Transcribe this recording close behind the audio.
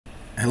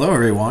Hello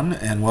everyone,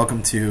 and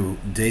welcome to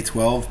day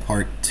 12,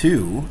 part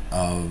 2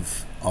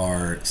 of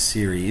our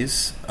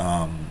series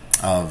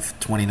of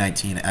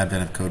 2019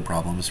 Advent of Code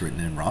problems written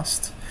in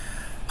Rust.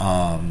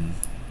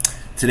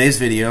 Today's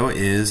video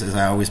is, as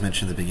I always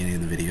mention at the beginning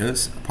of the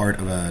videos, part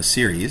of a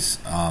series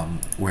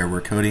where we're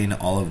coding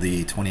all of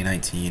the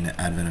 2019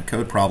 Advent of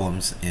Code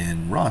problems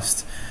in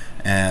Rust.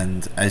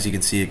 And as you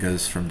can see, it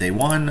goes from day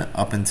 1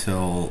 up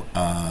until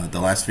the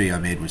last video I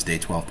made was day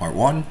 12, part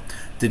 1.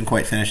 Didn't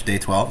quite finish day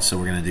 12, so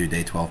we're going to do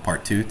day 12,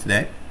 part 2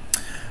 today.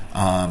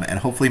 And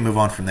hopefully move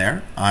on from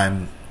there.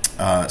 I'm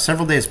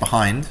several days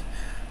behind.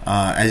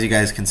 As you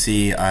guys can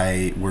see,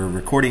 we're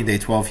recording day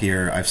 12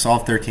 here. I've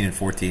solved 13 and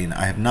 14.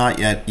 I have not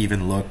yet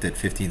even looked at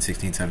 15,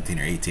 16, 17,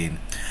 or 18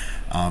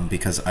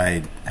 because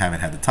I haven't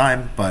had the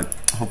time, but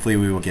hopefully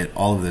we will get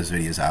all of those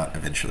videos out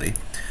eventually.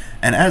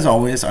 And as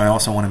always, I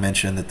also want to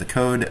mention that the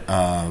code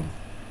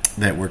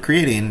that we're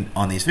creating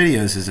on these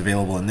videos is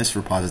available in this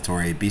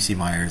repository, BC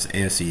Myers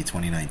AOC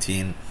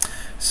 2019.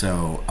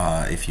 So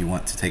if you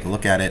want to take a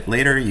look at it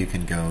later, you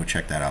can go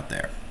check that out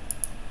there.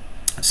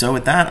 So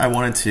with that, I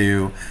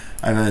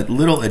have a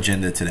little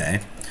agenda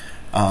today.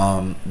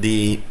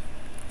 The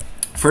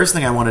first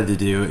thing I wanted to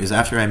do is,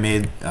 after I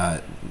made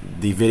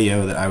the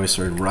video that I was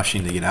sort of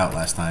rushing to get out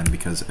last time,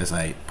 because as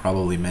I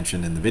probably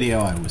mentioned in the video,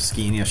 I was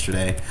skiing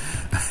yesterday,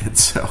 and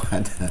so I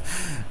had to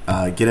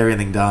get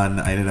everything done.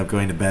 I ended up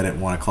going to bed at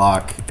 1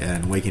 o'clock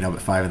and waking up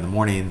at 5 in the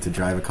morning to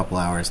drive a couple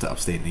hours to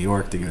upstate New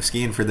York to go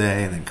skiing for the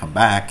day, and then come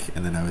back,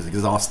 and then I was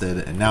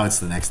exhausted, and now it's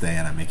the next day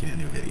and I'm making a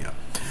new video.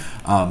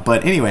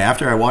 But anyway,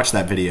 after I watched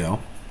that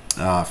video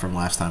from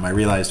last time, I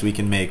realized we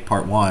can make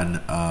part 1,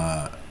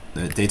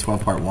 the day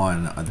 12 part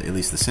 1, at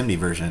least the SIMD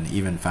version,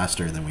 even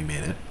faster than we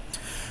made it.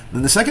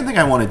 Then the second thing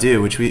I want to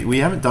do, which we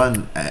haven't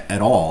done at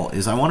all,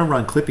 is I want to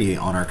run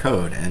Clippy on our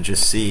code and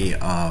just see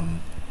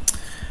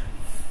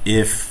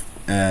if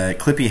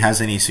Clippy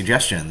has any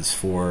suggestions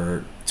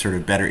for sort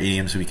of better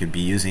idioms we could be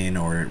using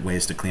or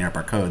ways to clean up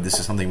our code. This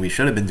is something we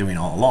should have been doing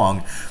all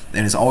along,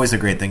 and it's always a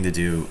great thing to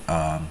do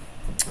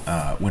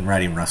when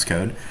writing Rust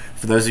code.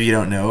 For those of you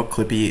who don't know,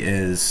 Clippy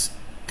is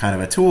kind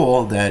of a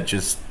tool that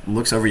just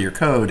looks over your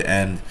code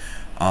and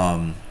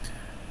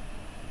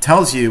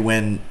tells you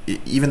when,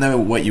 even though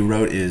what you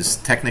wrote is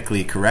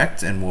technically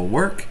correct and will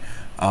work,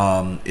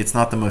 it's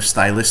not the most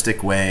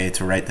stylistic way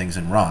to write things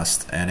in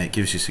Rust, and it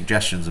gives you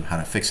suggestions of how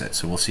to fix it.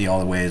 So we'll see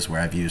all the ways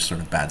where I've used sort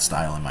of bad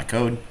style in my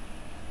code.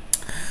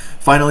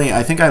 Finally,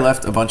 I think I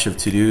left a bunch of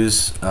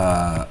to-dos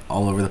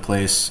all over the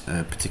place,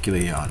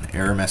 particularly on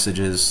error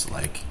messages,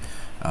 like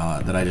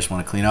that I just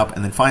want to clean up.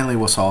 And then finally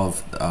we'll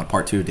solve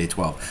part 2 of day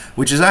 12,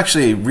 which is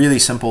actually really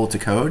simple to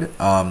code.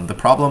 The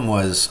problem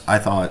was, I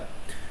thought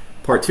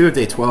part 2 of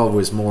day 12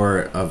 was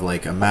more of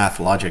like a math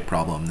logic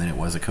problem than it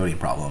was a coding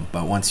problem.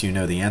 But once you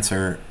know the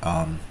answer,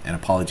 and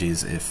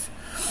apologies if,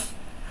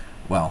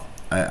 well,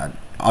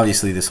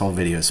 obviously this whole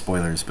video is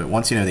spoilers, but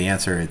once you know the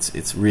answer,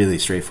 it's really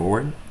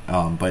straightforward,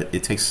 but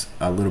it takes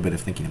a little bit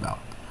of thinking about.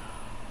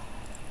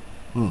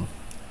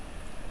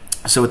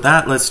 So with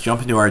that, let's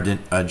jump into our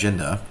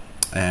agenda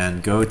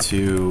and go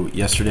to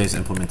yesterday's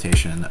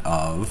implementation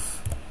of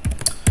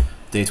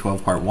day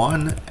 12 part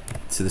 1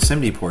 to the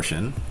SIMD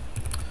portion.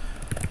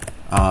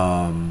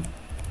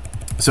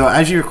 So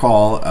as you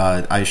recall,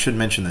 I should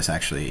mention this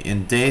actually,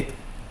 in day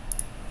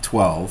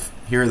 12,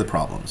 here are the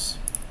problems.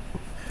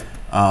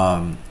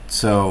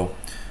 So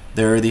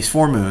there are these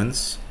 4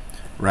 moons,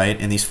 right?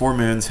 And these 4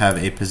 moons have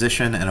a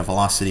position and a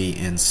velocity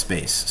in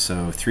space.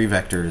 So 3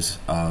 vectors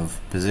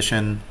of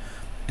position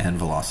and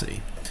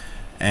velocity.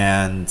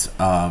 And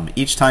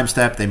each time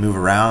step they move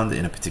around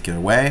in a particular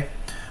way.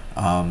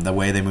 The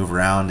way they move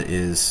around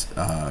is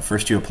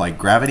first you apply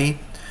gravity,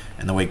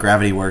 and the way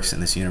gravity works in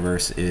this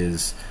universe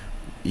is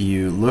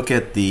you look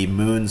at the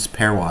moons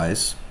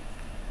pairwise.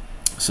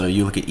 So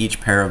you look at each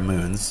pair of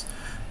moons,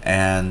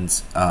 and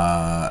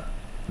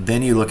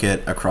then you look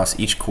at across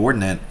each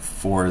coordinate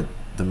for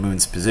the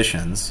moon's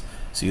positions.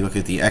 So you look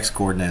at the x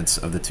coordinates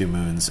of the 2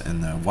 moons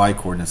and the y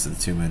coordinates of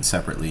the 2 moons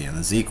separately and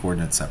the z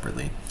coordinates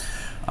separately.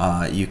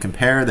 You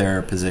compare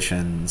their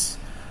positions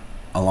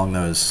along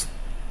those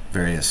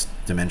various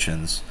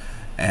dimensions,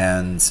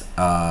 and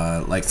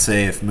like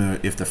say if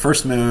the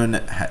first moon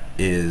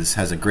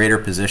has a greater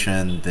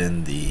position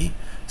than the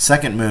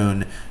second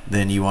moon,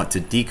 then you want to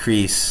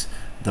decrease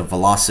the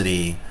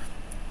velocity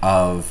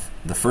of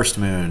the first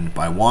moon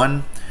by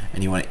 1,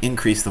 and you want to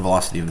increase the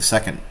velocity of the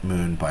second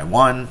moon by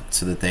 1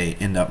 so that they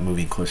end up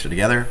moving closer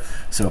together.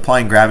 So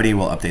applying gravity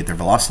will update their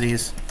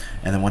velocities,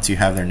 and then once you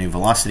have their new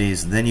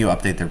velocities, then you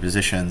update their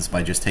positions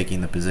by just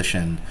taking the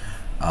position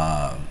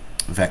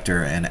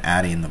vector and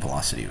adding the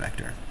velocity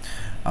vector.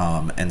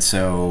 And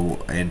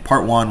so in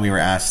part 1 we were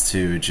asked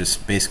to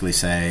just basically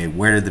say,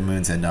 where did the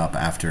moons end up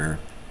after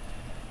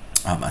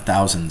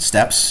 1,000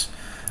 steps,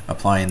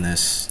 applying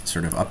this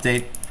sort of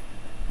update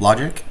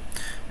logic,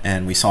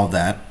 and we solved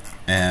that,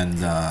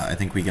 and I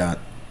think we got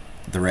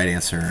the right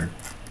answer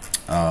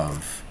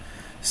of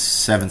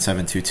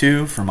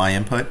 7722 for my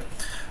input.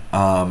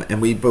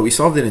 But we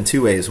solved it in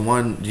 2 ways,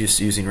 one just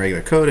using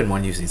regular code and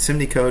one using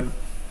SIMD code.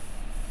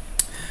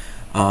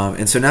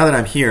 And so now that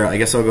I'm here, I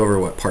guess I'll go over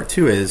what part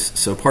 2 is.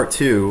 So part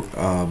 2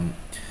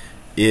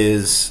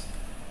 is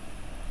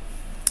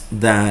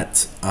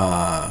that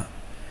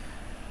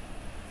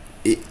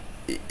it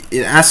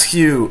asks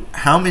you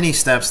how many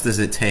steps does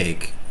it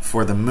take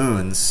for the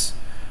moons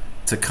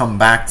to come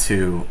back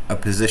to a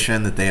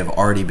position that they have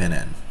already been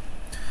in.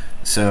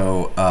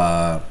 So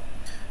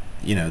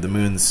the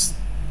moons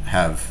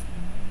have,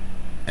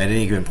 at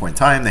any given point in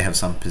time, they have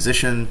some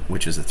position,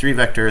 which is a 3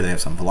 vector, they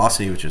have some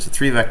velocity, which is a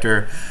 3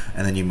 vector,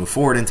 and then you move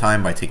forward in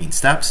time by taking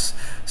steps.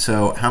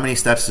 So how many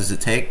steps does it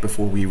take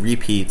before we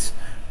repeat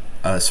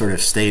a sort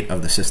of state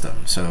of the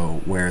system?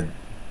 So where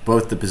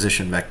both the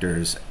position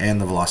vectors and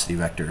the velocity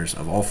vectors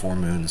of all 4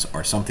 moons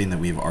are something that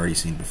we've already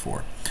seen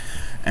before.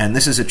 And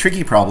this is a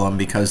tricky problem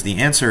because the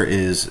answer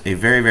is a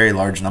very, very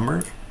large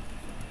number.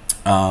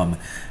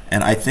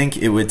 And I think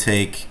it would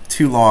take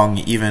too long,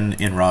 even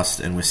in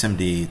Rust and with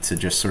SIMD, to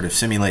just sort of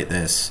simulate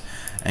this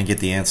and get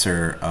the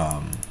answer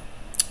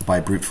by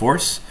brute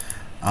force.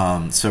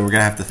 So we're going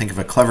to have to think of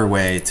a clever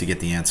way to get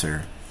the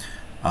answer.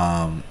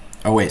 Oh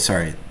wait,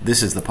 sorry,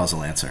 this is the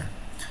puzzle answer.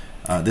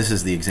 This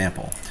is the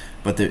example.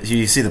 But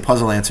you see the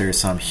puzzle answer is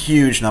some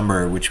huge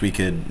number which we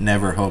could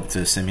never hope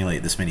to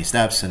simulate this many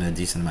steps in a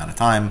decent amount of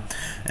time.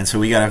 And so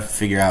we got to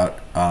figure out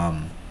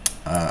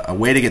a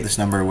way to get this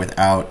number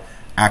without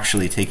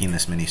actually taking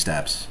this many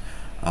steps,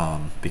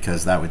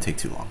 because that would take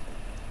too long.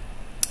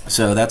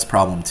 So that's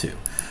problem 2.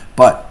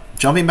 But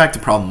jumping back to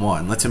problem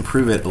 1, let's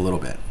improve it a little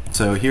bit.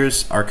 So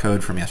here's our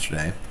code from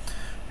yesterday.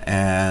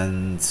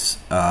 And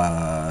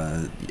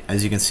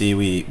as you can see,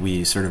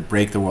 we sort of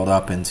break the world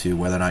up into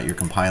whether or not you're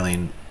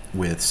compiling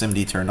with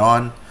SIMD turned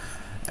on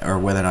or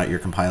whether or not you're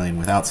compiling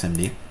without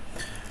SIMD.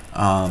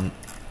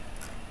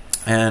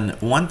 And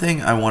one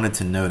thing I wanted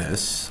to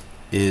notice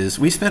is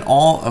we spent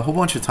a whole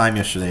bunch of time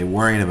yesterday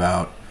worrying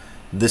about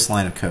this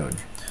line of code.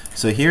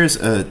 So here's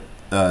a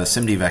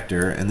SIMD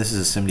vector, and this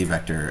is a SIMD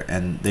vector,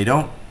 and they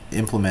don't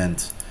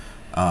implement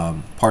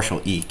partial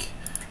eq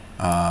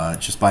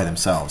just by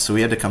themselves. So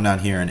we had to come down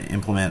here and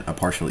implement a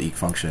partial eq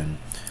function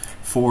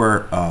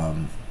for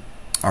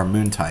our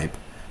moon type,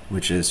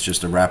 which is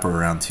just a wrapper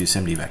around 2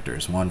 SIMD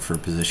vectors, one for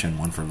position,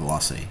 one for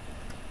velocity.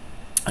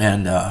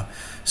 And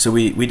so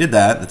we did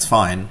that. That's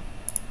fine.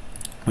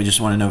 We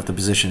just want to know if the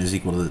position is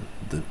equal to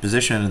the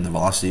position and the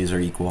velocities are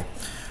equal.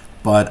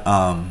 But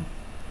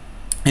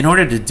in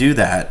order to do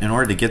that, in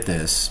order to get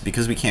this,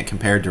 because we can't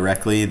compare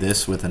directly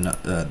this with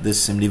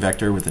this SIMD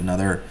vector with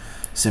another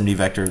SIMD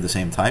vector of the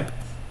same type,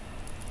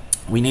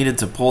 we needed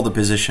to pull the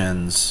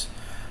positions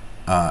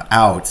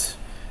out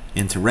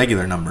into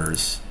regular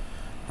numbers.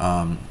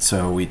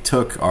 So we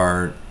took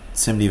our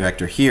SIMD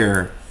vector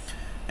here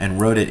and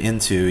wrote it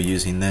into,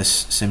 using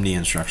this SIMD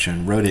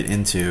instruction, wrote it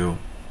into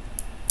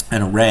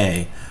an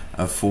array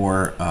of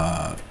 4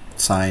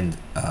 signed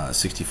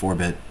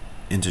 64-bit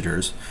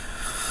integers.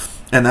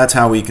 And that's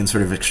how we can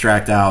sort of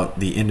extract out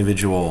the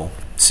individual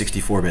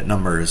 64-bit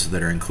numbers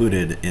that are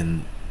included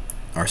in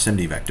our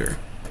SIMD vector.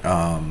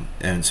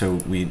 And so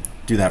we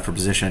do that for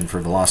position,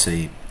 for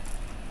velocity.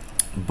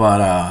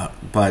 But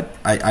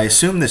I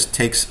assume this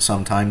takes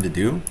some time to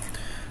do.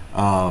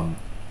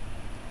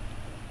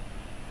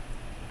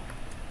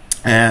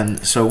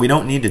 And so we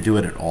don't need to do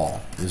it at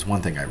all, is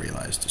one thing I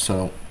realized.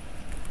 So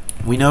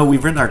we know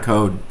we've written our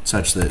code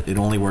such that it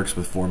only works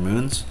with 4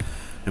 moons,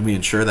 and we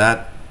ensure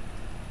that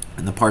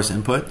in the parse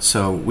input.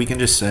 So we can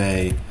just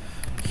say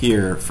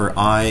here for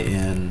I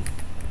in,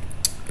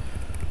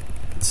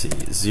 let's see,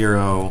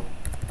 0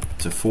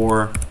 to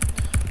 4,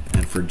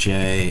 and for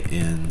j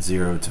in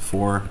 0 to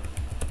 4,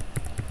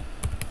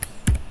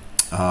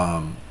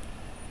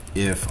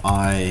 if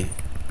I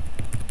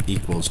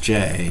equals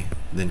j,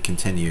 then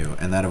continue,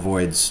 and that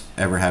avoids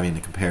ever having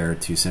to compare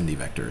 2 SIMD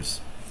vectors.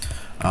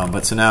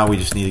 But so now we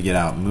just need to get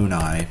out moon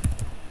I,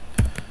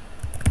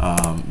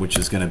 which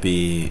is going to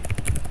be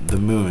the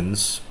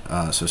moons,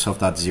 so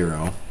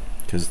self.0,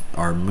 because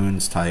our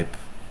moons type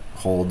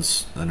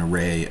holds an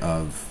array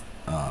of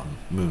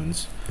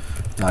moons,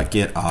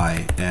 .get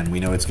I, and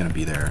we know it's going to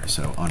be there,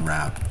 so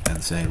unwrap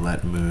and say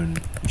let moon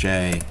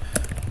j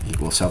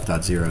equals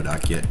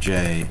self.0.get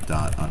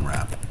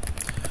j.unwrap.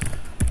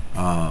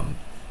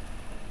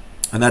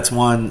 And that's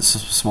one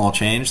small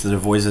change that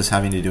avoids us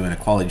having to do an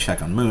equality check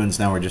on moons.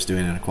 Now we're just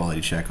doing an equality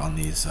check on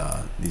these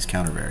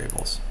counter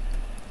variables.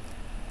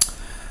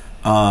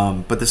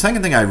 But the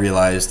second thing I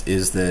realized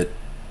is that,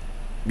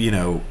 we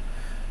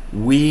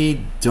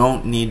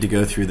don't need to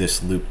go through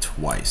this loop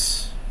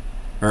twice.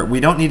 Or we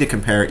don't need to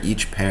compare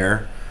each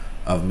pair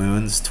of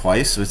moons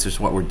twice, which is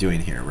what we're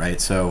doing here,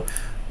 right? So,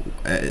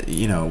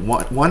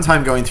 one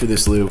time going through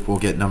this loop, we'll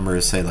get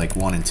numbers, say, like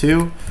 1 and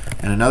 2,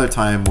 and another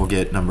time we'll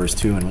get numbers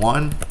 2 and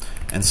 1.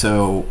 And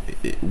so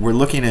we're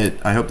looking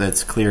at, I hope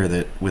that's clear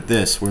that with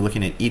this, we're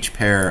looking at each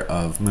pair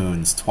of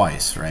moons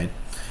twice, right?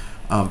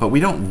 But we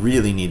don't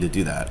really need to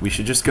do that. We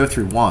should just go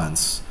through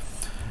once,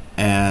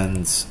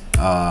 and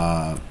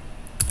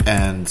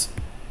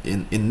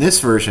in this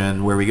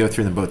version where we go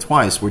through them both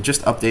twice, we're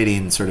just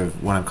updating sort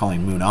of what I'm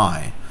calling moon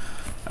I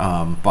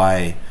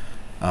by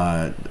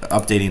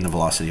updating the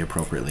velocity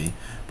appropriately.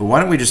 But why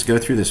don't we just go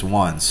through this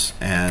once,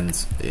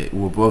 and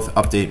we'll both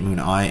update moon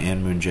I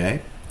and moon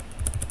J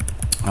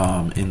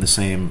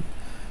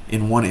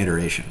in one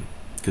iteration,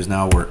 because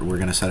now we're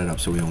going to set it up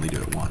so we only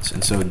do it once.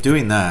 And so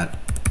doing that,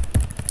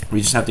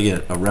 we just have to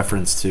get a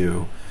reference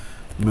to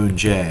moon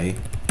J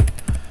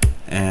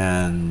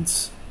and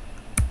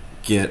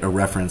get a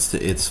reference to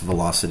its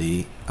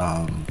velocity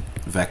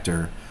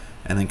vector,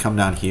 and then come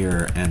down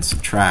here and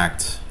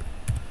subtract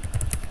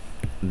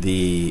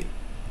the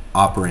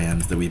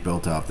operand that we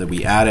built up, that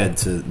we added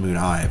to moon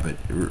I. But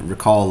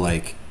recall,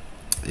 like,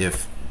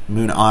 if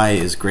moon I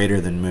is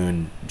greater than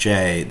moon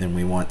J, then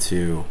we want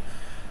to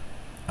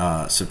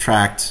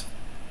subtract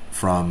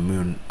from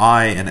moon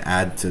I and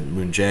add to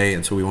moon J,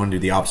 and so we want to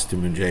do the opposite to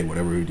moon J,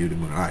 whatever we do to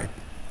moon I.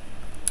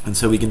 And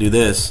so we can do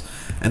this,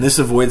 and this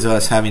avoids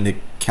us having to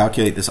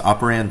calculate this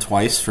operand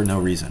twice for no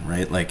reason,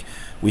 right? Like,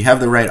 we have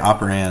the right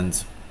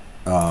operand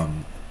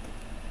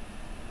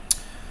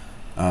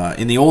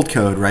in the old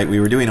code, right? We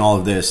were doing all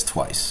of this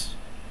twice,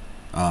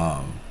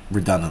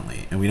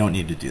 redundantly, and we don't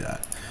need to do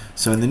that.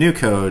 So in the new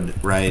code,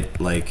 right,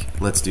 like,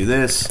 let's do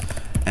this,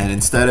 and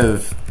instead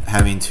of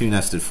having two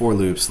nested for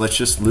loops, let's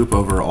just loop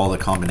over all the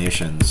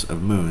combinations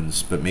of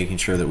moons, but making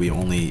sure that we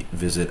only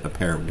visit a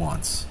pair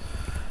once.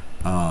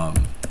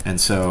 And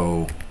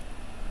so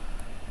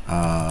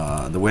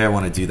the way I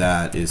want to do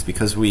that is,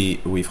 because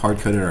we've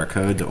hard-coded our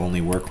code to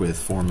only work with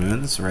 4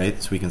 moons,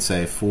 right? So we can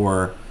say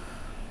for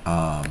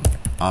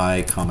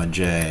I, comma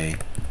j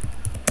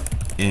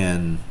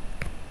in,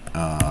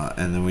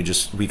 and then we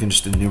can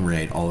just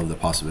enumerate all of the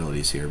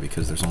possibilities here,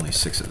 because there's only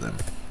 6 of them.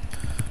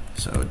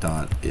 So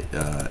dot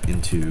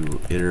into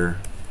iter,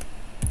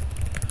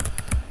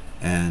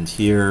 and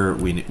here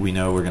we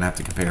know we're going to have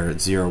to compare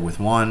 0 with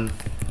 1.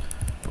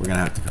 We're going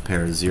to have to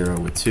compare 0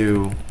 with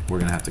 2. We're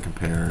going to have to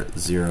compare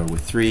 0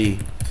 with 3.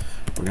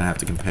 We're going to have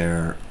to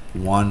compare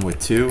 1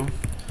 with 2. We're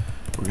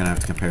going to have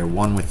to compare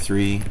 1 with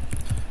 3.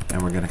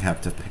 And we're going to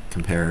have to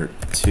compare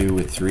 2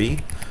 with 3.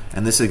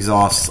 And this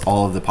exhausts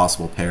all of the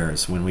possible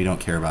pairs when we don't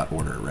care about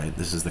order, right?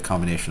 This is the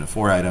combination of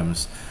 4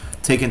 items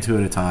taken 2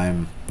 at a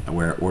time,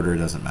 where order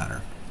doesn't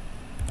matter.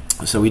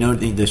 So we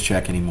don't need this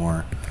check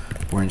anymore.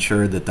 We're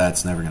ensured that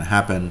that's never going to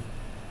happen.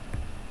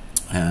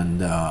 And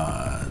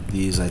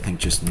these, I think,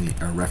 just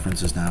are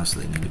references now, so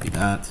they need to be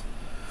that.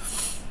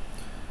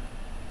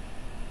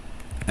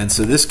 And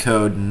so this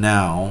code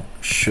now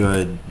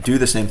should do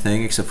the same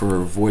thing, except for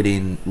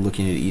avoiding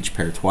looking at each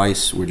pair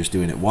twice. We're just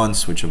doing it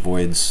once, which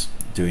avoids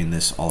doing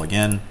this all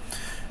again.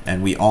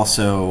 And we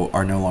also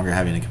are no longer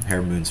having to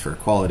compare moons for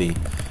equality.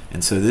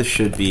 And so this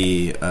should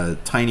be a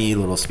tiny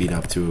little speed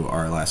up to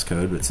our last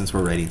code. But since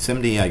we're writing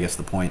SIMD, I guess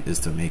the point is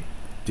to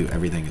do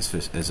everything as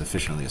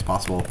efficiently as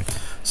possible.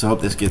 So I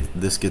hope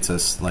this gets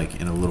us, like,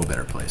 in a little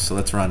better place. So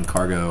let's run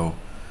cargo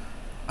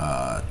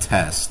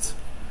test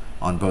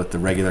on both the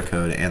regular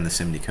code and the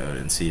SIMD code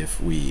and see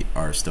if we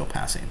are still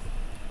passing.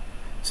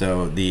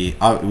 So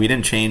we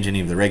didn't change any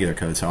of the regular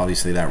code, so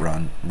obviously that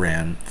run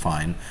ran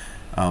fine.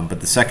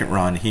 But the second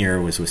run here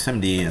was with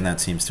SIMD, and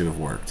that seems to have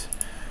worked.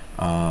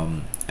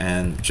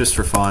 And just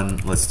for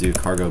fun, let's do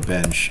cargo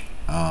bench.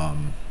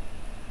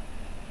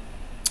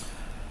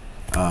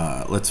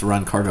 Let's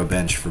run cargo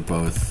bench for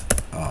both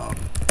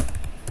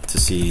to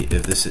see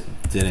if this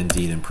did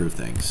indeed improve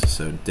things.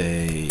 So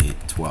day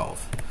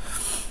 12.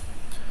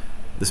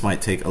 This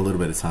might take a little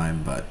bit of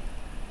time, but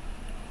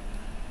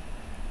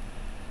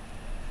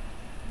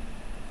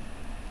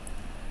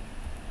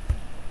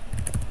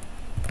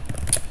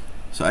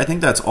so I think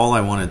that's all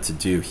I wanted to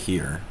do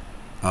here.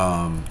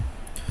 I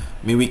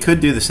mean, we could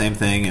do the same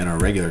thing in our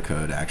regular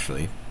code,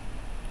 actually.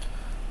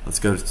 Let's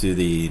go to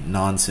the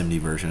non-SIMD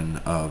version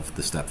of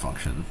the step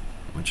function,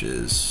 which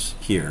is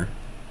here.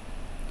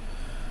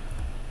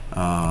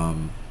 I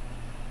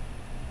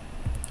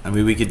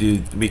mean, we could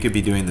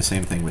be doing the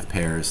same thing with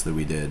pairs that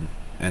we did,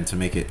 and to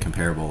make it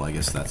comparable, I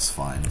guess that's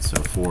fine.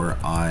 So for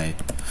I,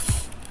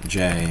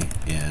 j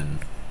in,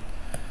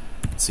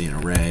 let's see, an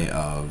array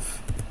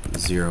of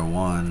 0,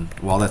 1.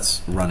 While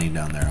that's running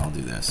down there, I'll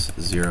do this: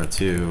 0,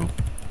 2,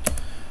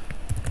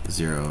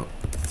 0,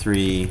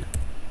 3,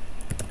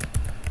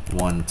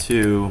 1,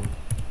 2,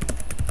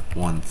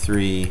 1,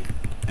 3,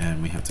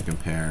 and we have to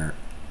compare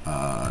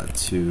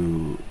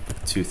 2,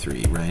 2,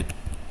 3, right?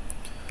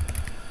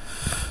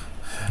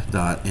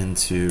 Dot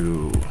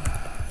into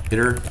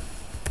iter.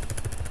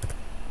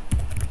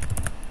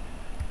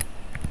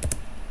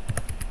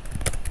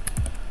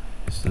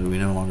 So we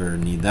no longer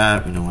need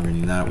that, we no longer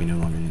need that, we no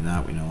longer need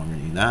that, we no longer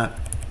need that.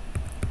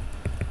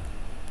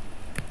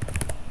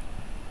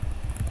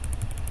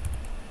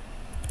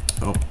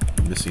 Oh,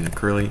 I'm missing a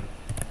curly.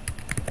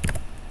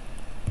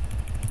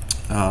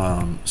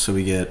 So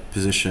we get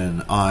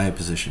position I,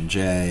 position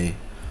j.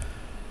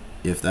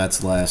 If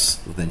that's less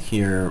than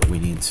here, we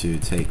need to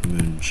take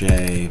moon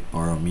j,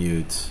 borrow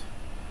mute,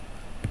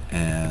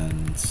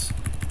 and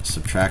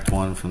subtract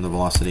 1 from the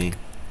velocity.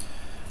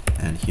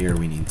 And here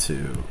we need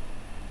to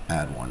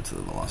add 1 to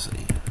the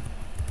velocity.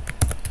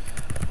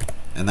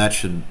 and that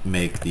should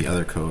make the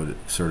other code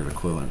sort of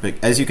equivalent. But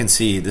as you can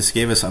see, this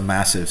gave us a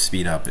massive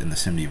speed up in the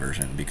SIMD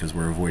version because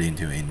we're avoiding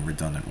doing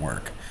redundant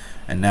work.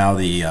 And now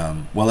the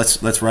well,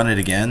 let's run it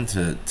again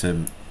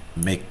to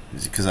make,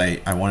 because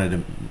I wanted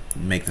to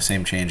make the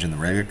same change in the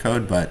regular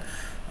code, but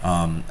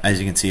as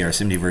you can see, our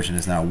SIMD version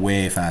is now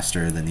way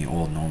faster than the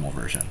old normal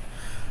version.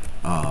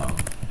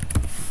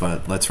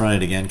 But let's run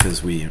it again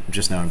because we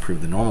just now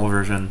improved the normal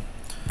version.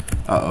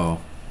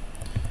 Uh-oh.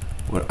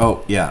 What?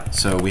 Oh, yeah,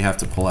 so we have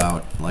to pull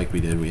out, like we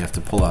did, we have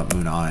to pull out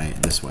moon I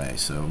this way.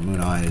 So moon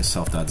I is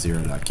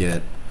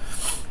self.0.get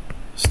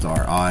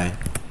star I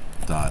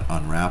dot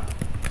unwrap,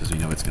 because we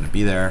know it's going to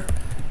be there.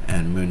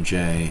 And moon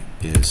J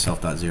is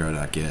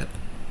self.0.get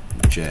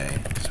J,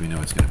 because we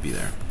know it's going to be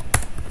there.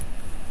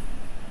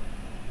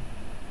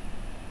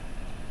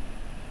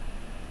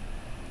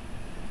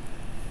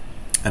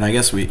 And I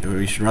guess we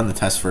should run the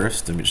test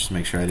first and just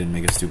make sure I didn't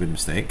make a stupid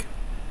mistake.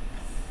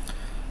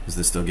 Is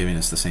this still giving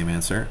us the same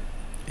answer?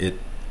 It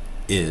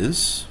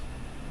is.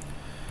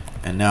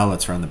 And now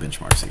let's run the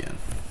benchmarks again.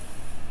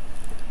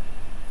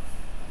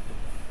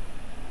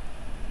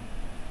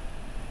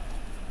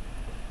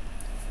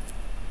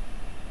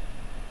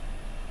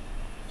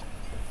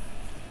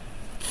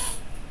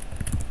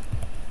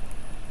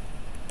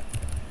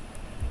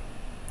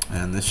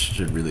 And this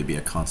should really be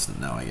a constant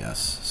now, I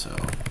guess. So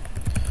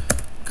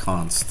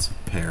const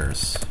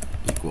pairs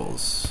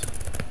equals,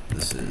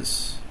 this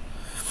is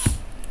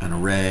an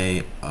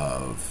array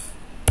of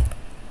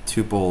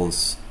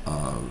tuples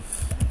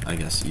of, I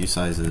guess,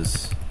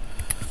 usizes,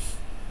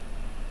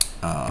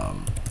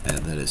 and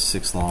that is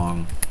 6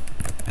 long,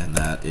 and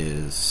that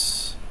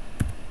is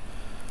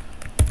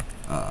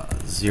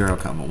 0,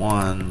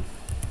 1,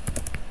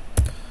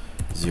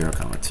 0,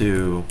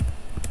 2,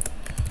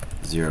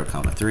 0,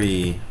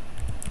 3.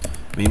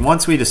 I mean,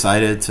 once we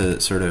decided to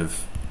sort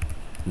of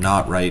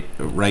not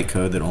write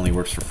code that only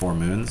works for 4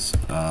 moons,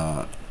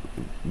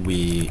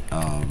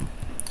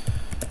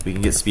 we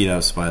can get speed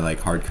ups by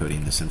like hard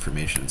coding this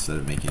information instead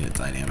of making it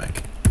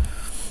dynamic.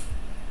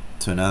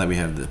 So now that we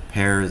have the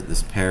pairs,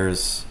 this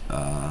pairs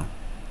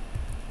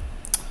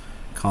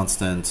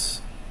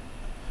constant,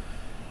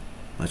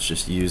 let's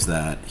just use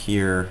that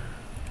here.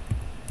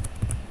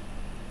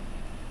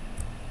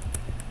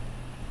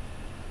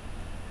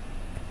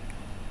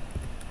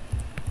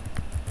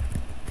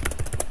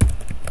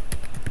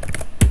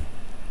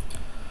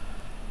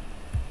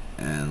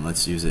 And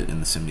let's use it in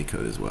the SIMD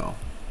code as well.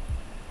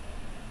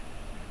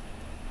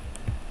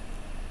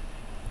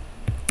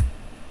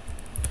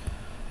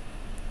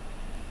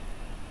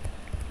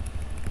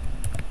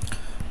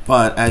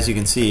 But as you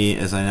can see,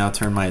 as I now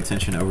turn my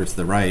attention over to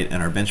the right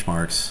and our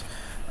benchmarks,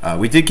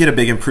 we did get a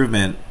big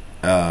improvement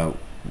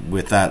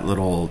with that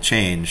little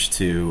change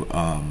to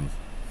our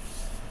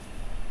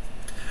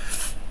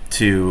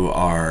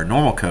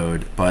normal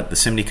code, but the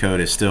SIMD code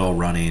is still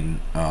running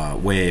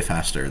way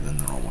faster than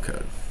the normal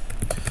code.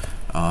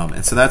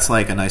 And so that's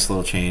like a nice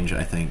little change,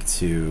 I think,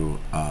 to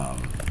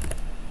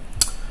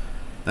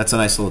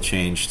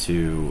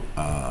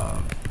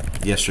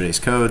yesterday's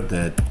code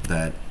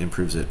that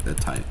improves it a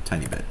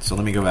tiny bit. So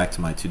let me go back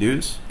to my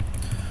to-dos.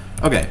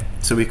 Okay,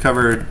 so we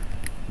covered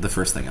the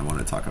first thing I wanted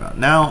to talk about.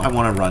 Now I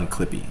want to run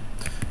Clippy.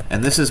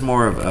 And this is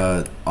more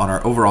of on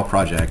our overall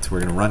project, we're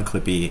going to run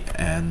Clippy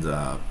and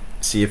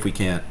see if we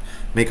can't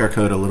make our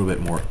code a little bit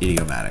more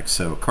idiomatic.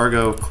 So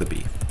cargo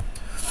Clippy.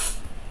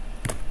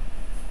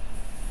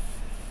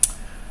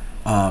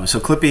 So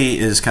Clippy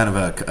is kind of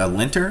a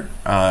linter,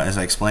 as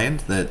I explained,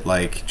 that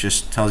like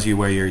just tells you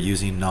where you're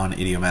using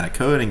non-idiomatic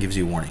code and gives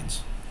you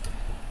warnings.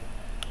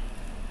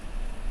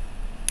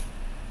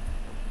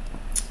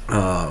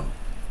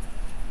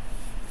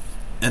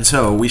 And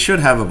so we should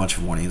have a bunch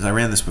of warnings. I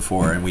ran this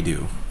before, and we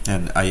do.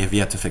 And I have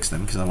yet to fix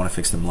them because I want to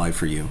fix them live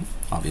for you,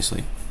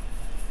 obviously.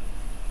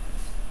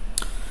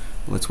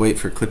 Let's wait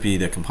for Clippy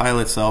to compile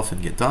itself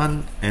and get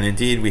done. And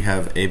indeed, we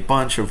have a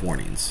bunch of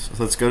warnings.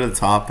 So let's go to the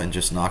top and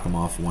just knock them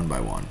off one by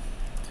one.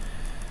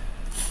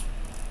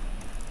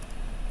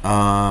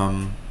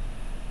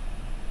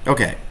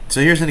 Okay, so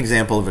here's an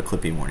example of a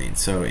Clippy warning.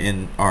 So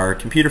in our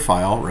computer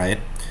file, right,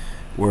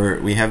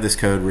 where we have this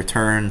code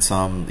return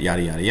some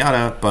yada yada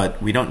yada, but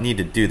we don't need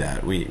to do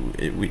that.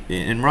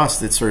 In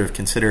Rust, it's sort of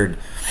considered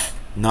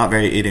not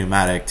very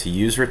idiomatic to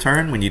use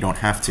return when you don't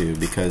have to,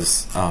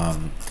 because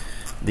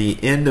the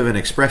end of an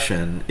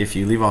expression, if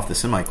you leave off the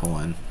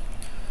semicolon,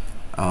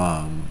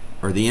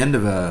 or the end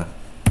of a,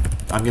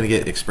 I'm going to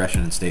get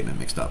expression and statement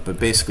mixed up, but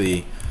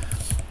basically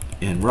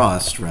in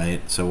Rust, right,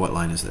 so what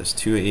line is this?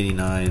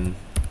 289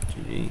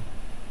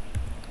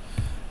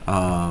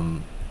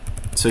 GG.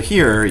 So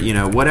here, you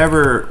know,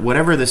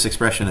 whatever this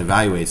expression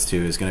evaluates to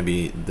is going to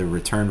be the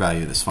return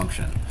value of this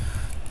function.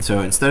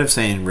 So instead of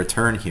saying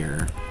return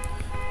here,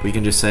 we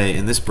can just say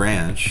in this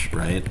branch,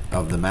 right,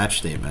 of the match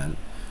statement,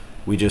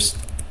 this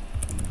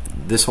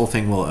whole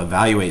thing will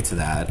evaluate to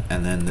that,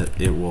 and then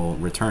it will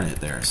return it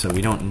there. So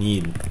we don't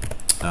need,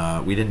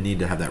 we didn't need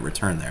to have that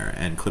return there,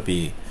 and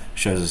Clippy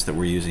shows us that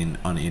we're using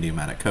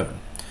unidiomatic code.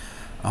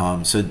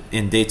 So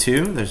in day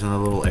 2, there's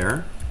another little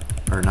error.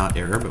 or not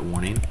error, but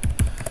warning.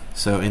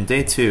 So in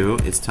day 2,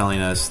 it's telling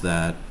us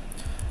that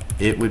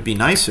it would be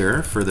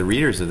nicer for the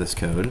readers of this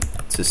code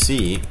to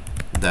see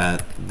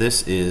that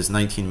this is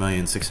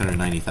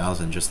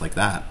 19,690,000 just like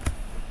that.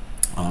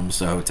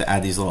 So to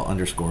add these little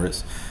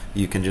underscores,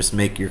 you can just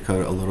make your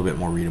code a little bit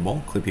more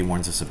readable. Clippy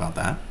warns us about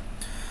that.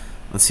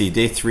 Let's see,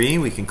 day 3,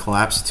 we can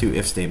collapse 2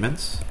 if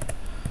statements.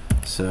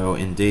 So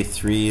in day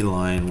 3,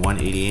 line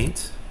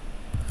 188,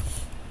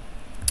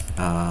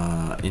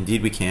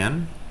 indeed we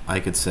can. I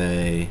could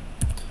say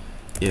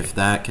if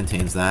that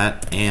contains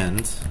that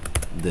and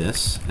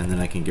this, and then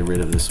I can get rid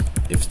of this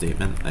if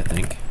statement, I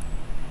think.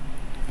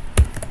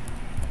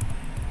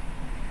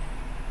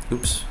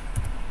 Oops.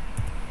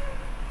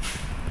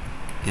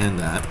 And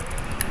that.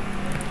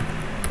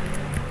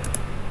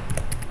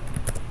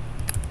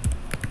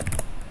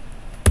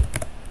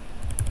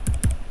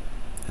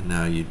 And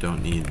now you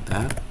don't need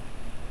that.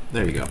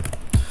 There you go.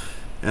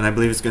 And I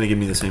believe it's going to give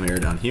me the same error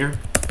down here.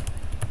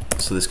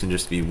 So this can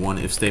just be one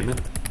if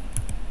statement.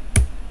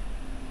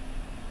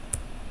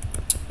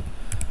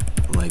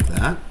 Like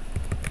that.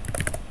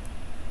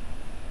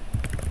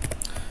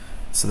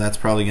 So that's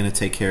probably going to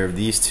take care of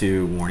these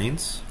 2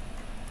 warnings.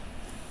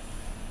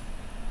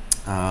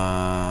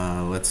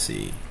 Let's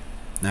see.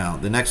 Now,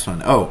 the next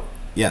one. Oh,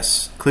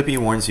 yes. Clippy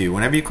warns you,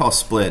 whenever you call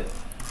split,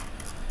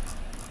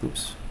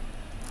 oops.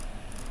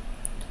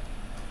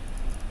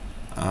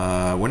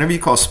 Whenever you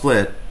call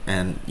split,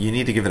 and you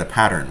need to give it a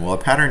pattern. Well, a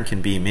pattern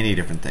can be many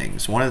different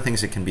things. One of the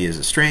things it can be is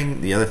a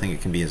string, the other thing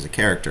it can be is a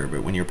character.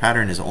 But when your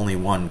pattern is only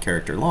 1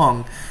 character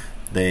long,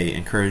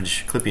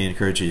 Clippy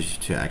encourages you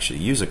to actually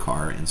use a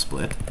char in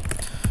split.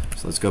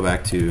 So let's go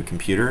back to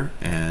computer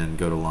and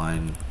go to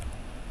line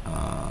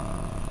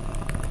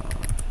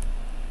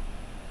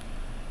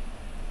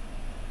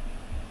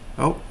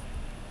oh,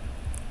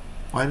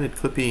 why did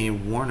Clippy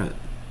warn it?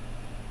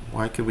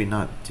 Why could we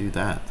not do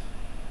that?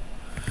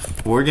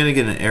 We're gonna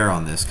get an error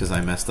on this because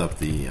I messed up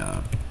the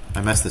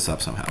I messed this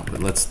up somehow, but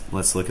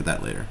let's look at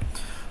that later.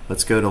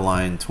 Let's go to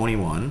line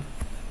 21,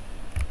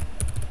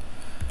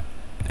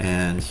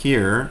 and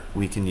here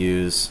we can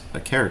use a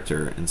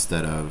character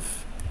instead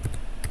of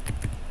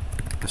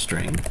a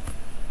string.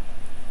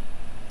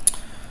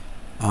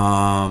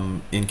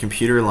 In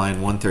computer,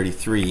 line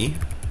 133.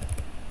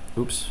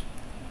 Oops.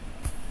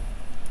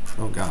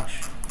 Oh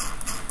gosh.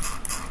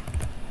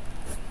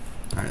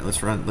 All right, let's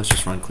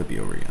just run Clippy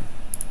over again.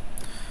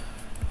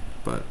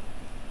 But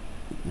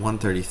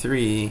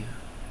 133,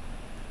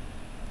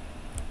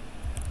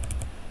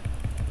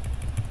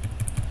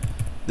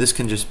 this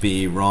can just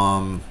be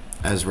rom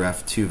as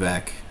ref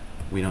 2vec.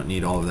 We don't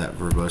need all of that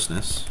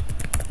verboseness.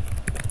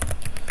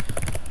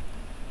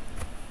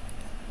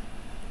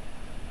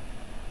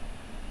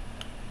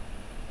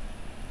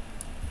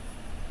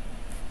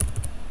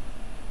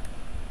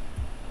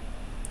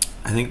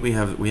 I think we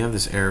have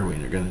this error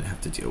we're going to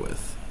have to deal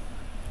with.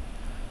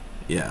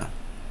 Yeah.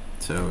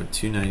 So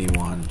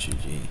 291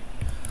 GG.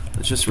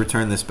 Let's just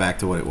return this back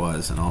to what it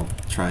was, and I'll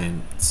try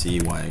and see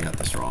why I got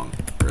this wrong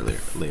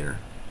later.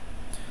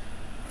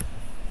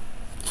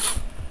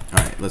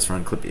 All right, let's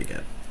run Clippy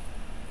again.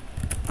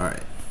 All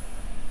right.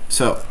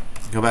 So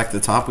go back to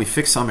the top. We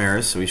fixed some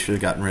errors, so we should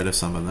have gotten rid of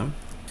some of them.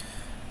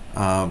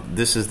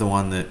 This is the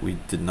one that we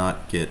did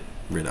not get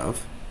rid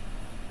of.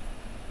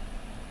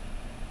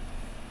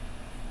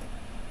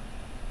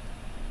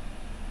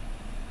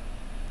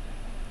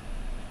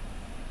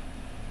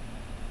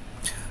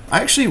 I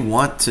actually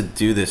want to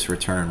do this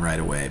return right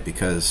away,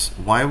 because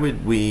why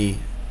would we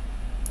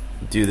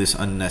do this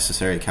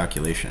unnecessary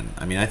calculation?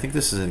 I mean, I think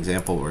this is an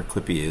example where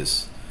Clippy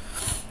is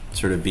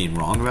sort of being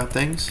wrong about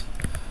things.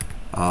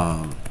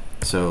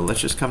 So let's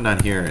just come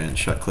down here and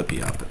shut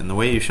Clippy up. And the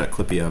way you shut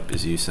Clippy up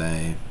is you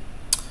say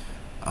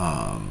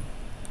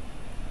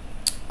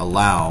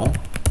allow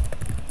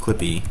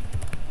Clippy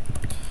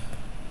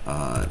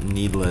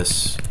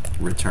needless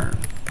return.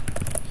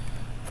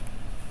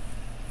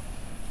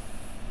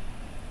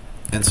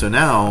 And so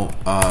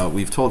now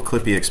we've told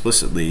Clippy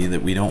explicitly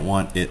that we don't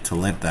want it to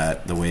lint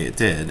that the way it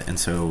did, and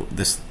so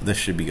this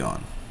should be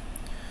gone.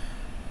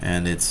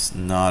 And it's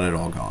not at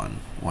all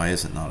gone. Why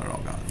is it not at all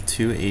gone?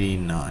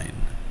 289.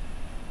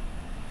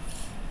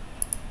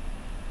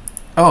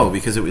 Oh,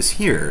 because it was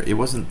here. It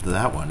wasn't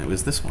that one. It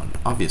was this one,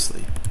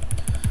 obviously.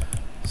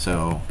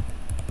 So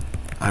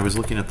I was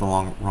looking at the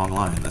wrong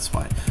line. That's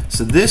why.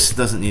 So this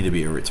doesn't need to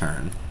be a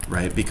return,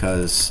 right?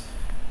 Because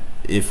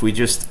if we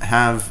just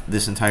have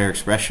this entire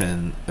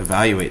expression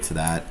evaluate to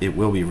that, it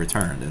will be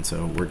returned, and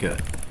so we're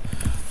good.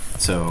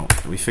 So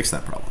we fixed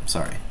that problem.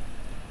 Sorry.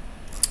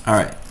 All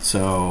right,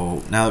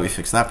 so now that we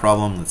fixed that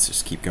problem, let's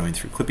just keep going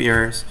through Clippy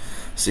errors.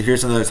 So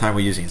here's another time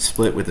we're using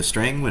split with a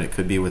string when it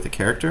could be with a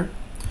character,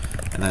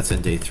 and that's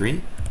in day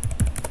 3.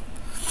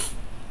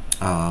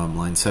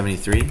 Line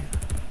 73.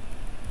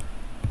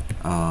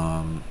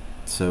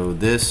 So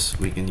this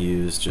we can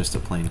use just a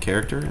plain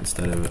character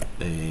instead of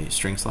a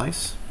string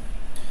slice.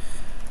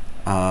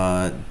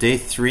 Day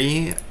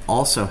 3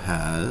 also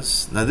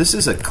has, now this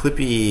is a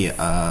Clippy,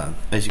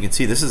 as you can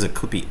see, this is a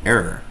Clippy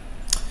error.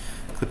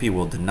 Clippy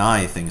will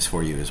deny things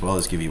for you as well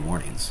as give you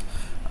warnings.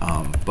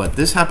 But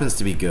this happens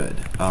to be good.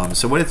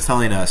 So what it's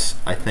telling us,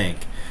 I think,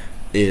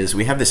 is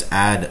we have this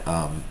add,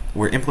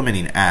 we're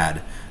implementing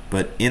add,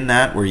 but in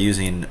that we're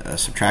using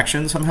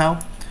subtraction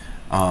somehow.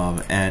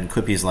 And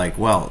Clippy's like,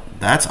 well,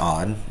 that's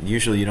odd.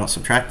 Usually you don't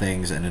subtract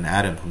things in an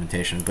add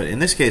implementation, but in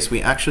this case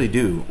we actually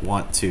do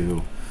want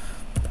to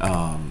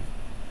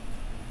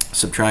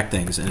subtract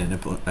things in an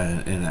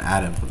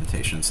add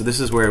implementation. So this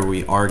is where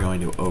we are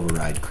going to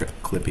override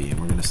Clippy, and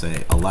we're going to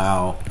say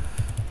allow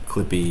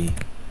Clippy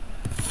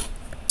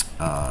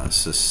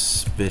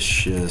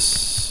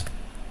suspicious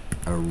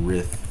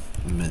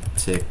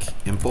arithmetic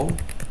impl,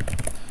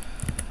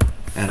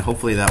 and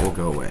hopefully that will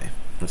go away.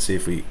 Let's see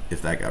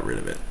if that got rid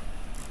of it.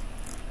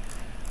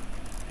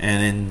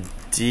 And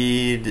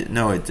indeed,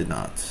 no, it did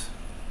not.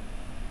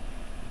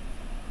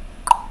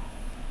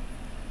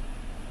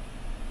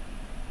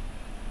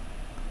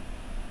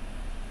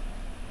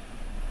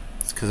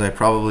 It's because I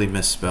probably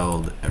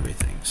misspelled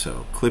everything.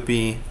 So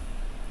Clippy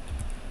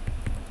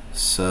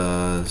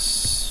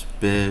suspicious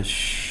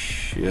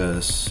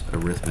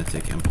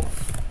arithmetic impl.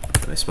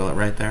 Did I spell it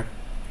right there?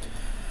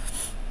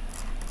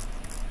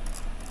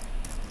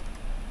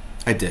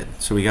 I did.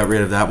 So we got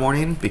rid of that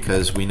warning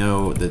because we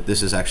know that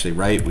this is actually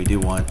right. We do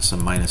want some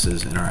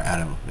minuses in our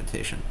add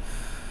implementation.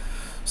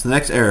 So the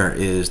next error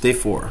is day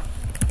 4,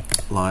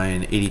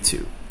 line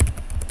 82.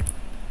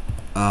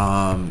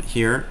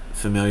 Here,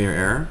 familiar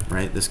error,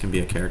 right? This can be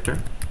a character.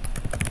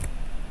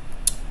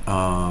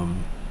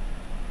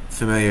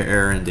 Familiar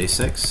error in day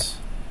 6,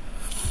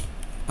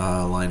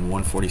 line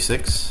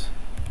 146.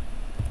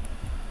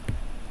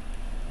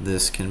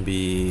 This can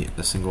be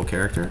a single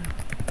character.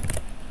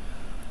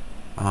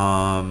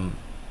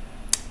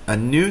 A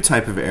new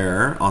type of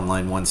error on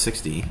line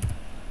 160.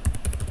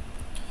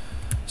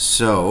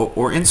 So,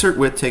 or insert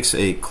with takes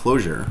a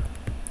closure,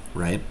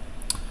 right?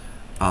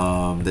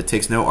 That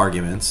takes no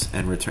arguments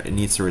and it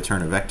needs to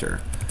return a vector.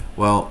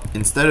 Well,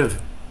 instead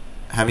of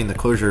having the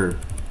closure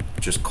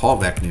just call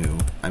vecnew,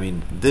 I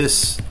mean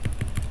this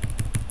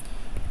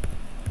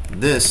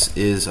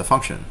is a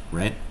function,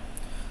 right?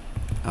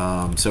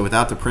 So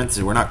without the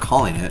parentheses, we're not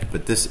calling it,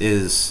 but this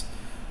is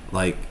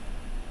like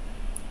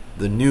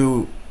the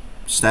new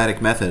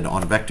static method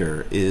on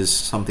vector is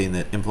something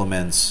that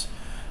implements,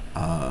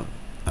 I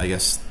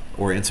guess,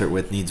 or insert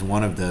with needs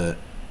one of the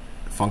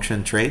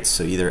function traits,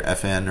 so either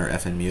fn or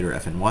fn mute or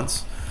fn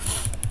once,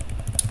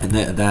 and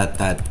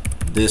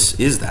this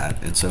is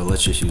that, and so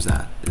let's just use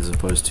that as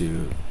opposed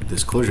to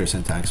this closure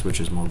syntax, which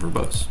is more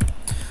verbose.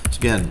 So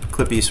again,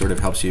 Clippy sort of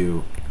helps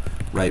you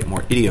write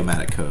more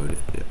idiomatic code.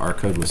 Our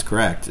code was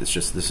correct, it's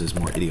just this is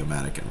more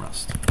idiomatic in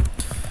Rust.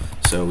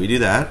 So we do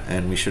that,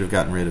 and we should have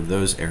gotten rid of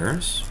those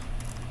errors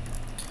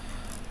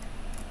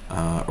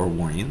or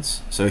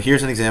warnings. So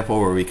here's an example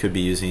where we could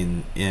be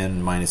using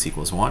in minus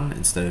equals 1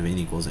 instead of in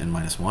equals in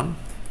minus 1.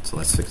 So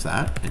let's fix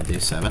that in day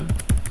 7.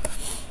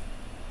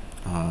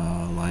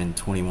 Line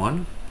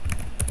 21.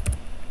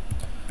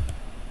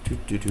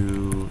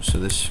 So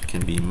this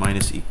can be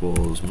minus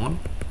equals 1,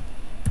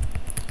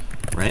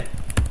 right?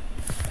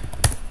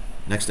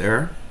 Next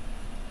error.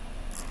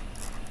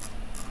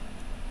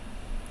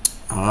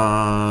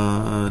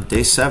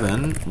 Day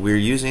 7, we're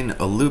using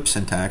a loop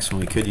syntax when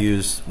we could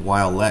use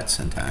while let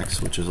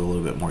syntax, which is a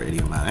little bit more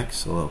idiomatic.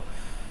 So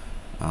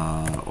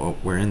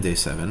we're in day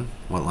 7.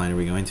 What line are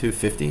we going to?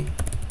 50?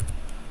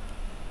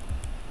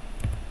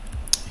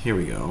 Here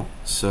we go.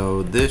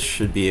 So this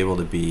should be able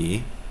to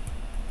be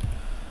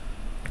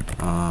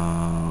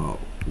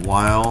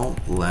while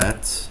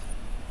let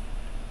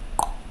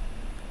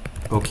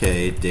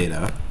okay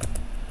data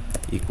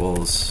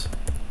equals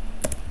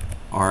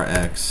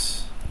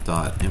rx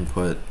dot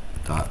input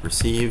dot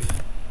receive.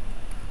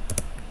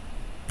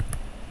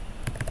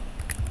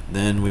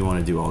 Then we want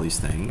to do all these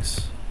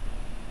things.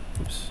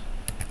 Oops.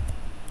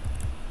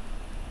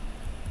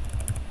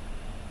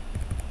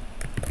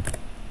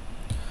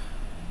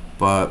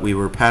 But we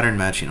were pattern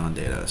matching on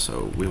data,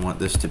 so we want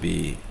this to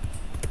be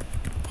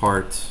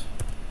part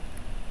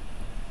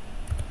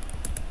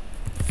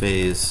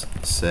phase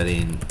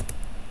setting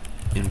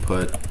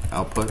input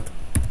output.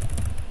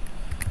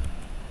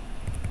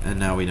 And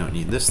now we don't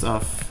need this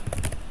stuff,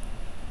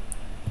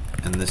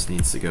 and this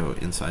needs to go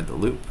inside the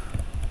loop.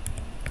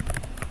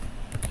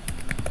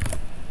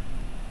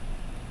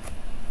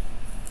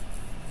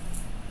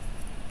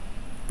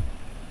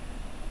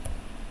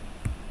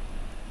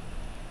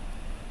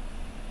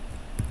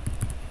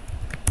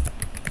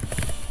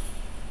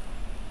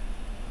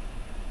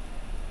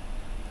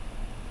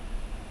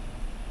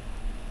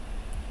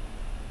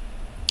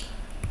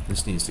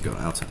 This needs to go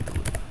outside the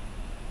loop.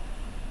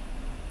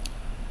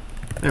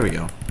 There we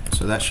go.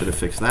 So that should have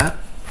fixed that.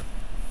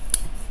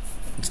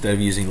 Instead of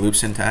using loop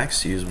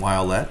syntax, use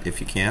while let if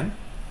you can.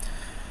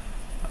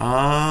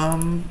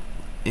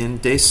 In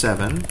day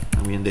 7,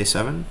 are we in day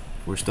 7?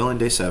 We're still in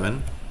day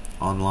 7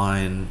 on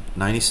line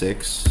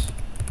 96.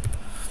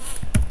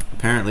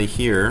 Apparently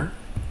here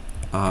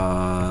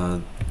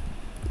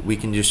we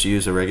can just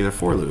use a regular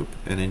for loop,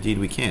 and indeed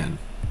we can.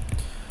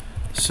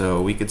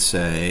 So we could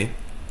say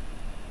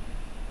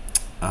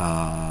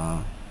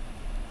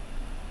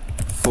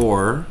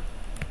for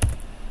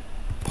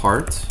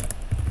part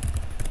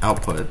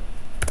output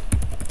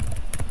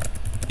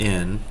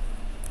in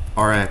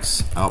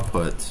rx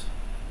output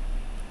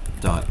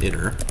dot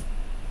iter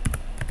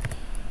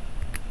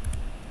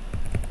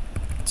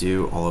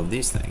do all of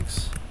these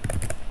things,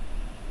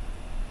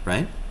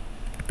 right?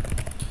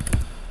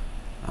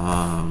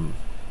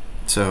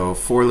 So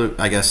for loop,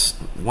 I guess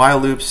while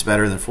loops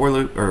better than for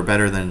loop, or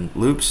better than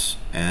loops,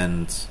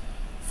 and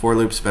for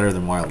loops better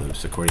than while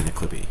loops according to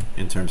Clippy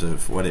in terms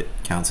of what it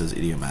counts as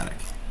idiomatic.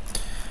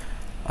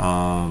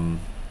 All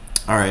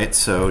right,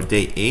 so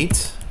day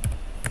 8,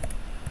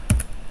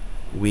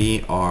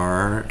 we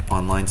are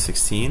on line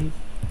 16.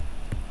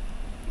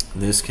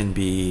 This can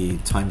be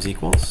times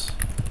equals,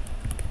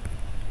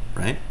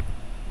 right?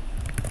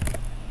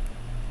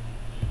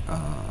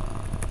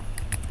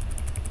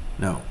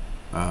 No,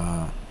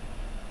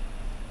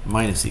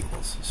 minus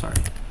equals, sorry.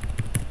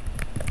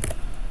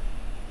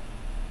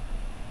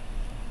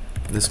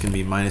 This can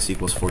be minus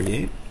equals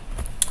 48.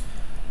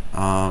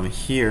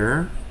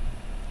 Here,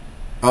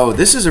 oh,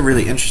 this is a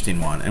really interesting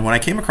one. And when I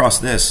came across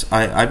this,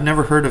 I've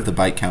never heard of the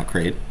byte count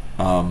crate.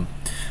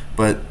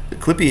 But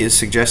Clippy is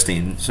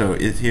suggesting, so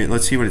here,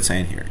 let's see what it's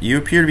saying here. You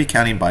appear to be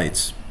counting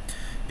bytes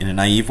in a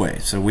naive way.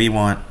 So we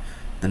want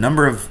the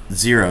number of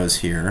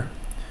zeros here.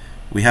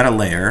 We had a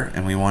layer,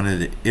 and we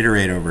wanted to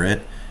iterate over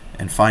it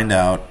and find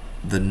out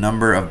the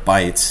number of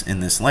bytes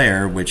in this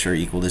layer which are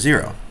equal to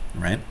 0,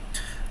 right?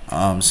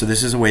 So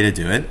this is a way to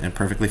do it, and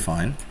perfectly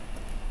fine.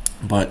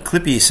 But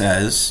Clippy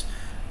says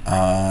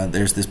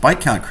there's this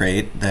byte count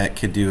crate that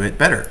could do it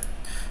better.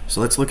 So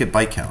let's look at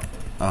byte count.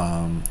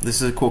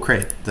 This is a cool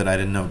crate that I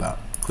didn't know about.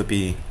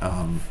 Clippy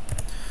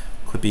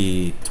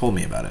told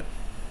me about it.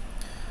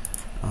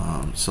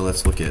 So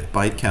let's look at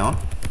byte count,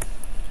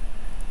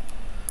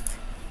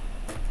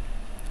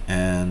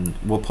 and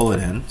we'll pull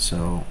it in.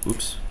 So,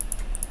 oops,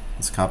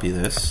 let's copy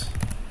this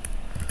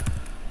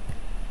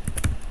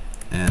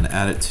and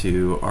add it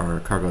to our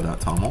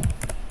cargo.toml.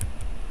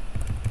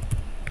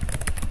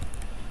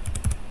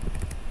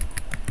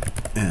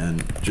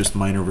 And just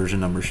minor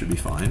version number should be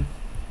fine.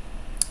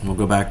 And we'll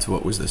go back to,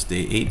 what was this,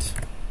 day 8,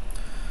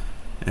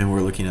 and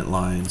we're looking at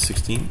line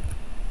 16.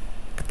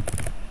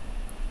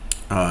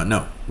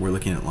 No, we're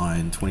looking at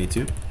line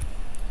 22.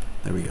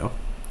 There we go.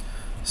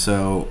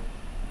 So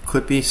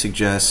Clippy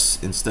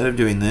suggests instead of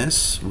doing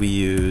this, we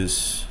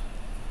use,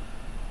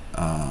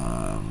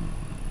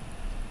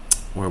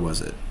 where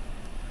was it?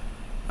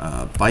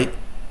 Byte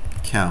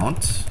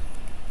count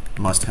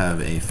must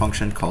have a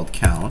function called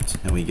count,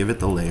 and we give it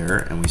the layer,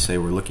 and we say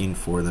we're looking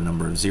for the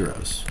number of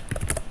zeros.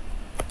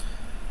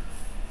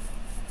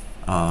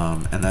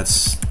 And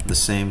that's the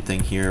same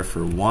thing here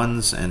for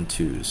 1s and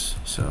 2s.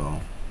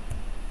 So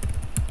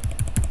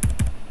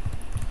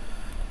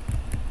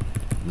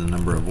the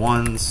number of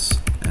 1s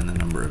and the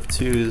number of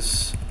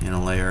 2s in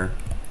a layer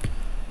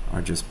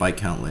are just byte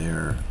count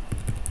layer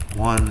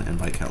 1 and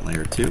byte count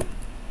layer 2.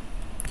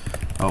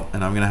 Oh,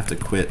 and I'm going to have to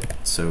quit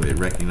so it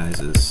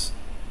recognizes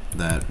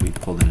that we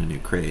pulled in a new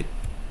crate.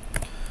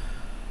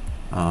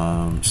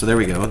 So there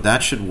we go.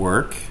 That should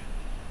work.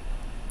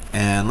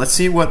 And let's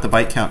see what the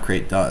byte count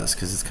crate does,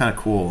 because it's kind of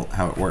cool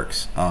how it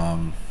works.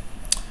 So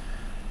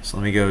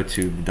let me go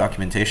to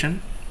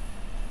documentation.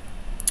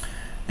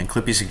 And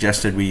Clippy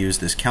suggested we use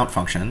this count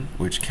function,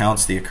 which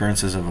counts the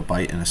occurrences of a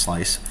byte in a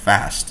slice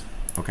fast.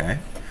 Okay,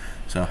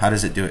 so how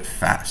does it do it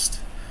fast?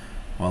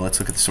 Well, let's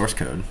look at the source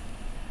code.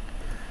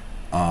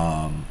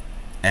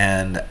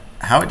 And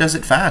how it does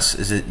it fast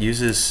is it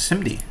uses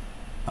SIMD.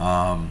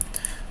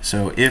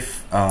 So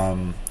if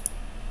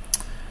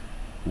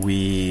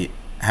we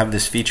have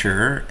this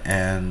feature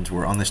and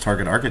we're on this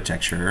target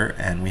architecture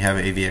and we have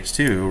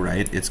AVX2,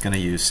 right, it's going to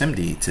use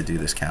SIMD to do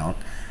this count,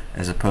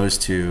 as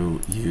opposed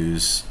to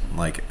use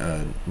like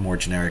a more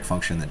generic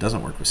function that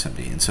doesn't work with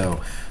SIMD. And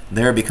so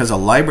there, because a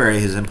library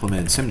has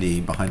implemented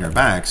SIMD behind our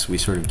backs, we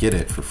sort of get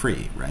it for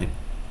free, right?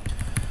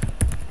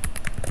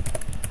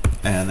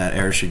 And that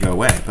error should go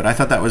away. But I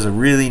thought that was a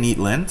really neat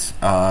lint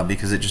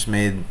because it just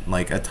made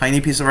like a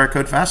tiny piece of our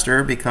code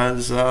faster,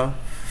 because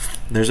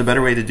there's a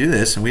better way to do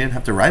this and we didn't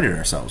have to write it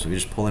ourselves. We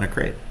just pull in a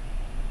crate.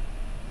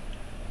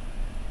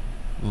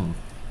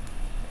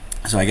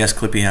 So I guess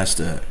Clippy has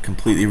to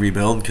completely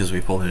rebuild because we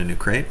pulled in a new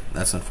crate.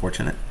 That's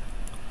unfortunate.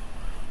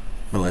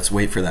 But let's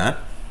wait for that.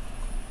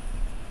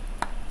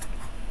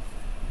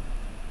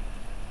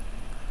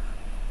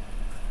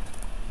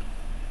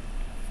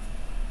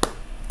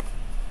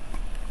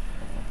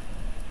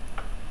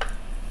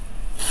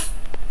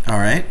 All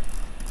right,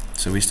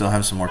 so we still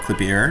have some more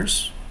Clippy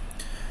errors.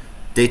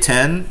 Day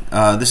 10,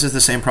 this is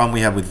the same problem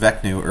we had with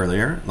vec_new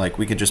earlier. Like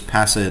we could just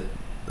pass it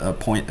a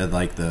point at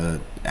like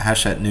the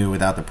hash at new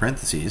without the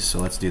parentheses, so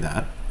let's do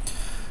that.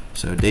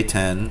 So day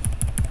 10,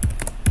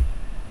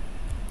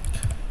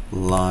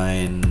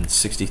 line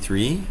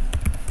 63.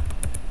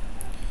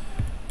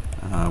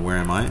 Where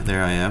am I?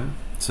 There I am.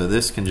 So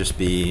this can just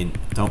be,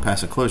 don't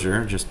pass a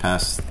closure, just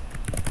pass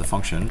the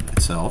function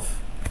itself.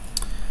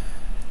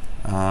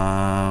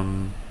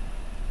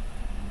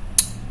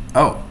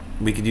 Oh,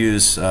 we could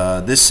use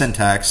this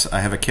syntax.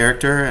 I have a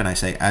character and I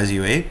say as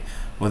you ate.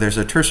 Well, there's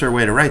a terser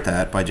way to write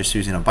that by just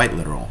using a byte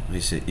literal.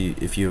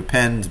 If you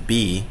append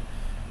B,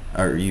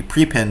 or you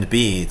prepend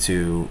B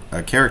to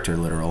a character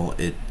literal,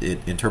 it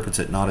interprets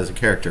it not as a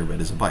character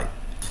but as a byte,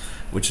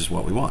 which is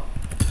what we want.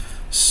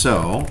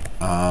 So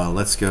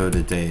let's go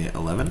to day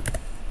 11,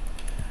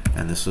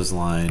 and this was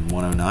line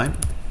 109,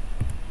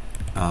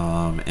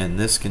 and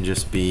this can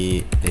just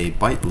be a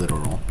byte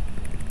literal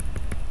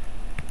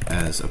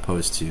as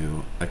opposed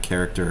to a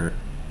character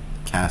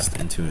cast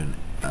into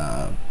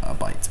a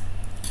byte.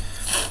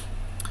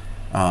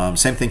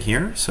 Same thing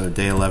here. So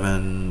day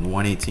 11,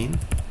 118.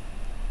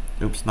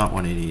 Oops, not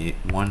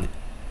 188,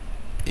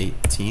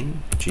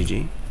 118,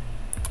 GG.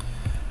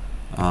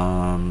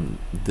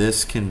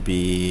 This can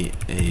be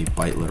a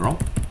byte literal,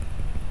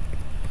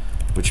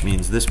 which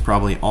means this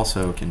probably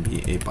also can be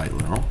a byte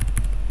literal.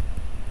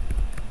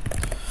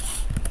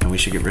 And we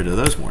should get rid of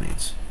those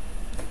warnings.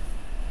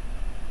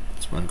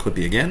 Let's run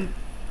Clippy again.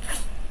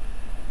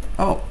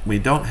 Oh, we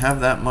don't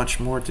have that much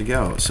more to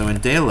go. So in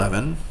day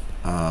 11,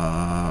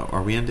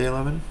 are we in day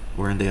 11?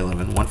 We're in day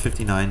 11,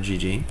 159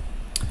 GG.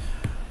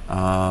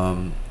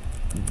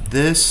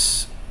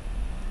 This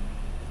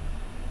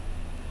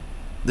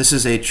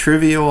is a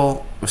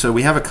trivial, so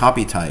we have a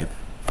copy type,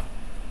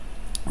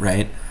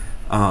 right?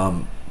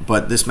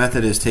 But this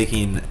method is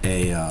taking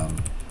a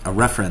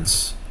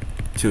reference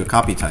to a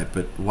copy type,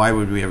 but why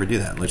would we ever do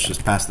that? Let's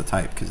just pass the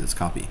type because it's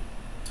copy.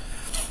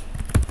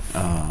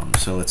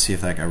 So let's see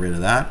if that got rid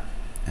of that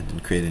and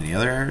didn't create any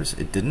other errors.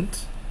 It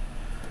didn't.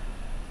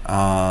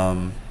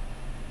 All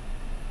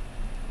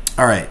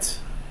right.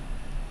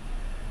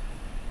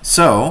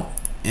 So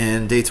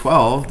in day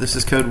 12, this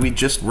is code we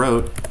just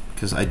wrote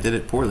because I did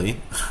it poorly.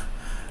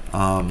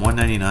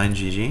 199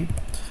 GG.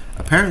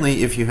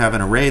 Apparently, if you have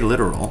an array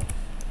literal,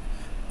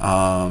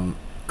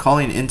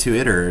 calling into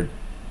iter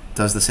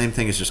does the same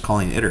thing as just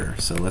calling iter.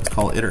 So let's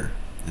call iter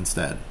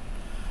instead.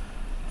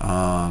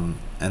 And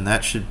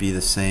that should be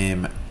the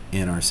same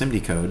in our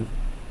SIMD code,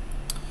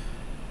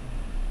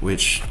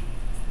 which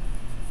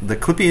the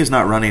Clippy is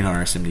not running on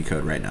our SIMD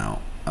code right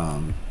now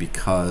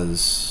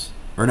because,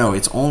 or no,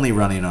 it's only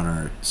running on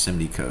our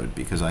SIMD code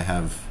because I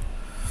have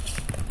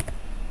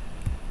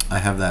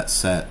that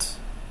set.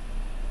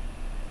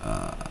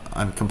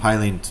 I'm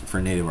compiling for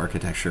native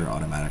architecture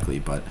automatically,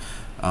 but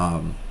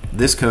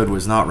this code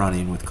was not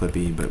running with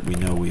Clippy, but we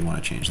know we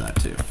want to change that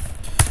too.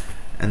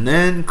 And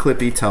then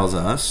Clippy tells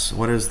us,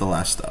 what is the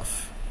last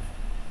stuff?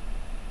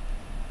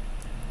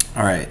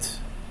 All right.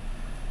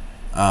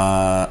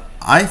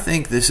 I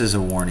think this is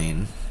a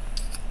warning.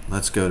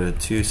 Let's go to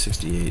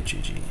 268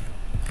 GG.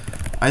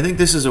 I think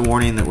this is a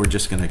warning that we're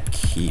just going to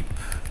keep.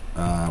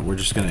 We're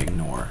just going to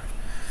ignore.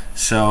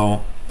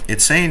 So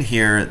it's saying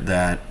here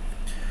that,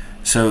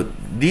 so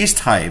these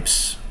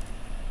types,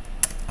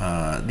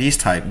 these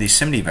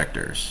SIMD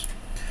vectors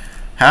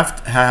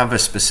have to have a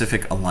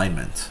specific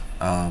alignment.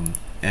 And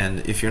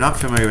if you're not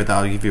familiar with that,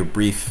 I'll give you a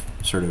brief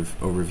sort of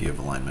overview of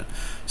alignment.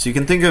 So you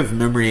can think of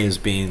memory as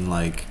being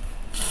like,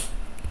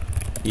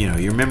 you know,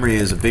 your memory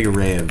is a big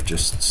array of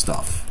just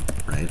stuff,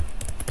 right?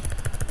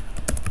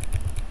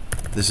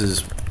 This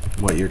is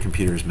what your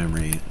computer's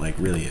memory like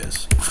really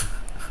is,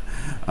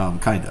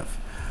 kind of.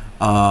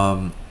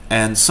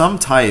 And some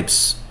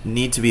types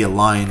need to be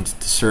aligned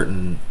to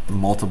certain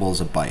multiples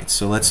of bytes.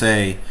 So let's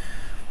say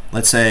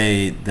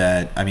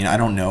that, I mean, I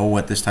don't know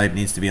what this type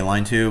needs to be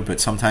aligned to, but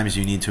sometimes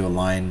you need to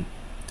align,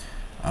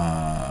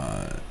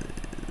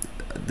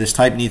 this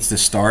type needs to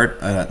start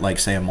at, like,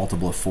 say, a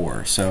multiple of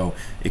 4. So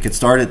it could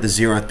start at the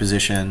 0th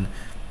position,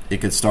 it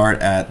could start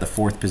at the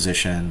 4th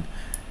position,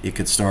 it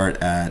could start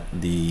at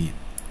the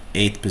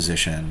 8th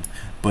position,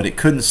 but it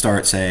couldn't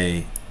start,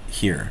 say,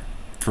 here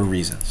for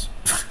reasons.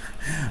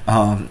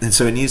 And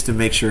so it needs to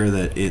make sure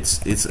that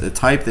it's a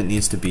type that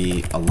needs to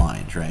be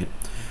aligned, right?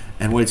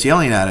 And what it's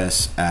yelling at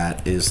us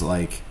at is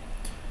like,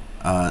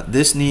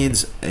 this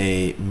needs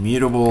a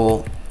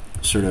mutable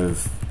sort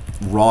of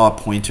raw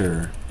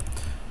pointer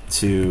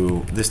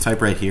to this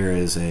type right here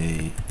is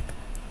a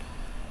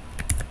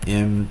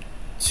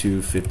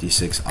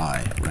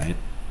M256I, right?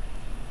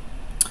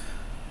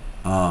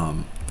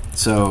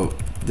 So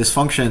this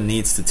function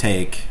needs to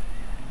take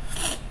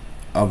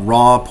a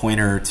raw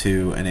pointer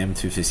to an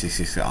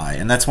M256I,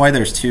 and that's why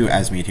there's two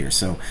asmeet here.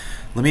 So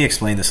let me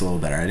explain this a little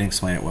better. I didn't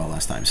explain it well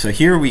last time. So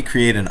here we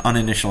create an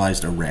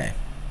uninitialized array,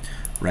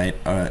 right?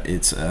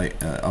 It's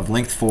of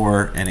length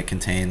 4, and it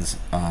contains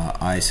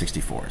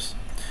I64s,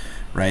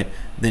 right?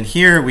 Then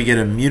here we get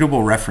a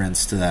mutable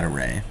reference to that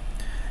array,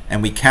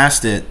 and we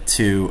cast it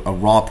to a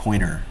raw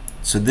pointer.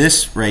 So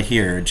this right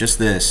here, just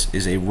this,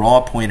 is a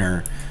raw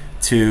pointer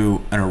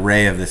to an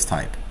array of this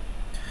type.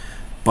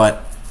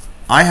 But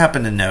I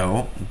happen to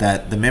know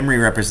that the memory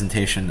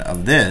representation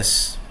of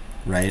this,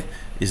 right,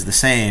 is the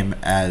same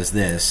as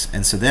this,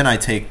 and so then I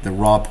take the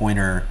raw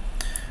pointer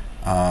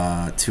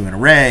to an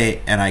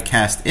array and I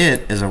cast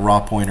it as a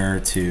raw pointer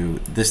to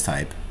this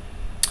type,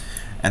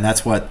 and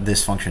that's what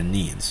this function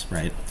needs,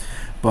 right?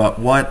 But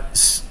what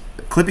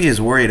Clippy is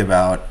worried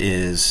about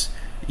is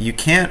you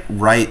can't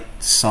write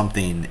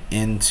something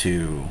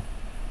into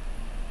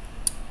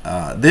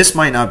this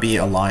might not be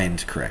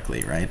aligned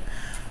correctly, right?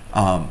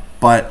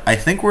 But I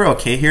think we're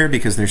okay here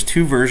because there's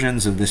two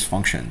versions of this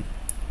function.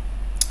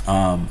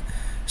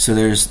 So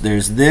there's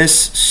this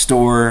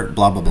store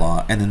blah blah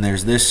blah, and then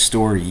there's this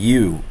store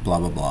u blah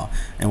blah blah.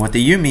 And what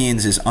the u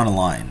means is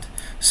unaligned.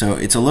 So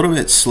it's a little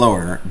bit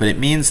slower, but it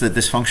means that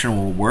this function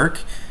will work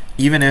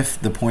even if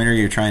the pointer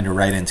you're trying to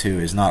write into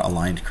is not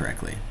aligned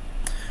correctly.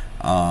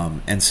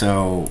 And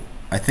so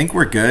I think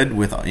we're good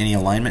with any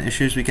alignment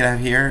issues we could have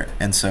here,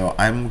 and so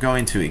I'm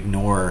going to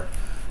ignore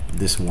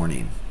this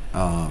warning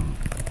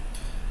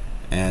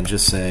and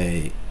just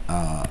say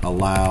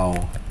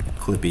allow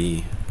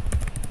Clippy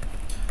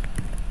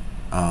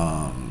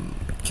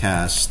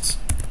cast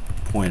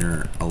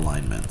pointer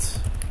alignment.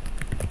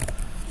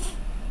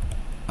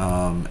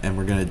 And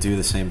we're going to do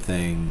the same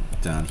thing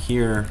down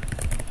here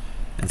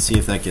and see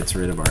if that gets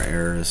rid of our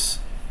errors.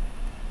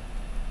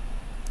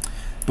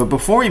 But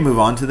before we move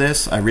on to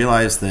this, I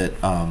realized that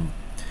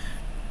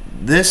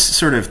this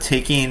sort of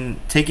taking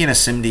a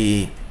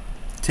SIMD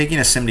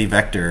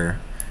vector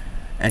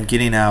and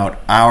getting out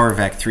our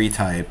vec3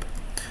 type,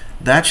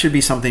 that should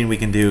be something we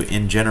can do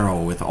in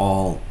general with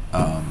all.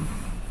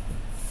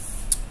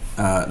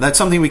 That's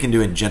something we can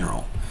do in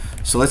general.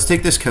 So let's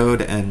take this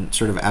code and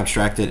sort of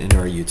abstract it into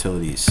our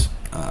utilities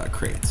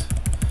crate.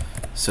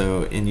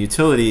 So in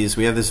utilities,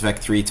 we have this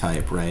vec3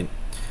 type, right?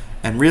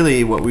 And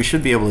really what we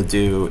should be able to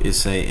do is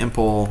say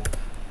impl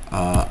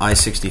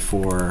I64,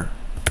 or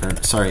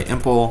sorry,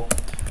 impl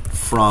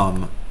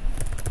from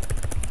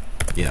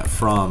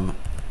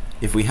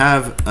if we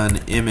have an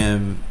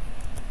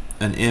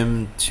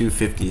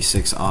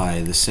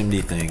M256i, the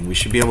SIMD thing, we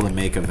should be able to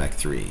make a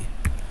vec3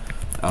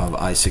 of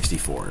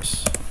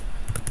I64s.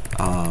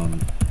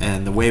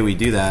 And the way we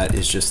do that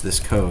is just this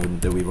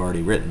code that we've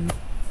already written.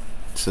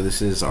 So this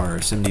is our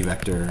SIMD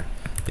vector.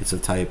 It's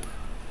of type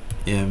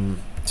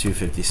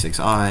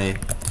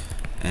M256i,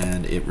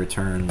 and it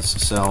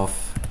returns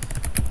self.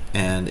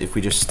 And if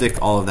we just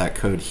stick all of that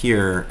code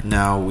here,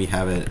 now we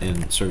have it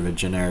in sort of a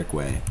generic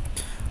way.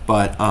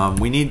 But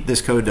we need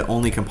this code to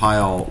only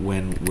compile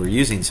when we're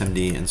using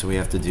SIMD, and so we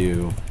have to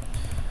do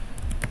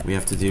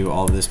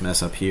all of this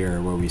mess up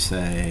here where we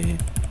say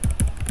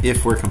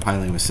if we're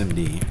compiling with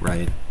SIMD,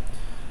 right?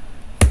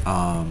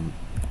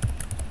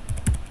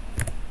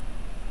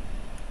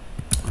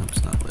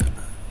 Oops, not lib.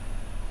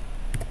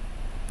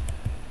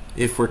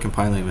 If we're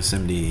compiling with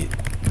SIMD,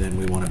 then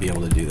we want to be able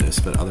to do this,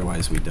 but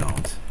otherwise we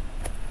don't.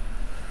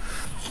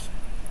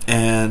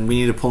 And we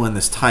need to pull in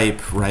this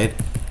type, right?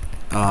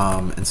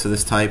 And so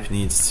this type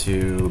needs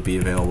to be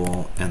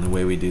available, and the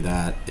way we do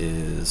that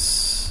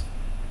is,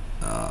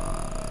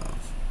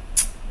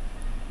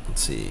 let's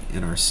see,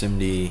 in our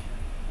SIMD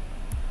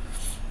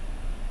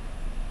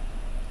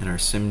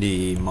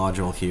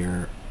module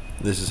here,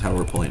 this is how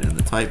we're pulling in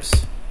the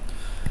types,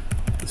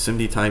 the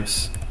SIMD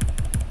types.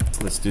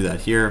 So let's do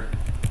that here.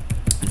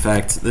 In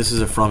fact, this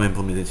is a from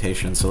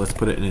implementation, so let's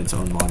put it in its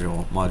own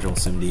module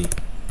SIMD,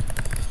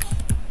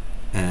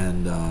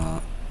 and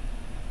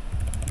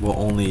we'll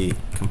only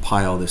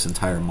compile this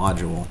entire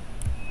module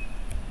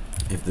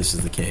if this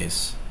is the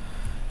case.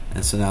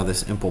 And so now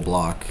this impl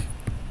block,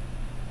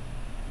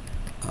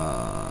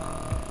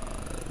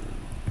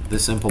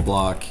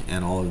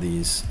 and all of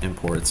these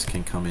imports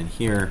can come in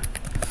here,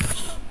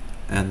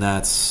 and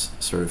that's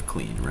sort of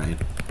clean, right?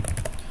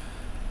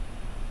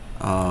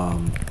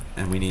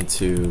 And we need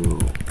to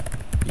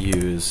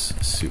use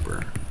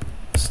super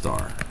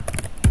star.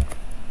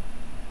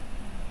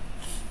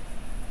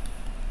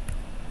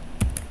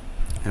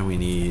 And we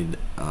need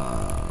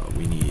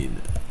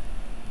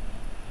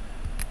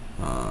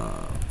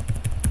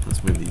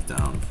let's move these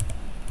down.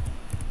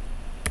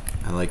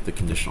 I like the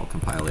conditional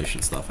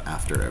compilation stuff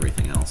after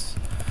everything else,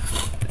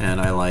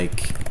 and I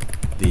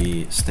like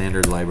the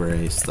standard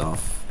library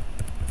stuff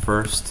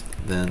first,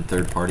 then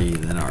third party,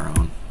 then our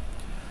own.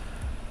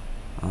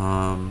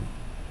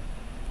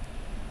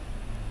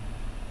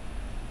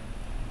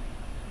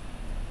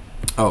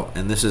 Oh,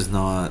 and this is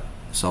not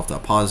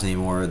self.pause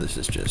anymore, this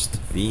is just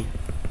v,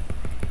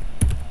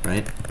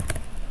 right?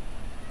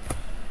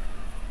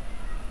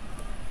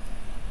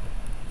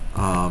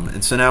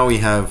 And so now we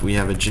have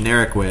a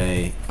generic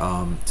way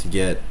to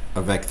get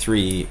a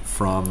vec3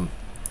 from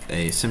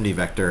a SIMD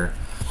vector,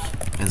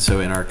 and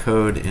so in our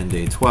code in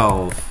day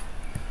 12,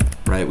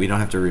 right, we don't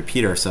have to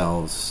repeat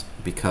ourselves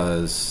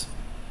because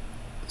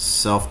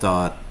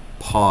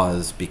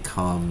self.pause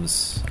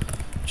becomes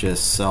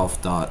just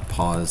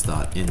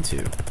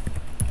self.pause.into,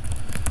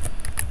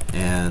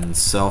 and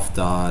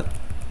self.vel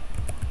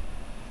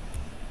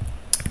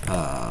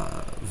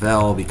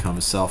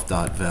becomes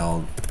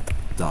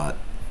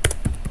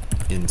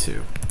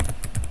self.vel.into,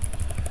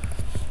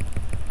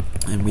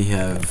 and we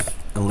have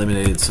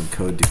eliminated some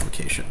code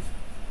duplication.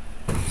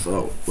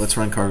 So let's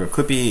run cargo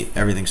Clippy.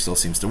 Everything still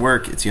seems to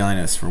work. It's yelling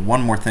at us for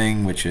one more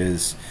thing, which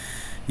is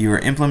you are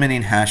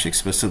implementing hash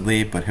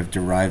explicitly but have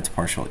derived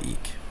partial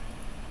eq.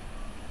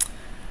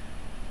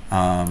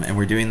 And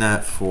we're doing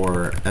that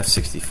for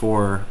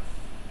F64,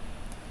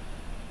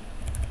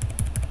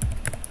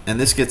 and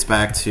this gets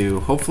back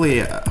to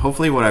hopefully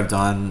what I've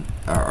done,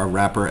 our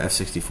wrapper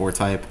F64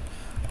 type.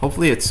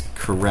 Hopefully it's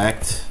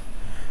correct,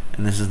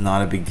 and this is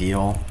not a big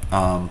deal.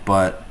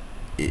 But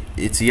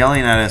it's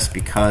yelling at us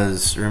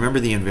because remember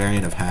the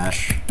invariant of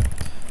hash.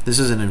 This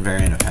is an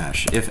invariant of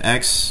hash. If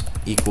x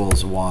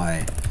equals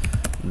y,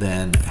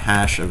 then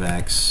hash of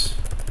x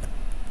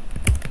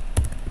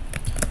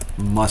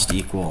must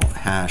equal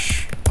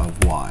hash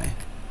of y.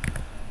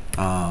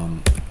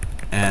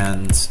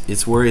 And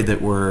it's worried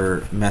that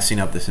we're messing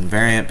up this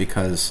invariant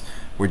because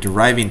we're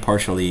deriving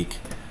partial eq,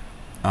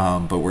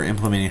 but we're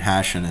implementing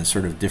hash in a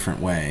sort of different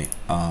way.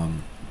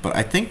 But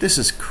I think this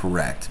is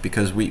correct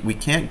because we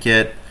can't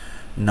get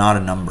not a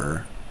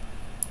number.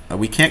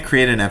 We can't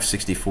create an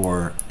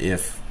F64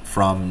 if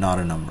from not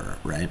a number,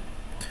 right?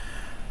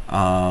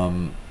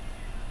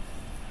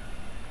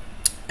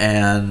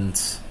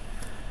 And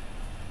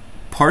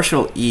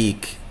partial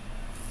eq,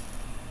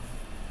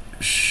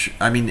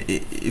 I mean,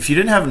 if you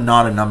didn't have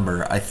not a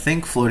number, I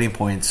think floating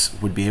points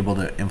would be able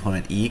to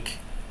implement eq,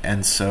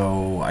 and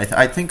so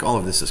I think all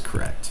of this is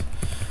correct.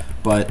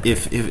 But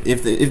if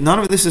none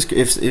of this is,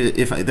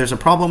 if there's a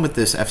problem with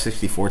this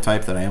F64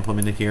 type that I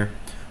implemented here,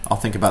 I'll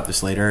think about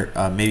this later.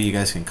 Maybe you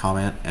guys can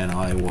comment, and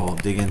I will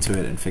dig into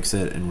it and fix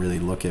it and really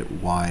look at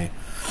why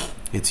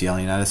it's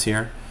yelling at us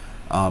here.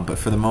 But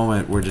for the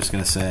moment, we're just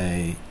going to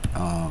say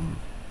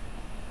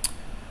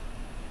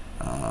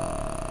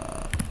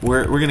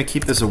we're going to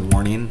keep this a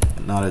warning,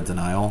 not a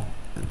denial.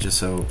 Just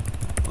so,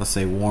 let's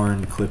say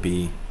warn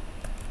Clippy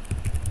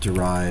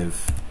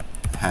derive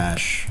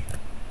hash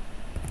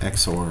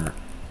XOR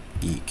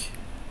eq.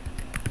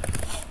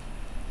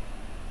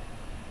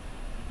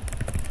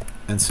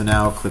 And so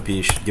now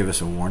Clippy should give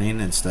us a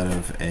warning instead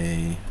of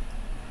a,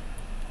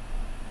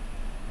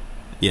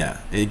 yeah,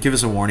 it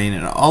gives us a warning,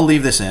 and I'll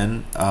leave this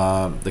in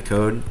the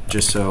code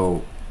just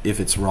so if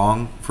it's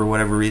wrong for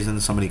whatever reason,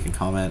 somebody can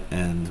comment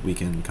and we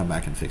can come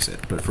back and fix it.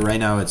 But for right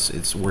now,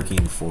 it's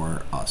working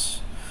for us.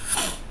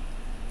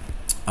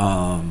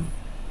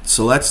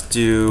 So let's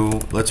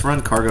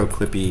run cargo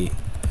Clippy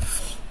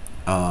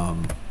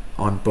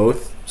on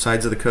both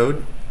sides of the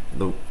code,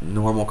 the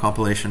normal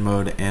compilation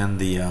mode and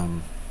the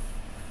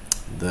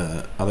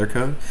other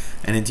code.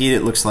 And indeed,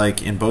 it looks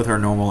like in both our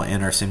normal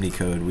and our SIMD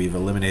code, we've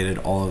eliminated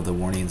all of the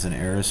warnings and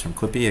errors from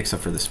Clippy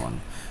except for this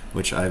one,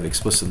 which I've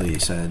explicitly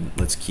said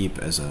let's keep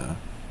as a,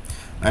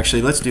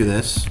 actually let's do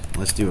this,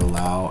 let's do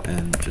allow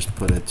and just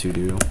put a to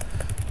do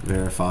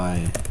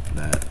verify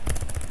that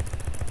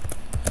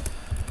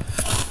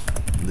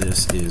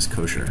this is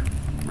kosher,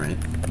 right?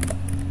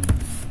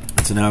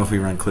 So now if we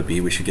run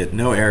Clippy, we should get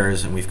no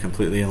errors, and we've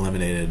completely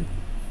eliminated,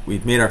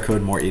 we've made our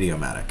code more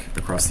idiomatic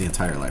across the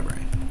entire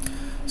library.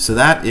 So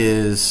that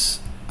is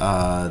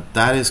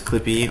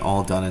Clippy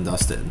all done and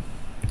dusted.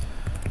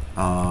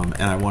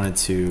 And I wanted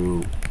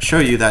to show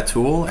you that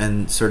tool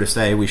and sort of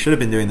say we should have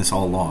been doing this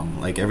all along.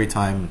 Like every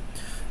time,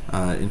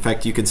 in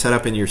fact, you can set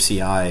up in your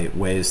CI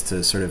ways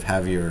to sort of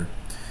have your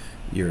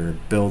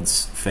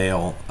builds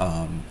fail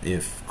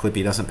if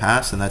Clippy doesn't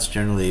pass, and that's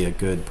generally a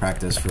good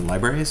practice for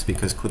libraries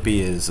because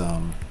Clippy is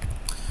a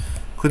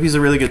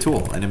really good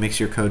tool, and it makes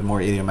your code more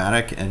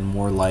idiomatic and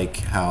more like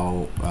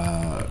how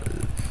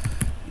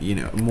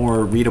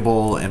more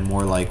readable and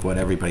more like what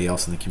everybody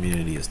else in the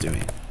community is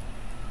doing.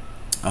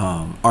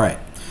 All right,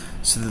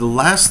 so the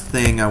last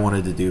thing I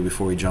wanted to do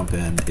before we jump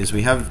in is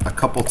we have a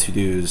couple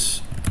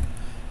to-dos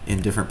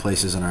in different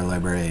places in our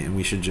library, and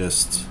we should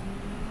just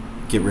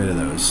get rid of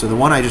those. So the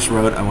one I just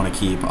wrote I want to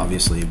keep,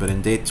 obviously, but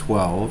in date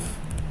 12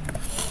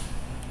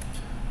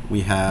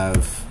 we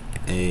have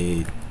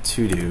a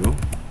to-do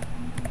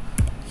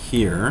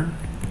here,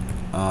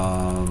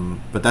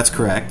 but that's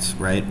correct,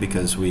 right?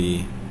 Because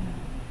we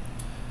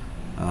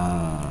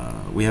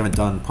haven't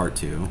done part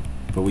 2,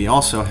 but we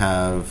also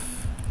have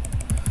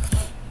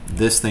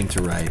this thing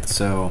to write.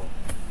 So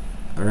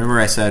remember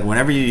I said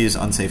whenever you use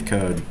unsafe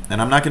code,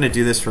 and I'm not going to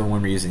do this for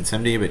when we're using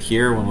SIMD, but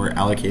here when we're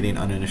allocating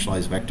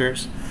uninitialized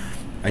vectors,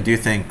 I do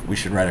think we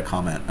should write a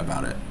comment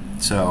about it.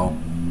 So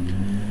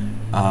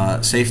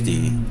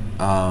safety,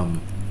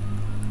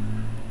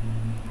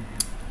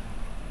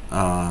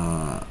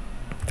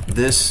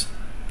 this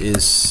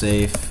is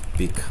safe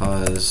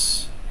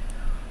because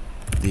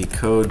the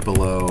code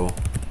below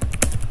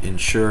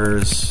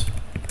ensures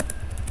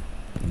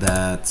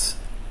that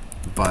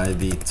by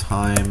the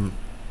time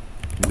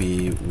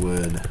we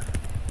would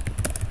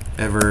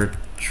ever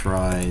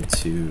try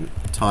to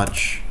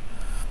touch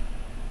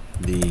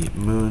the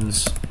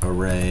moon's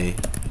array,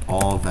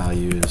 all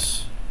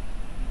values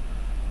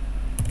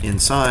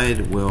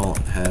inside will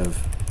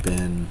have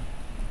been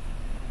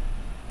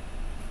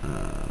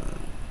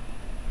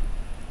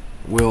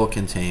will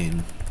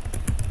contain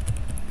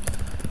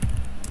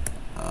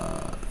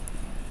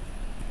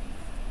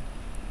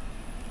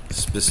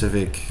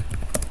specific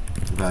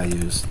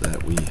values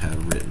that we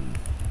have written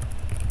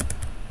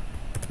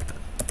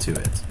to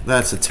it.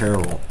 That's a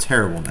terrible,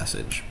 terrible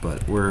message,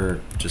 but we're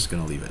just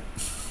going to leave it.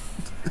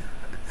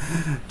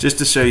 Just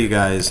to show you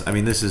guys, I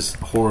mean, this is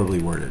horribly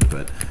worded,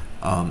 but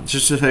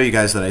Just to show you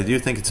guys that I do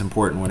think it's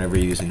important whenever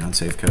you're using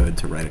unsafe code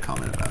to write a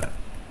comment about it.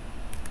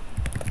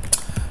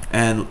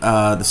 And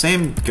the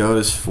same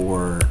goes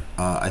for,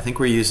 I think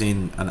we're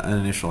using an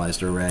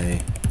uninitialized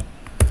array.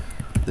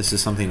 This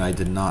is something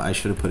I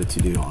should have put a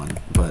to-do on,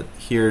 but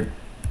here,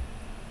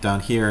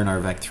 down here in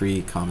our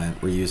vec3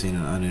 comment, we're using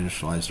an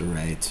uninitialized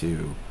array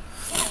to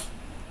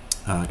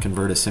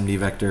convert a SIMD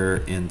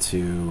vector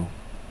into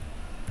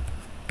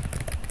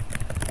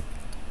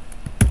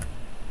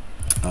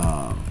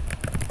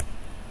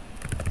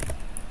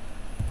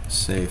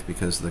safe,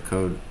 because the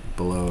code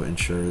below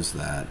ensures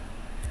that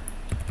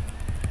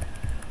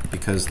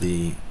because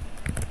the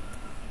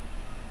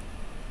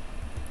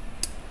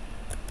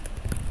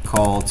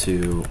call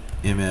to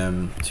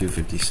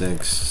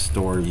mm256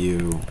 store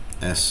u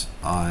si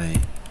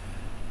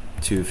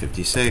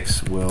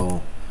 256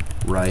 will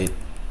write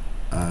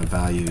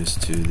values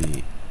to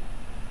the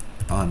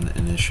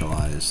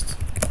uninitialized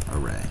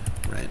array,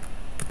 right?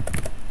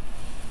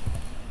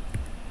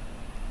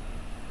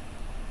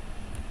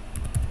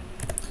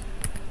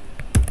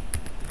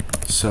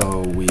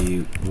 So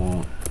we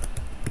won't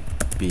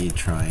be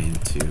trying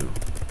to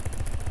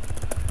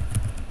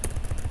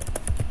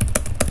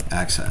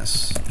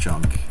access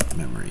junk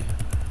memory.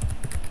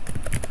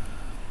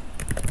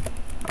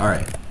 All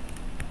right.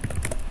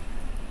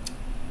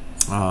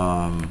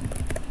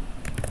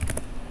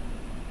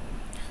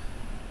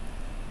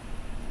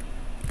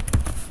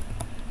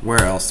 Where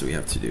else do we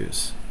have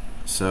to-dos?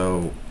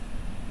 So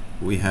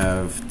we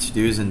have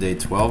to-dos in day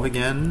 12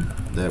 again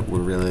that were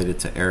related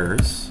to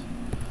errors.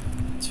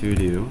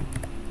 To-do.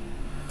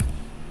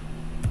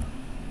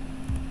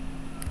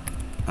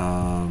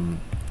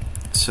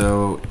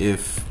 So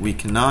if we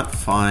cannot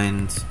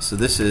find, so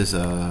this is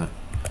a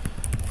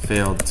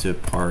failed to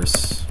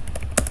parse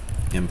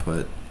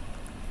input,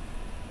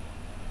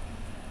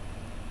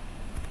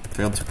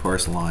 failed to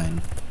parse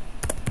line,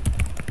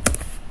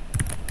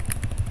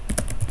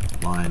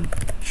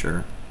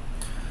 sure.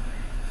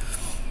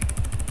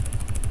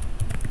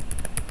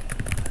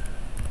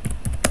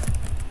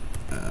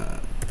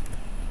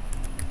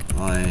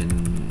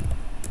 Line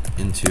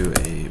into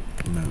a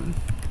moon,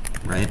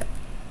 right?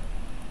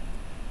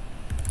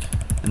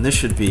 And this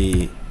should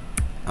be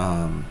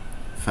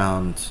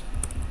found.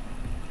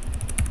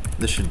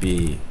 This should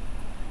be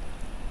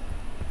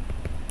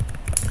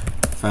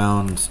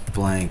found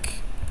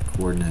blank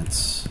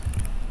coordinates,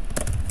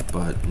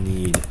 but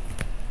need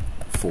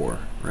 4,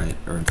 right?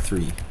 Or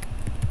 3.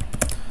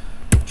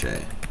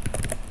 J.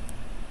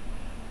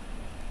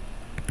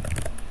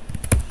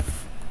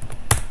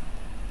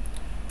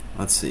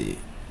 Let's see.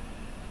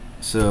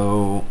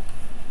 So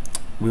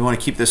we want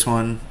to keep this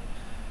one.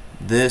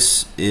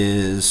 This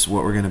is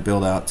what we're going to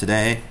build out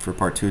today for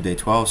part 2 of day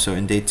 12. So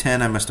in day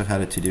 10, I must have had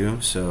a to-do.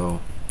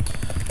 So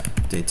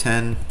day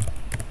 10.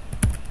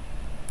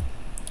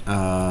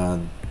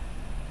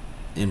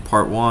 In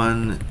part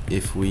 1,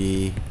 if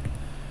we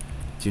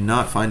do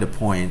not find a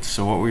point,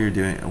 so what were you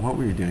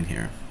doing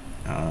here?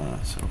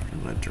 So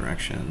let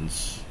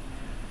directions,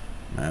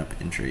 map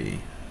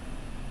entry.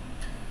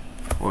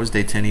 What was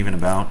day 10 even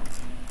about?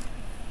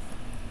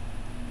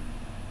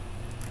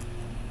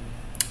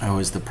 Oh,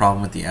 is the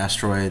problem with the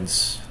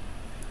asteroids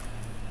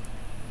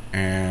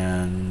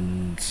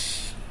and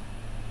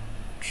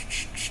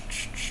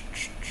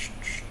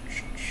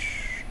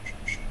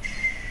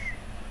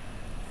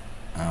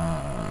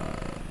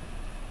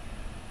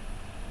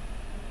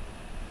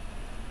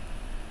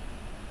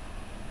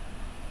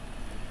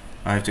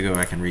I have to go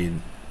back and read.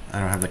 I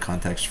don't have the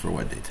context for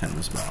what day 10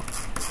 was about.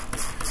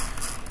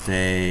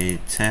 Day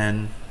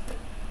 10.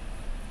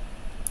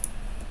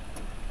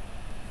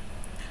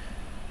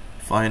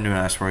 Fly into an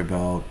asteroid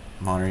belt,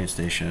 monitoring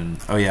station.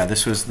 Oh yeah,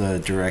 this was the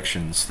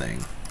directions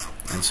thing.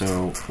 And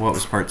so what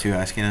was part 2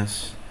 asking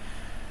us?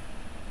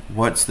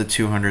 What's the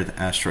 200th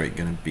asteroid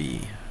going to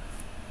be?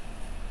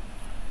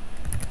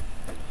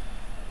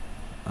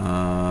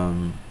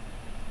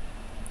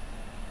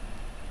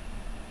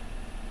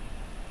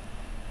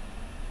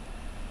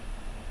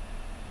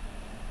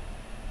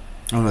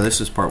 Oh no,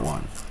 this is part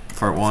 1.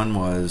 Part 1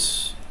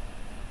 was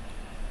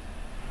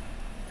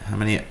how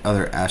many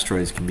other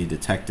asteroids can be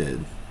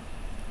detected.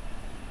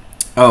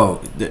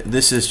 Oh,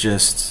 this is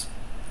just,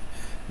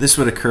 this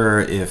would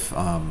occur if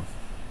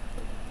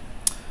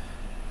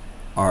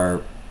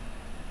our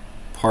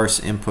parse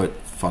input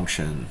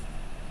function,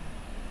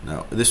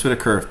 no, this would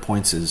occur if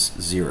points is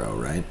 0,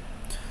 right?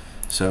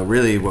 So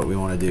really what we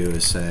want to do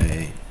is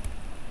say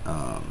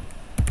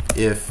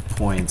if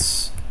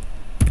points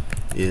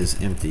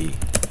is empty,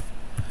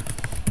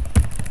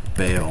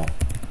 Bail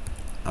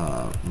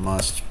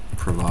must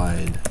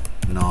provide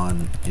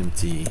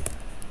non-empty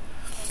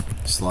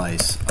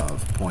slice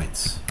of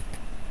points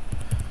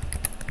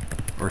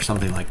or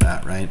something like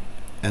that, right?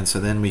 And so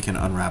then we can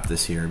unwrap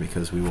this here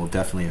because we will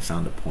definitely have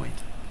found a point.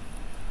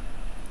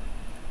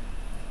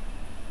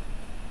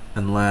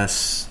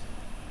 Unless,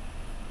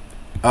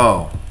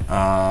 oh,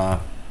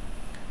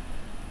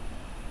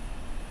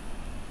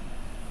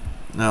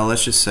 no,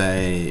 let's just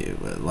say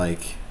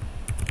like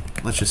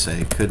let's just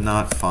say, could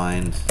not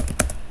find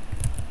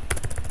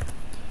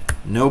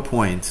no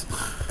point,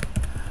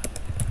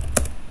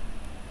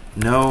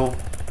 no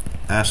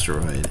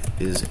asteroid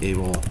is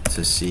able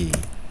to see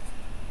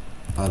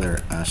other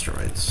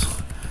asteroids,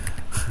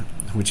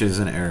 which is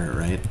an error,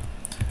 right?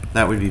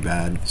 That would be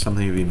bad.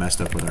 Something would be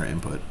messed up with our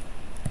input.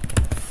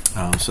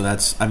 So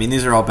that's, I mean,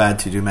 these are all bad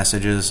to-do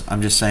messages.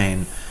 I'm just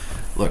saying,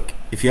 look,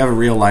 if you have a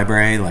real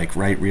library, like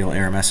write real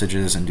error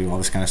messages and do all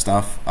this kind of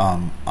stuff,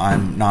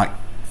 I'm not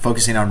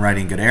focusing on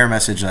writing good error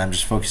messages. I'm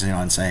just focusing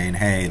on saying,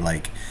 hey,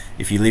 like,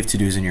 if you leave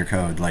to-dos in your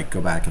code, like,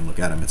 go back and look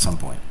at them at some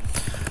point.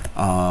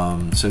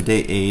 So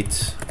day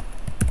 8,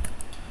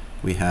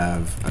 we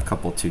have a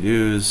couple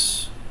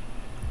to-dos.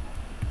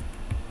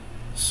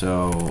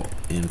 So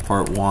in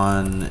part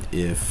 1,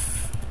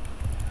 if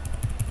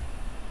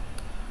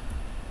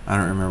I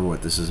don't remember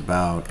what this is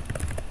about,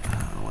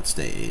 what's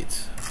day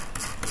 8?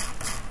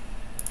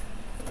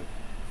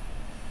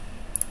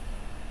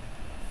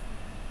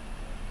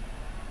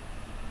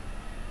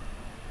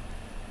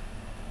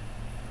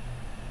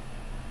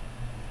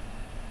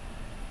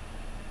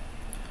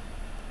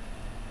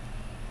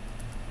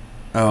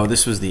 Oh,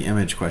 this was the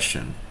image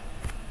question.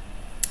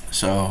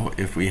 So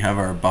if we have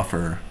our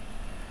buffer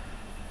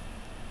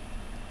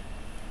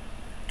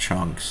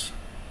chunks,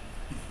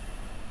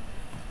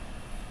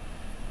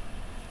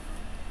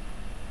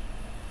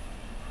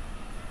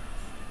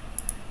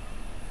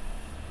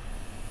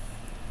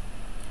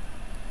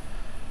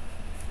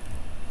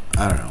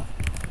 I don't know,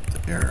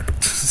 the error.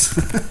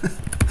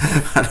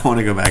 I don't want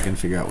to go back and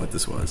figure out what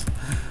this was.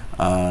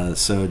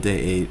 So day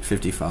 8,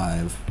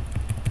 55.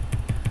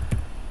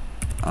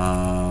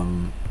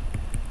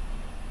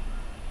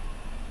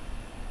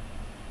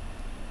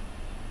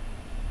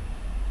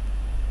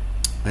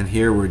 And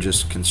here we're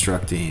just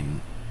constructing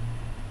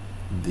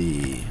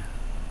we're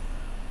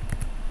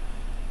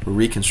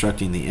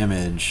reconstructing the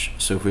image.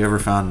 So if we ever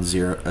found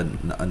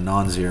a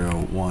non-zero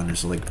 1,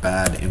 there's like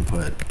bad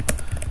input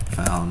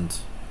found.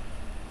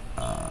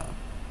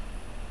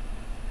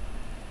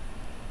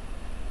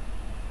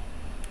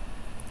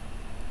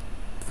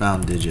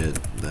 Found digit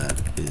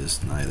that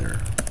is neither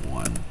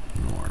 1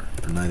 nor,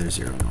 or neither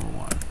 0 nor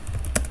 1,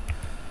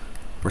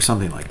 or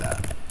something like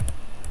that.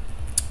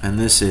 And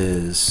this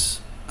is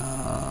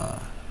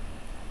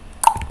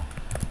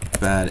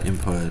bad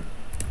input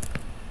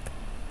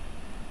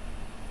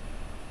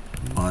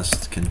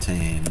must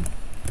contain,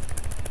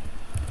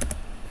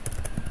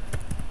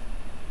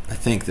 I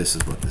think this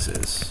is what this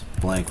is,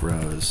 blank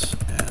rows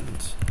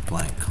and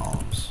blank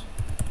columns.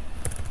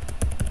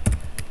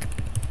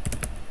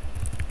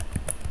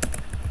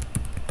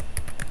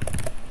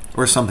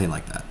 Or something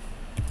like that.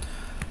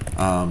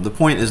 The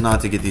point is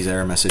not to get these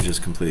error messages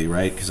completely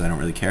right, because I don't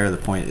really care. The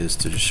point is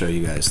to just show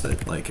you guys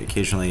that, like,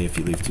 occasionally if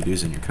you leave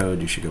to-dos in your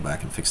code, you should go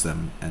back and fix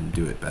them and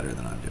do it better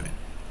than I'm doing.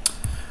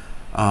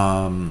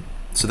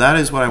 So that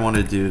is what I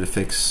wanted to do to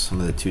fix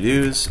some of the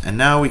to-dos, and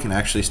now we can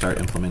actually start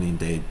implementing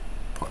day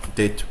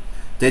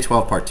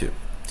 12 part 2.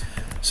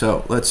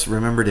 So let's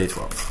remember day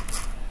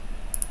 12.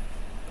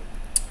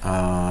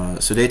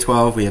 So day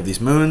 12, we have these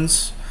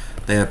moons.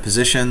 They have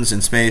positions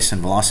in space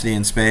and velocity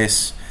in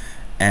space.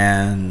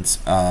 And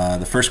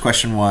the first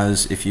question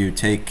was, if you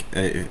take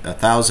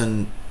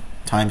 1,000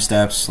 time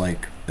steps,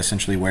 like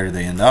essentially where do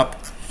they end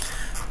up?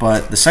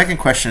 But the second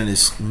question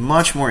is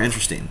much more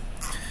interesting.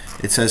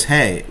 It says,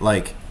 hey,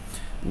 like,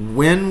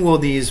 when will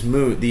these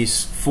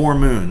 4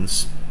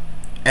 moons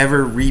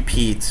ever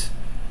repeat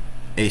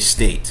a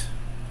state,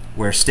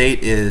 where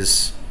state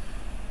is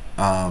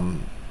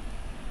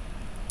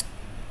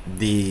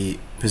the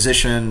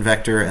position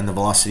vector and the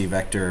velocity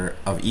vector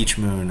of each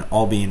moon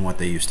all being what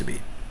they used to be.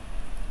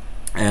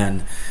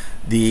 And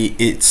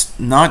it's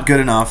not good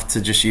enough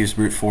to just use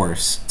brute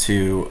force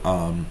to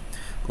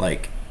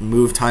like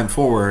move time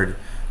forward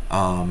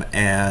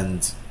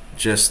and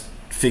just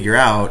figure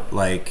out,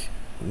 like,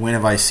 when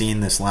have I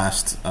seen this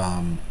last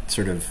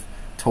sort of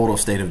total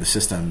state of the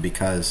system,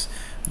 because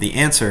the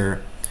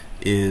answer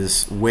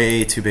is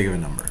way too big of a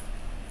number.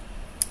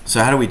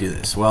 So how do we do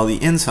this? Well, the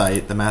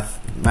insight, the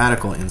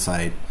mathematical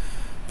insight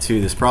to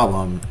this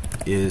problem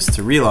is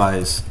to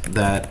realize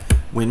that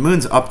when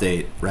moons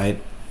update,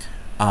 right,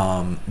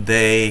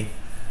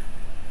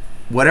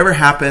 whatever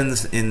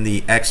happens in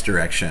the x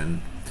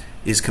direction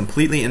is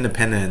completely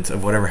independent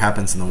of whatever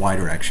happens in the y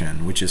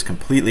direction, which is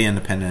completely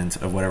independent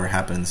of whatever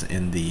happens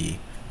in the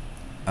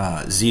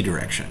z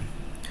direction.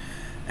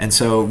 And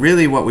so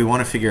really what we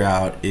want to figure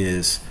out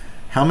is,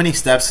 how many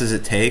steps does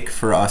it take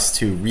for us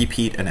to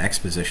repeat an x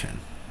position?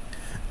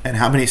 And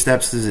how many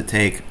steps does it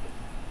take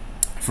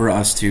for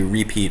us to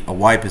repeat a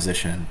y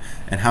position?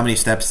 And how many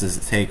steps does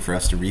it take for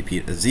us to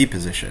repeat a z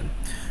position?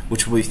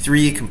 Which will be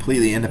 3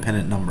 completely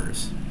independent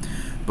numbers.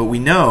 But we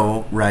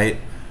know, right,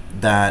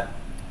 that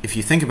if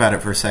you think about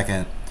it for a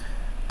second,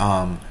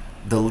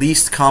 the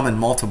least common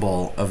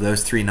multiple of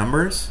those 3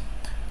 numbers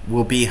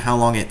will be how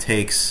long it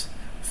takes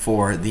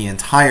for the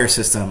entire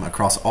system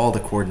across all the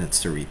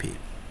coordinates to repeat.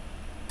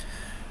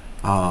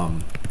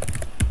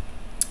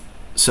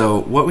 So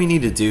what we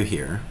need to do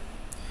here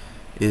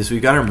is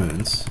we've got our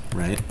moons,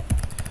 right?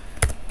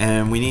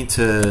 And we need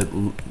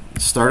to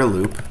start a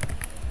loop.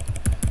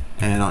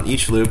 And on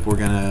each loop, we're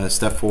going to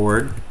step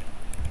forward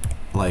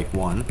like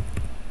 1.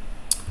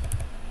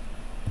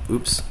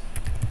 Oops.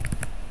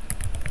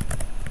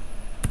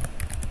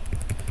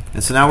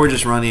 And so now we're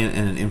just running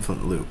in an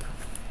infinite loop.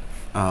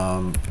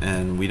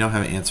 And we don't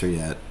have an answer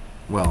yet.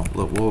 Well,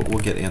 we'll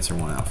get answer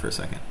 1 out for a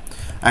second.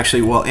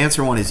 Actually, well,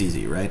 answer 1 is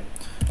easy, right?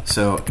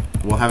 So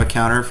we'll have a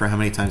counter for how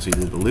many times we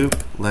did the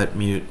loop. Let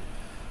mut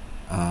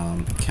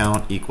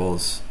count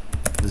equals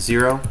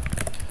 0,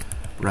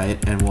 right?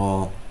 And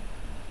we'll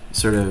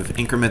sort of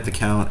increment the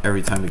count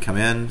every time we come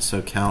in.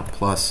 So count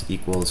plus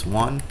equals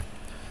 1.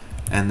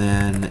 And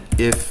then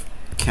if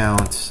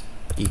count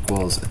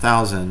equals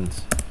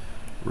 1,000,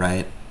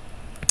 right,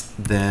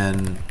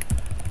 then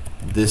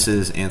this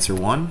is answer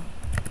 1.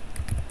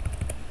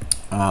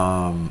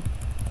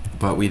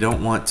 But we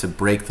don't want to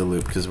break the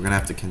loop because we're going to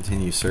have to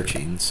continue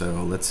searching.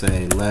 So let's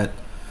say let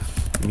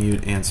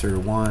mut answer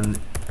 1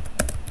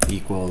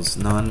 equals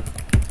none.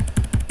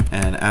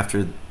 And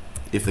after,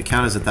 if the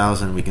count is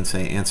 1,000, we can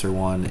say answer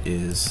 1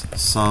 is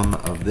sum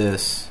of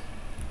this.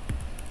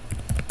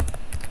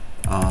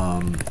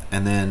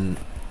 And then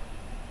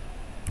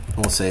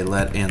we'll say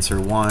let answer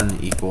 1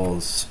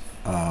 equals,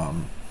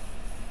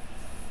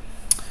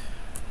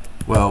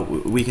 well,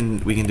 we can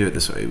do it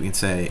this way. We can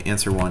say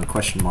answer 1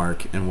 question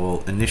mark, and we'll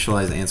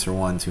initialize answer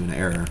 1 to an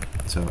error.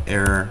 So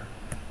error,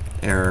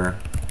 error,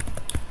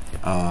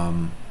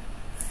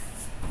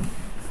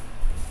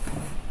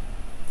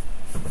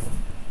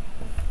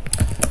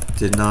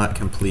 did not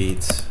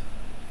complete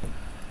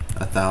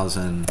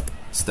 1,000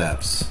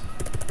 steps.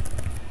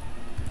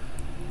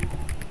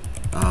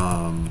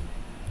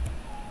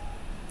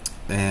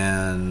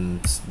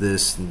 And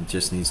this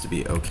just needs to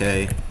be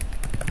okay.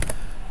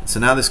 So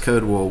now this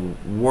code will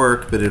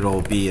work, but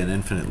it'll be an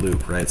infinite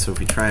loop, right? So if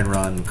we try and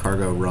run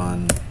cargo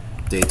run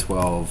day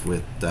 12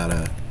 with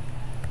data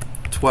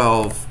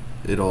 12,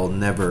 it'll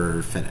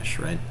never finish,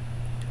 right?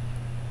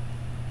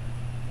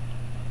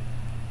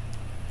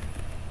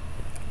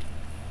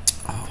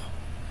 Oh.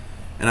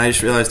 And I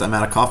just realized I'm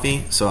out of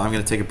coffee, so I'm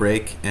going to take a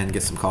break and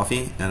get some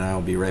coffee, and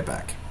I'll be right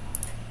back.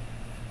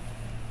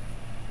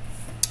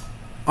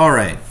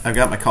 Alright, I've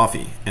got my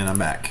coffee, and I'm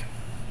back.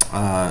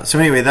 So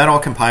anyway, that all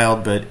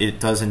compiled, but it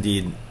does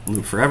indeed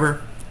loop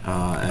forever,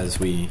 as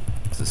we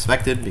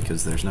suspected,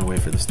 because there's no way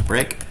for this to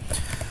break.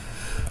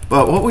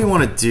 But what we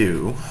want to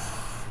do,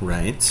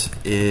 right,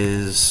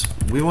 is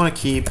we want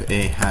to keep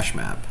a hash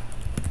map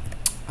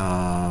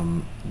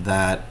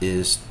that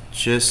is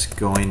just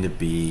going to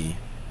be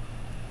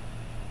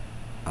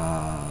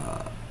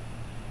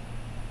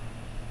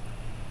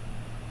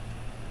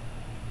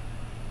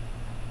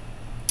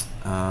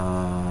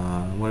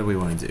what do we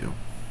want to do?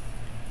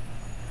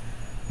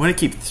 We want to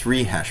keep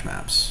 3 hash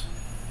maps,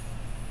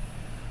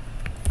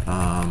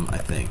 I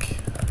think,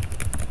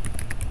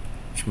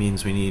 which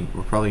means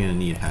we're probably going to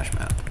need hash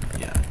map.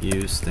 Yeah,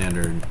 use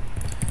standard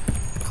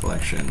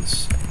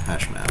collections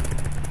hash map.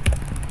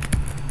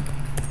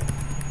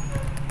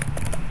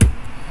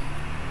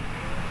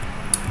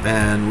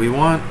 And we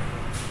want,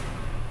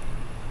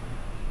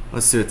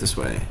 let's do it this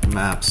way,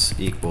 maps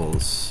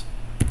equals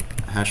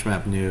hash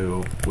map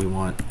new. We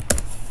want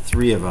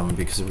 3 of them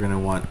because we're going to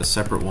want a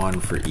separate one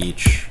for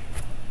each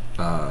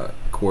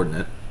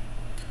coordinate.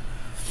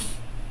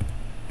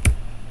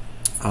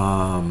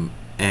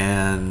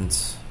 And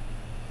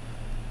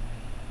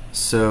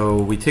so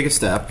we take a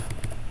step.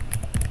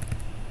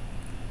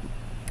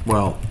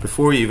 Well,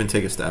 before we even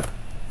take a step,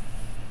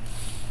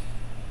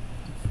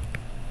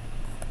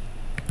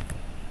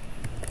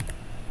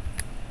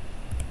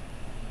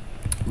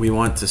 we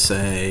want to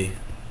say,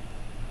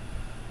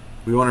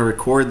 we want to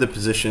record the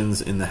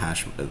positions in the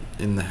hash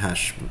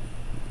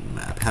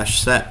map,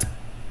 hash set,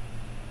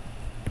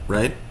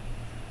 right?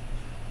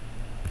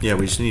 Yeah,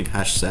 we just need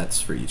hash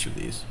sets for each of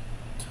these.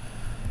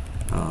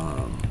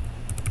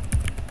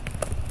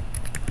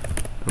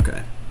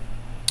 Okay.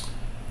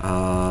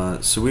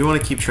 So we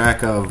want to keep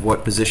track of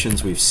what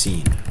positions we've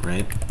seen,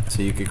 right?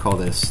 So you could call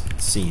this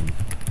seen.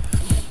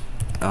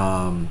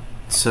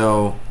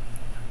 So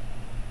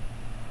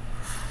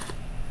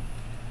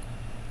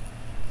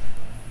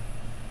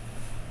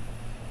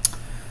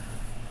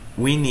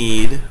we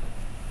need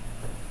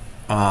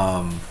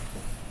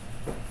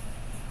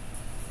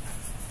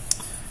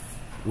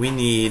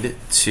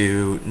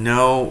to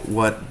know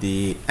what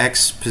the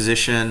x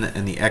position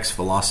and the x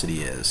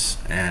velocity is,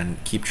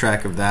 and keep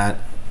track of that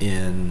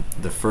in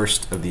the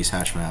first of these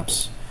hash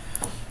maps.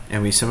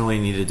 And we similarly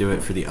need to do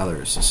it for the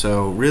others.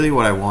 So really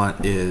what I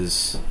want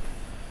is,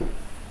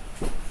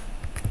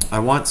 I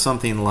want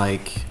something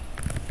like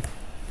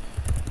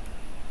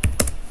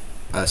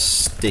a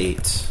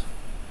state,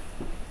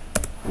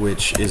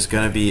 which is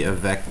going to be a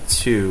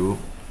vec2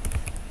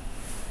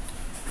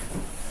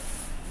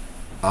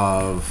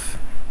 of,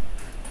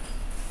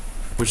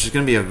 which is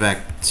going to be a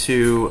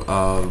vec2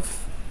 of,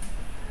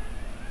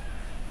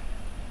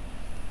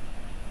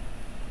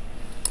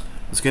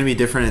 it's going to be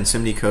different in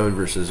SIMD code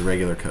versus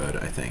regular code,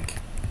 I think.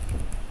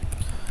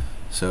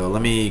 So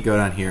let me go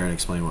down here and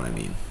explain what I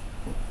mean.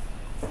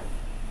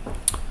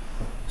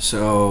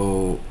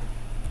 So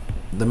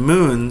the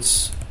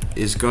moons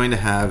is going to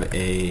have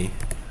a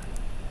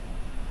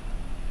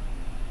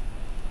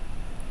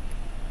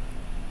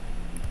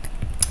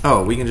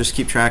we can just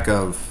keep track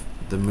of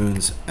the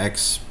moon's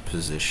X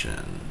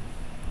position.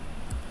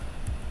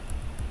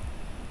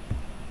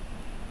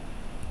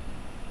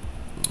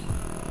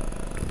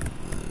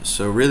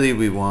 So really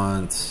we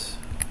want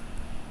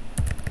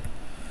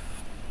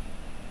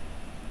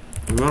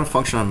a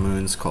function on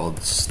moons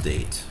called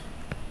state.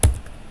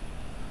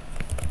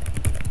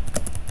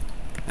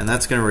 And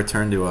that's going to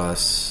return to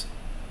us,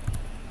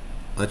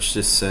 let's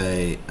just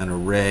say, an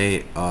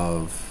array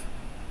of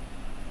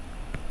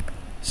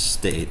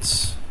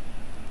states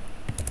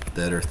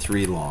that are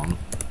 3 long.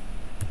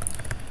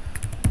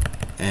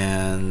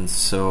 And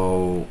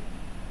so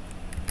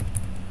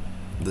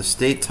the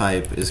state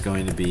type is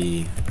going to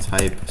be,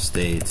 type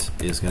state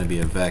is going to be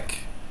a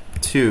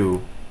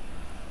vec2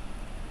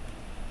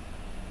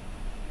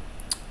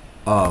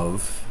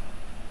 of,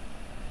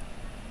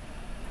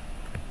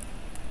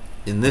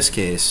 in this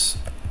case,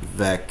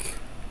 a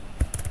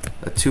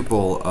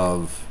tuple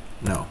of,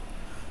 no,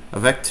 a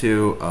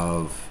vec2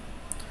 of,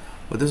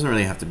 well, it doesn't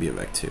really have to be a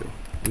vec2.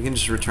 We can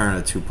just return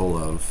a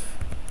tuple of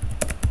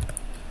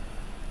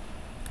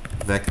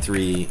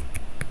vec3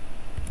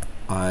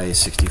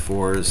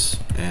 I64s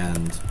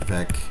and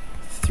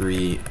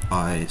vec3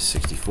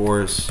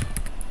 I64s,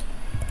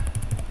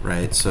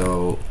 right?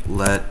 So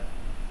let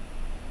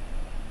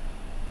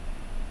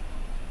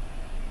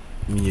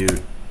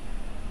mute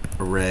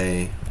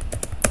array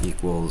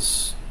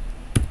equals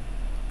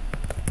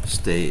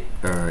state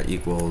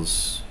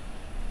equals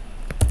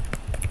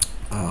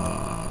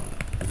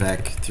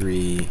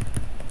vec3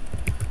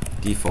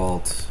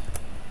 default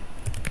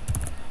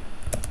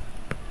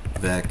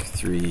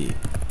vec3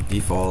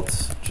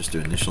 default, just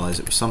to initialize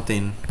it with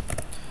something,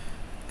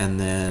 and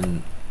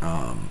then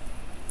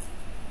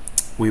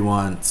we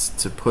want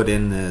to put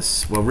in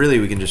this, well, really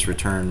we can just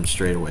return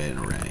straight away an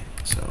array,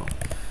 so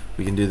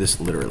we can do this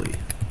literally.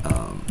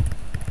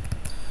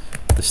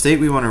 The state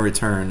we want to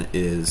return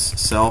is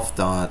self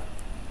dot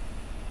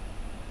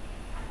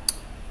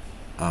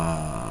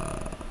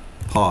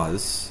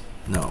pause.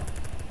 No.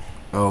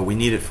 Oh, we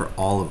need it for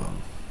all of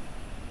them.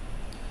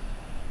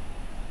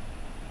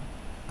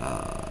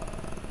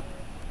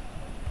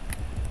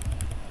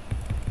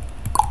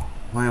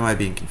 Why am I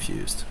being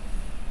confused?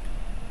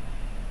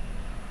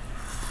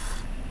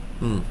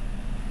 I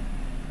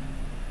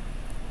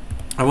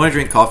want to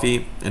drink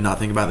coffee and not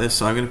think about this,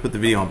 so I'm going to put the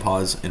video on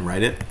pause and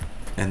write it,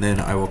 and then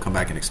I will come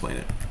back and explain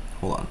it.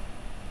 Hold on.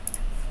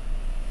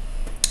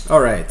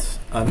 Alright,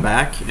 I'm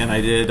back, and I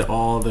did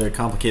all the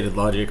complicated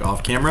logic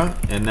off camera,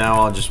 and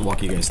now I'll just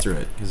walk you guys through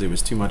it, because it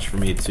was too much for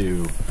me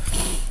to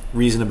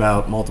reason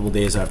about multiple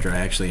days after I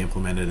actually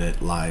implemented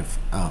it live.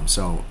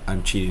 So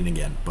I'm cheating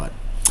again, but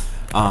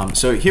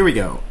so here we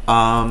go.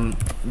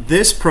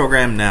 This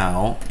program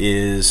now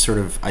is sort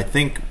of, I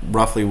think,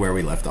 roughly where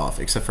we left off,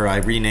 except for I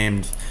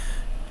renamed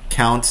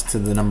count to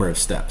the number of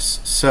steps.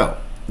 So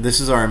this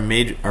is our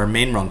main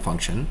run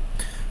function.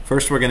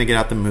 First, we're going to get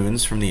out the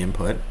moons from the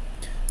input.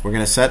 We're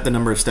going to set the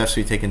number of steps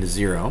we take into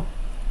 0,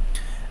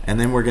 and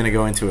then we're going to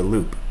go into a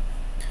loop.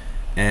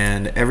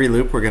 And every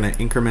loop, we're going to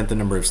increment the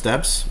number of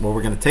steps. Well,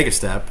 we're going to take a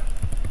step.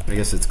 I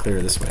guess it's clear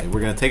this way.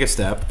 We're going to take a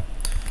step,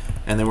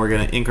 and then we're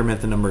going to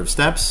increment the number of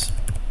steps.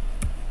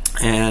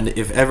 And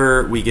if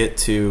ever we get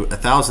to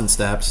 1,000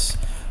 steps,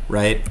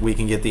 right, we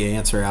can get the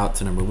answer out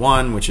to number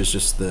 1, which is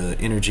just the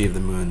energy of the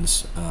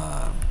moons.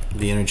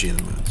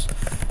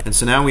 And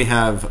so now we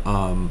have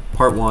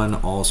part 1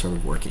 all sort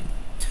of working.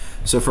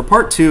 So for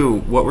part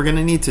 2, what we're going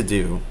to need to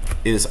do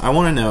is I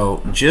want to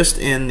know, just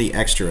in the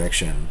X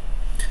direction,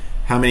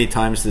 how many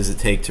times does it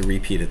take to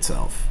repeat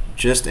itself?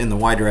 Just in the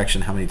Y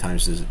direction, how many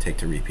times does it take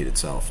to repeat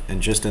itself?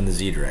 And just in the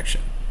Z direction.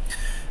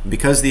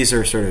 Because these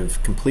are sort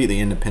of completely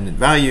independent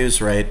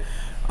values, right,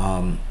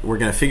 we're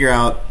going to figure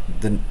out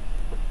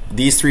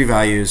these 3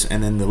 values,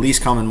 and then the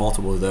least common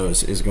multiple of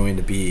those is going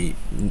to be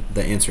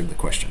the answer to the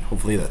question.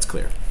 Hopefully that's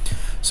clear.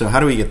 So how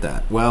do we get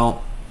that?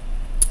 Well,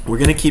 we're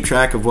going to keep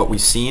track of what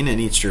we've seen in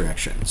each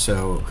direction.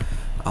 So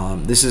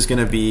this is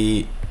going to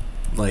be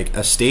like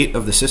a state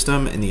of the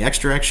system in the X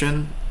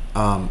direction,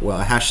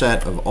 well, a hash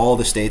set of all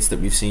the states that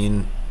we've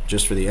seen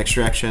just for the X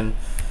direction.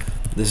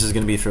 This is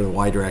going to be for the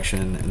Y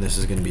direction, and this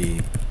is going to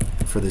be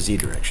for the Z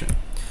direction.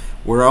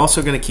 We're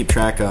also going to keep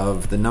track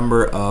of the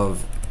number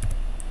of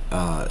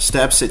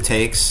steps it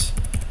takes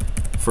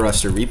for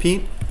us to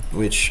repeat,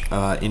 which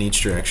in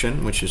each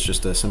direction, which is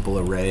just a simple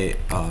array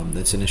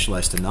that's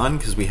initialized to none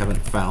because we haven't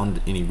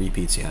found any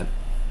repeats yet.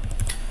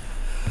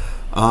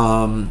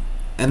 And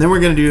then we're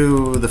going to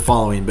do the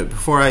following, but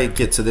before I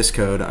get to this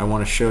code, I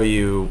want to show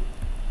you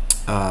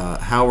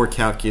how we're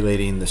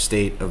calculating the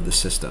state of the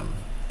system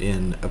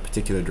in a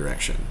particular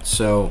direction.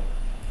 So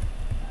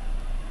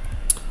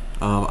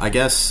I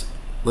guess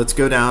let's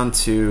go down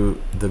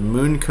to the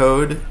moon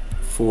code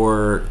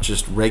for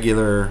just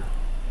regular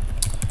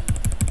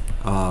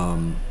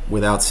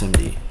without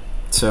SIMD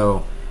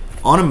So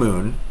on a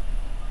moon,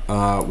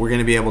 we're going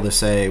to be able to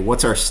say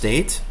what's our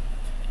state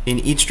in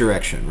each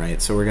direction,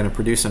 right? So we're going to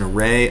produce an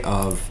array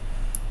of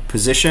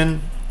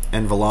position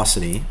and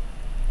velocity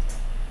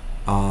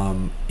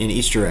in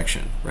each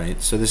direction,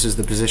 right? So this is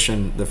the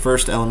position. The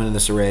first element in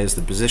this array is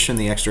the position in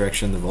the x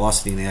direction, the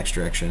velocity in the x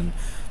direction.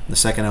 The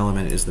second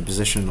element is the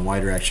position in the y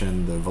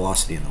direction, the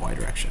velocity in the y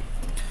direction.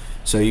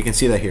 So you can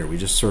see that here. We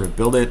just sort of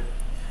build it.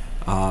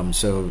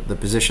 So the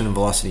position and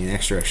velocity in the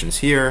x direction is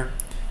here,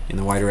 in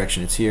the y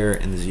direction it's here,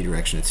 in the z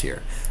direction it's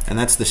here. And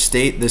that's the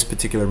state this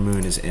particular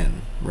moon is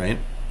in, right?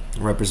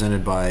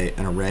 Represented by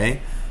an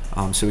array.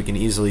 So we can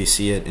easily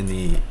see it in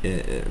the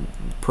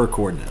per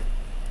coordinate.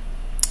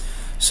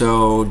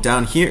 So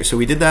down here, so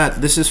we did that.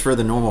 This is for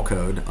the normal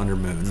code under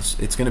moons.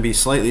 It's going to be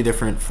slightly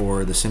different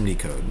for the SIMD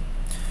code.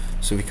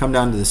 So if we come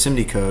down to the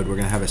SIMD code, we're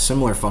going to have a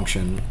similar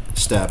function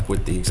step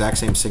with the exact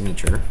same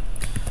signature.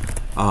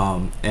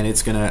 And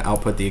it's going to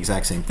output the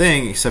exact same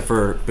thing, except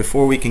for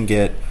before we can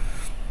get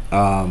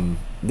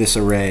this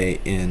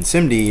array in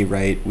SIMD,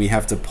 right, we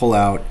have to pull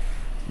out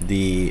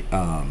the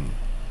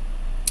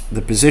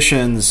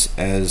positions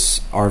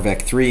as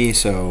rvec3.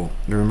 So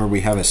remember,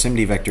 we have a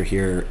SIMD vector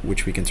here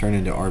which we can turn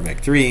into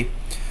rvec3.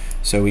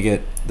 So we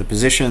get the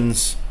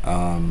positions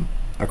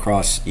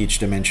across each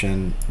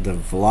dimension, the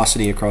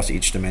velocity across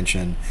each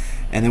dimension,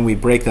 and then we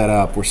break that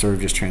up. We're sort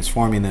of just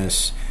transforming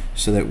this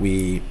so that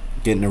we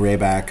get an array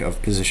back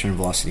of position and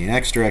velocity in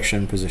x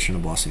direction, position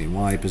and velocity in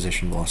y,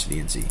 position and velocity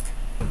in z.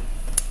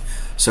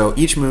 So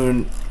each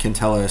moon can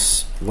tell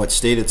us what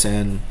state it's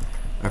in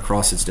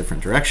across its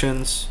different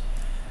directions.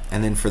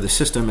 And then for the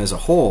system as a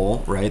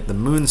whole, right, the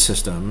moon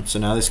system, so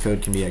now this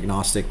code can be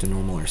agnostic to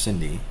normal or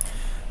SIMD,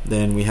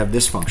 then we have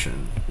this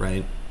function,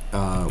 right,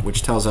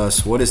 which tells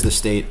us what is the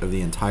state of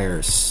the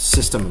entire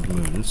system of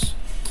moons.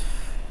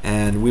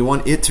 And we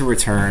want it to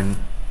return,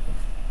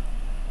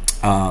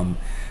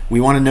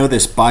 we want to know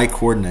this by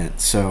coordinate.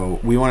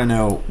 So we want to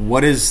know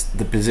what is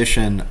the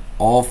position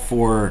all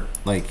four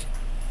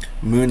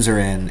moons are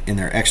in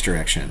their x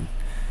direction.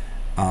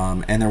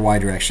 And their y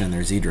direction and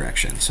their z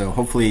direction. So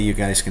hopefully you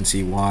guys can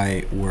see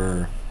why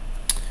we're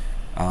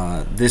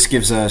this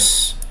gives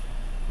us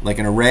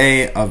an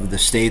array of the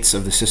states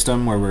of the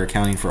system where we're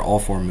accounting for all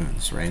four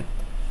moons, right?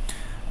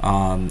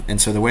 And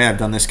so the way I've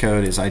done this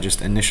code is I just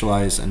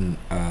initialize and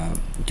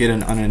get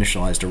an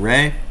uninitialized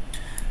array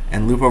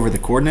and loop over the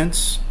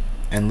coordinates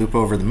and loop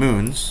over the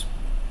moons,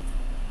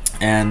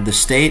 and the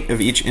state of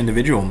each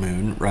individual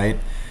moon, right,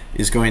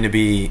 is going to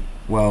be,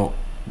 well,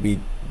 we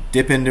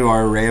dip into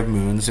our array of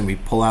moons and we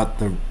pull out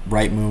the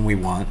right moon we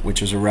want,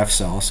 which is a ref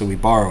cell, so we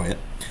borrow it,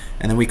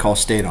 and then we call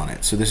state on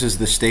it. So this is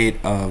the state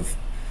of,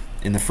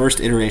 in the first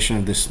iteration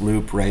of this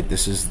loop, right,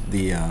 this is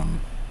the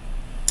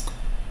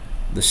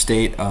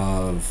state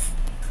of,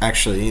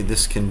 actually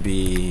this can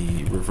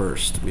be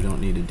reversed. We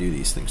don't need to do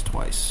these things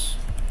twice.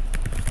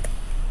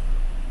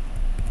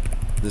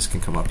 This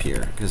can come up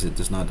here because it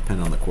does not depend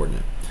on the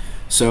coordinate.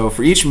 So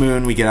for each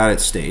moon we get out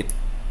its state,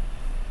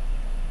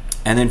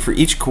 and then for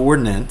each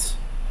coordinate,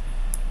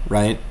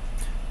 right,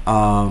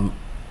 the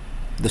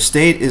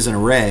state is an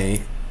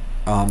array,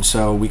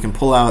 so we can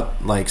pull out,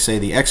 say,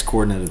 the x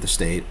coordinate of the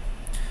state,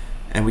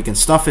 and we can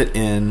stuff it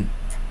in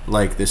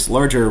this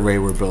larger array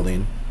we're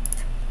building,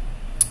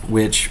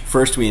 which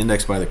first we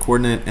index by the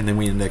coordinate and then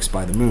we index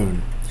by the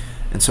moon.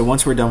 And so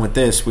once we're done with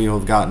this, we will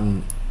have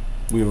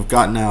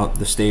gotten out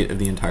the state of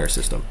the entire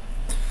system.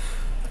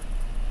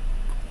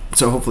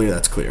 So hopefully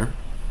that's clear.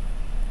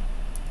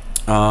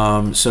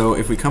 So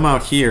if we come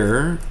out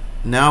here,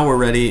 now we're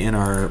ready in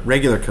our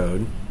regular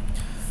code.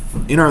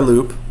 In our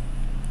loop,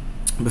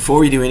 before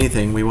we do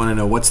anything, we want to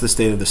know what's the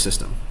state of the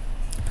system,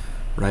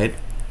 right?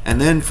 And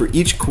then for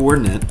each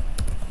coordinate,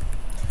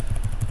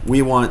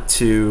 we want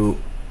to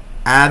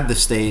add the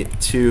state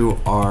to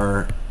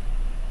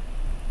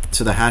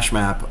the hash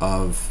map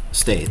of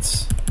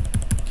states.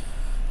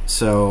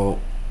 So,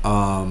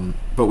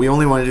 but we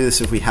only want to do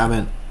this if we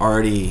haven't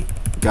already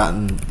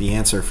gotten the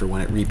answer for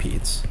when it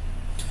repeats.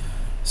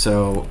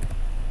 So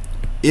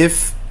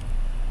if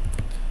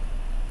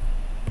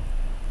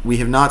we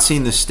have not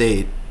seen the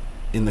state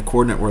in the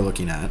coordinate we're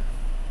looking at,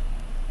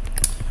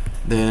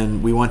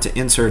 then we want to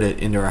insert it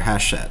into our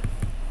hash set,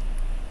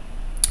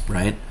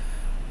 right?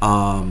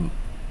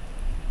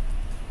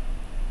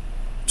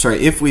 Sorry,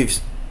 if we've,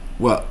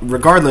 well,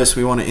 regardless,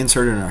 we want to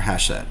insert it in our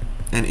hash set.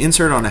 And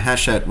insert on a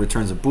hash set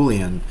returns a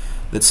Boolean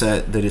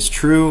that is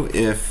true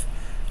if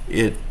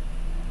the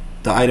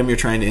item you're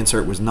trying to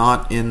insert was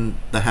not in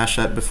the hash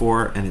set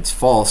before, and it's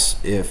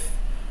false if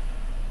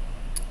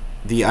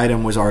the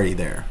item was already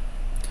there.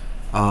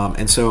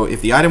 And so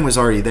if the item was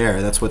already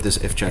there, that's what this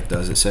if check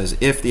does. It says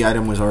if the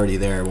item was already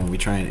there when we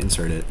try and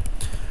insert it,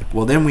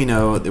 well, then we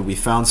know that we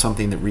found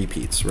something that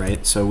repeats,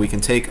 right? So we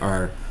can take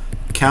our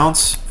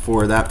counts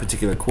for that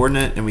particular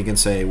coordinate and we can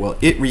say, well,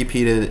 it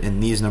repeated in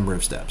these number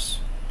of steps,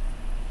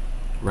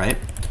 right?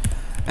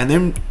 And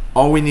then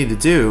all we need to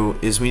do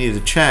is we need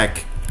to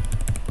check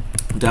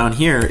down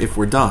here if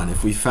we're done.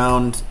 If we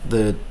found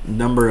the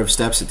number of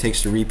steps it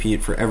takes to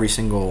repeat for every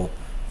single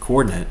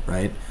coordinate,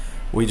 right?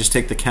 we just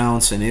take the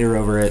counts and iter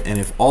over it, and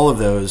if all of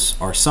those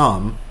are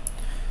sum,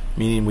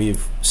 meaning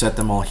we've set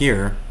them all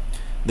here,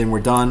 then we're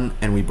done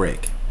and we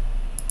break.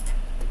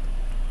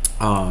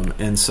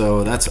 And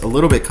so that's a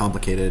little bit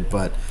complicated,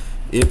 but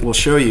it will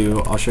show you,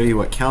 I'll show you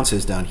what counts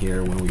is down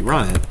here when we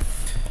run it.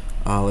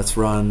 Let's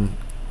run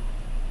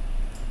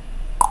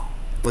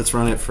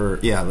it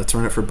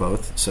for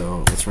both.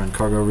 So let's run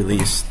cargo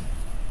release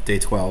day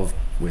 12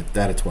 with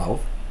data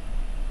 12.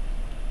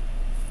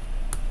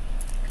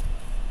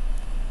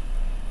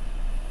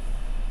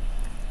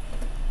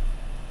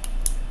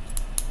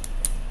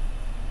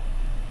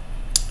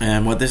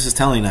 And what this is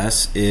telling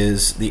us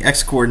is the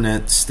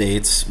x-coordinate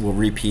states will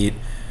repeat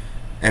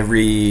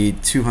every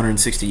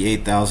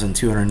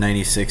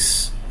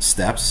 268,296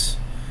 steps.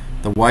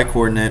 The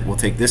y-coordinate will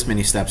take this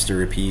many steps to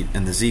repeat,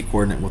 and the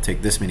z-coordinate will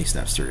take this many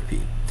steps to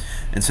repeat.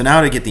 And so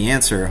now to get the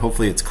answer,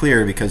 hopefully it's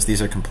clear because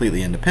these are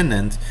completely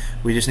independent,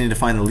 we just need to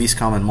find the least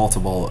common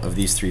multiple of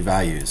these three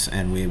values,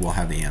 and we will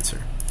have the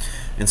answer.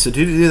 And so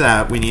to do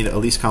that, we need a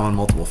least common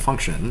multiple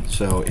function.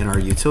 So in our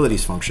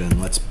utilities function,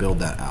 let's build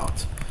that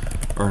out.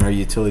 Or in our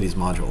utilities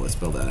module, let's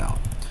build that out.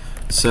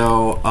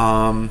 So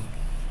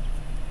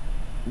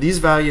these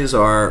values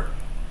are,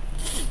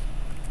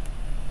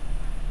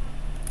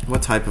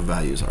 what type of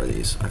values are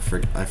these? I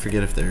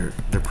forget if they're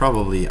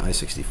probably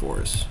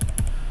I64s.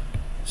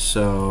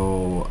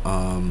 So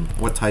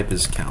what type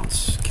is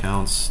counts?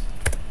 Counts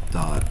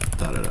dot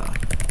da da da.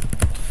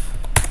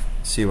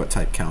 See what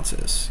type counts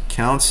is.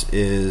 Counts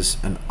is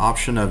an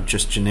option of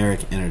just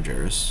generic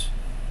integers.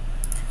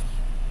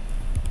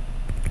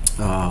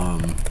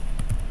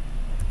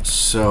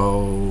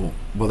 So,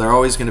 well, they're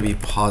always going to be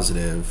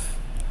positive,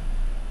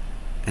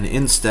 and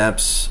in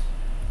steps,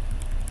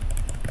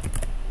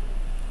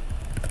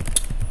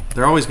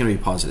 they're always going to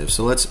be positive.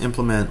 So let's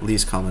implement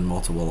least common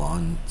multiple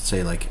on,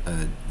 say, like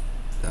a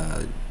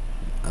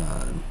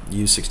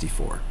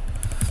U64.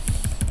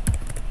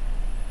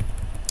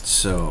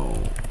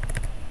 So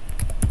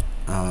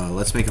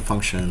let's make a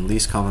function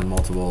least common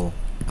multiple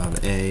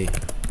of A,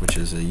 which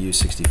is a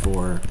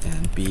U64,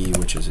 and B,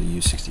 which is a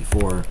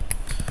U64,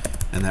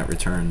 and that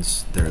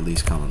returns their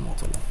least common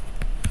multiple.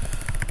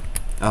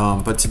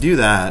 But to do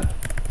that,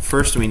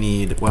 first we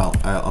need, well,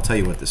 I'll tell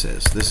you what this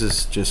is. This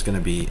is just going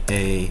to be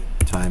A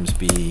times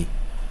B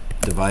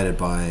divided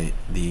by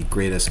the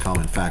greatest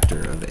common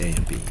factor of A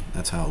and B.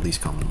 That's how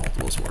least common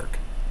multiples work.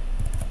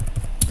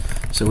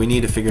 So we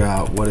need to figure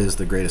out what is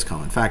the greatest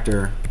common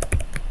factor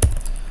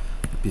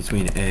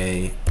between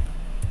A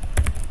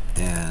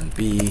and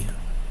B,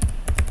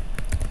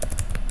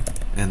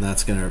 and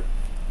that's going to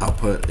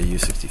output a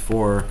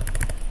U64.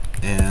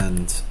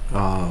 And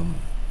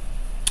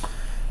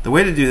the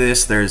way to do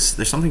this, there's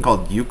something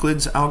called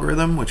Euclid's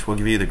algorithm, which will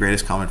give you the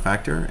greatest common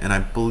factor. And I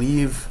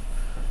believe,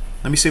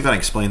 let me see if I can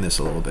explain this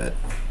a little bit.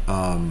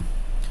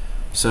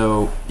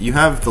 So you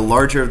have the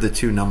larger of the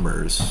two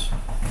numbers.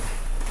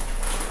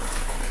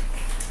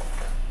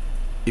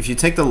 If you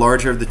take the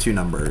larger of the two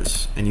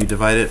numbers and you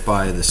divide it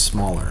by the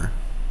smaller,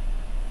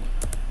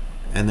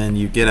 and then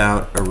you get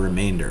out a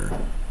remainder.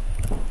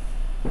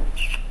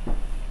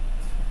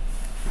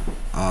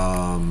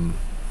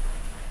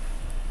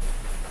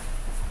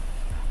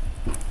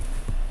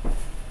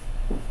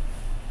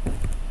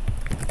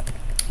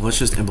 Let's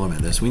just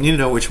implement this. We need to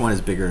know which one is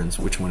bigger and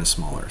which one is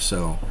smaller.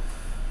 So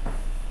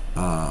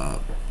I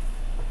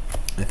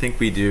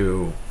think we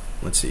do,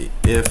 let's see,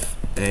 if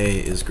A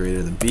is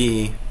greater than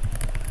B,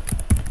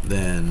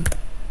 then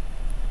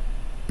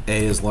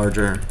A is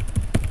larger,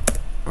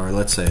 or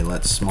let's say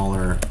let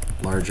smaller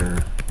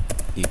larger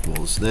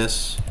equals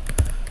this.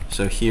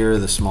 So here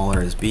the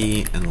smaller is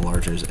B and the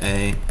larger is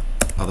A.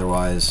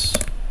 Otherwise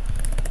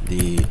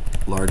the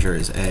larger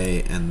is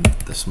A and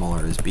the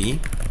smaller is B.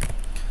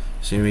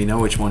 So we know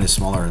which one is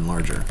smaller and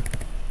larger.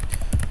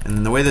 And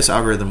then the way this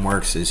algorithm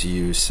works is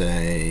you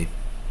say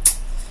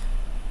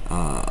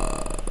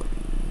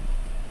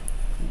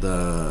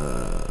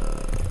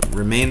the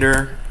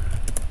remainder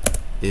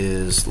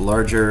is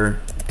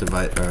larger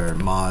or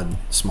mod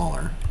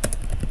smaller.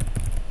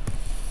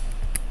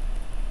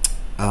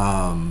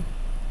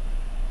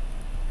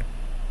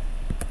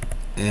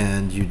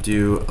 And you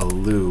do a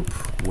loop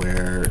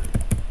where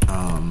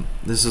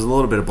this is a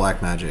little bit of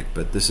black magic,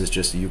 but this is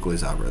just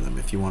Euclid's algorithm.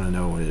 If you want to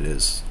know what it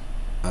is,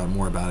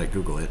 more about it,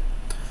 Google it.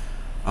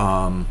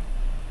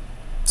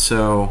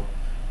 So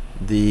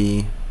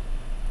the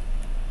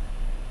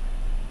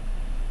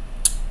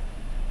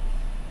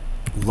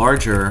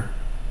larger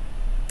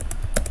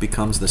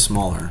becomes the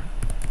smaller,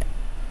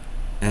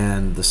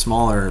 and the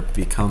smaller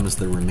becomes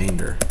the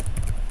remainder.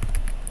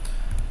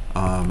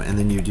 And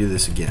then you do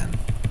this again.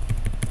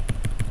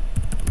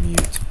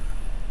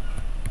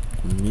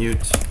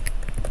 Mute.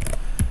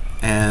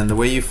 And the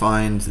way you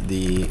find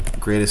the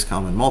greatest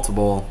common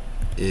multiple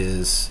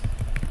is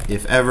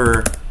if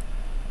ever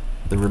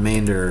the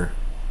remainder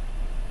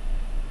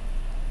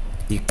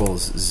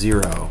equals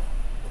 0,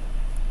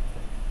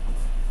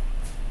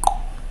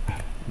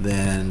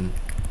 then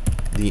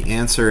the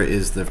answer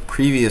is the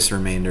previous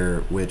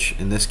remainder, which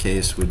in this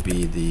case would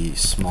be the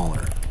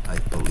smaller, I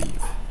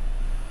believe.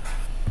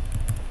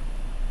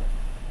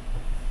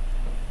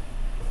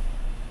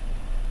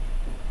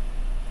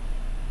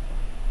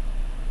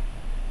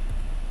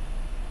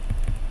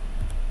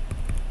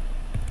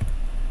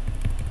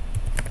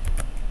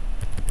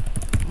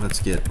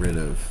 Let's get rid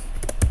of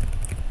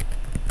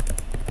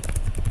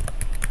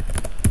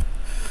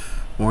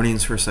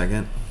warnings for a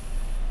second.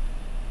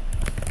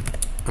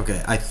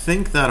 Okay, I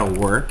think that'll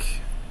work.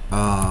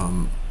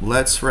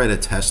 Let's write a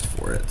test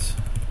for it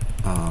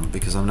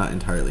because I'm not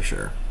entirely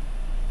sure.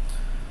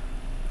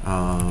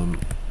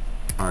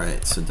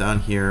 Alright, so down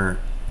here,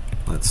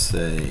 let's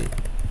say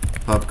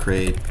pub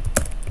create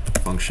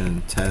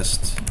function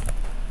test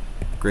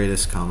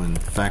greatest common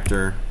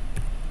factor,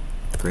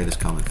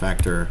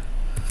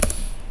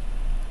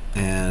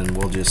 and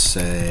we'll just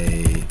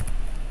say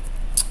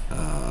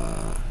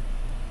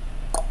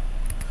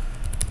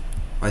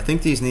I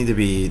think these need to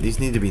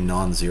be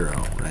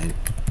non-zero, right?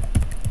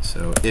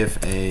 So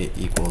if A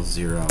equals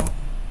 0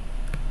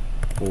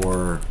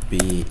 or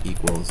B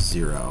equals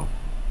 0.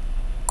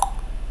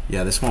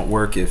 Yeah, this won't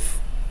work if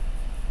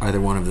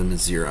either one of them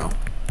is 0.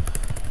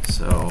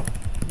 So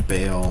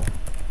bail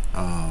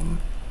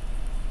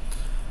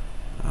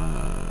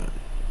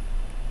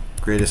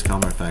greatest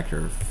common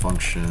factor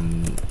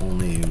function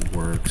only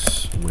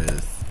works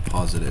with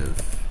positive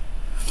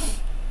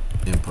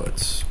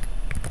inputs.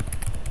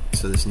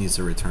 So this needs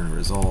to return a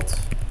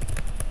result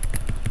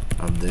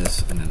of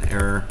this and an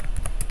error.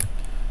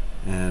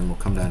 And we'll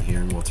come down here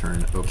and we'll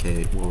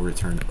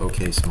return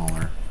OK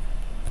smaller,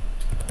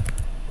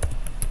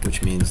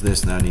 which means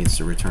this now needs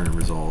to return a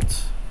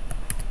result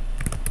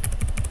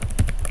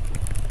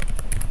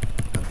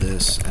of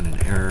this and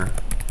an error.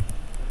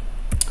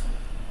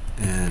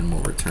 And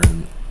we'll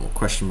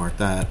question mark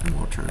that, and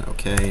we'll return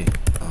OK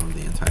of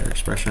the entire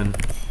expression.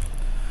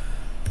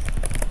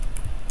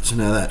 So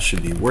now that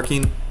should be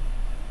working.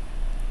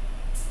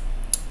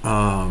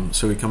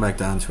 So we come back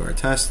down to our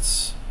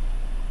tests,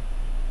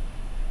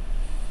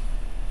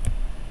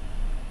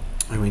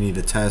 and we need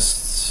to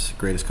test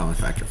greatest common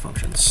factor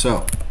function.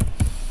 So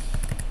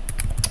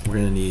we're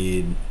going to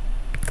need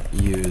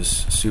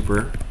use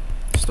super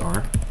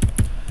star,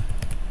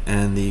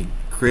 and the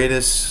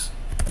greatest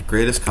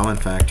common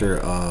factor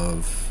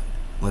of,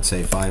 let's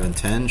say, 5 and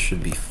 10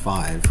 should be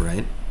 5,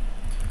 right?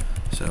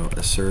 So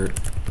assert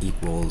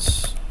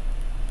equals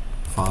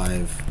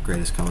 5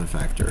 greatest common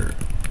factor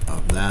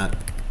of that.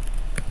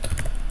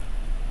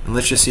 And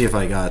let's just see if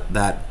I got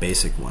that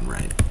basic one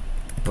right.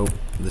 Oh,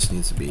 this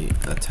needs to be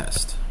a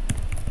test.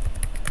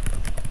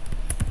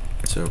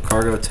 So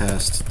cargo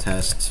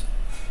test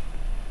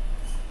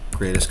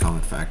greatest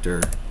common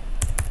factor,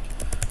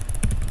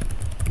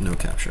 no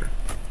capture.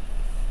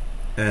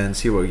 And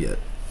see what we get.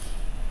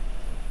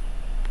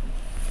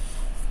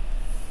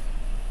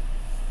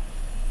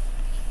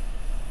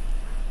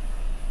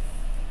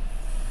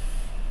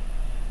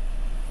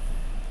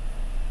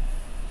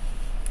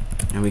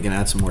 And we can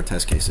add some more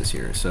test cases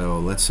here. So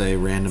let's say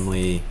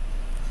randomly,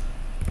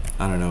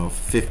 I don't know,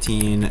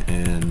 15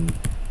 and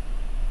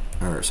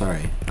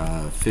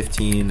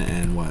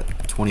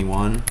what,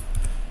 21.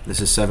 This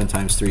is 7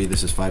 times 3,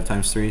 this is 5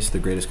 times 3, so the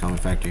greatest common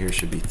factor here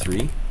should be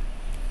 3.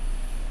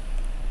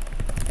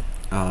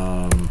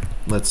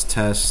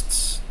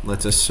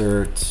 Let's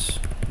assert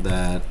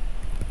that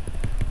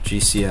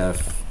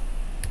GCF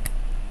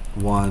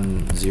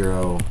 1,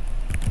 0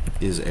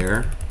 is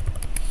error.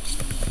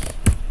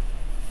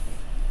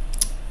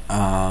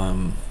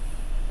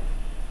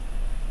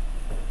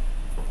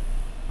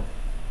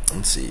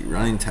 Let's see,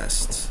 running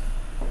tests.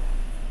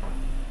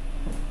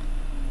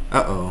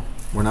 Uh-oh,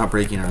 we're not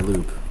breaking our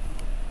loop.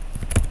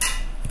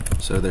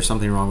 So there's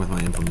something wrong with my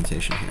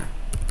implementation here.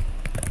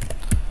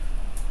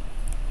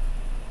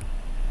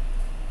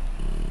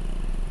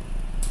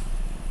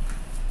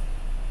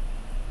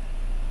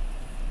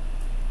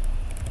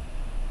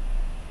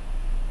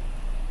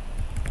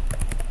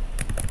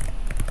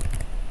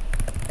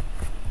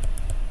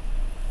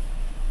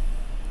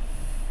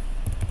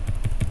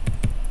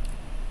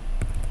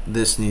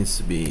 This needs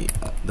to be,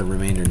 the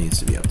remainder needs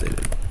to be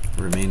updated.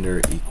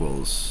 Remainder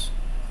equals,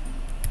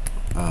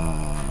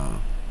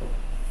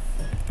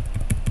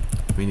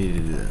 we need to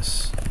do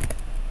this.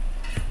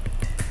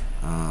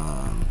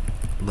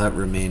 Let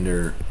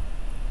remainder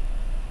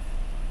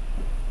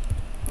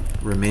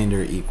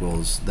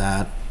equals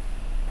that.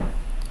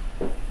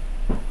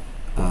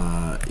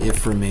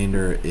 If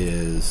remainder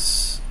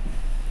is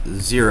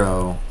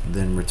 0,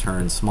 then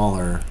return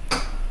smaller.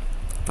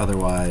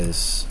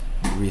 Otherwise,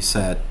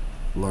 reset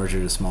larger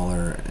to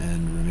smaller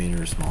and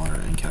remainder smaller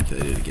and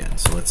calculate it again.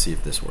 So let's see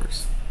if this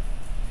works.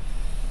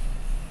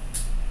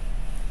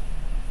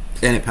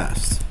 And it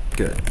passed.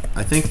 Good.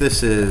 I think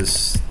this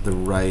is the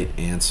right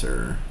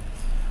answer,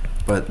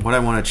 but what I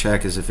want to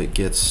check is if it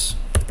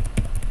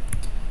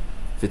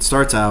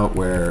starts out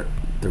where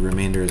the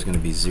remainder is going to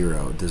be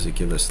 0, does it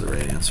give us the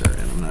right answer?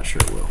 And I'm not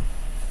sure it will.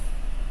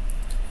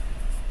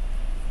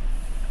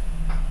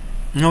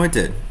 No, it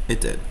did.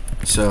 It did.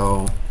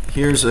 So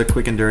here's a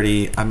quick and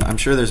dirty, I'm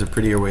sure there's a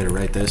prettier way to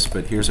write this,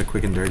 but here's a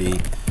quick and dirty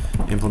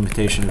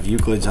implementation of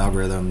Euclid's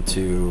algorithm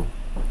to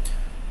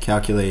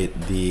calculate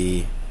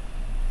the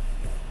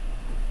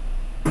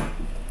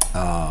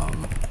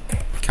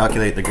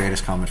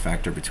greatest common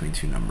factor between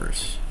two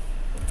numbers.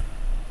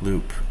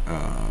 Loop,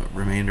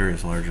 remainder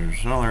is larger or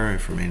smaller.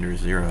 If remainder is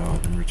 0,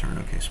 then return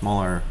okay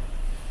smaller.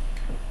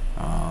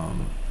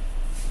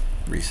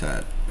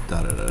 Reset,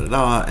 da da da da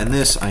da. And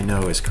this I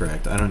know is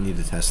correct. I don't need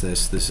to test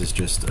this. This is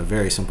just a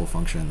very simple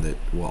function that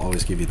will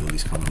always give you the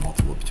least common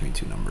multiple between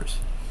two numbers.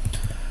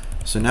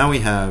 So now we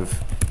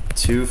have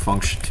two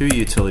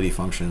utility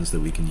functions that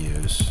we can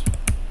use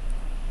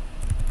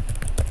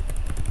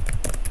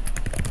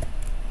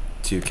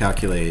to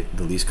calculate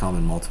the least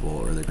common multiple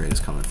or the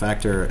greatest common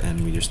factor,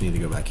 and we just need to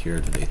go back here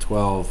to day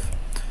 12,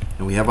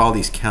 and we have all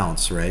these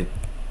counts, right?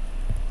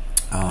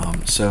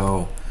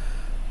 So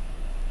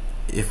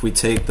if we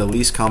take the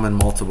least common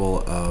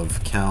multiple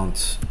of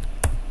count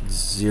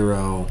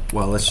 0,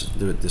 well, let's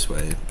do it this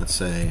way. Let's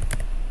say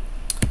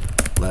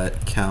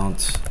let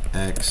count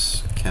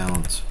x,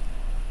 count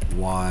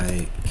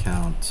y,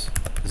 count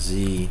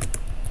z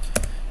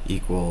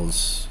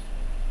equals,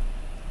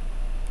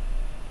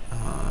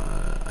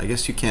 I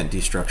guess you can't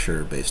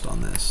destructure based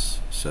on this,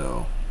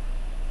 so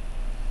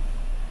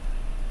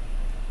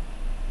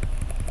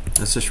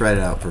let's just write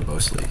it out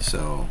verbosely.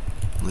 So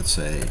let's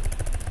say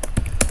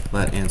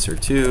let answer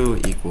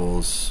 2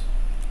 equals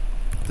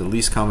the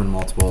least common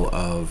multiple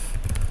of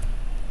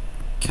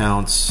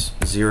counts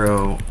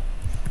 0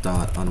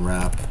 dot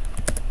unwrap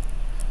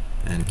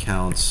and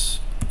counts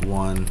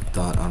 1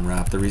 dot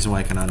unwrap. The reason why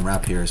I can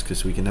unwrap here is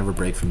because we can never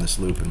break from this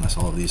loop unless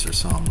all of these are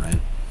sum, right?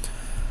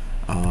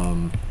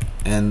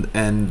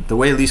 And the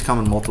way least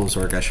common multiples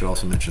work, I should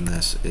also mention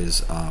this,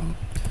 is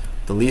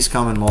the least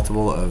common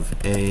multiple of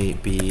A,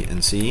 B,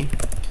 and C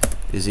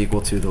is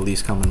equal to the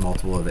least common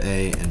multiple of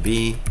A and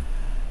B,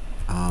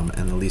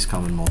 and the least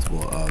common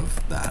multiple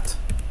of that.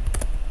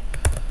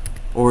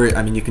 Or,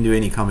 I mean, you can do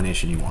any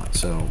combination you want.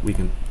 So we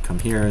can come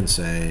here and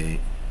say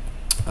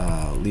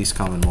least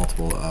common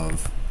multiple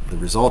of the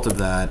result of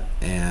that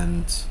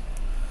and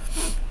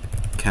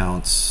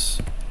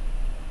counts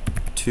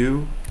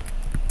 2.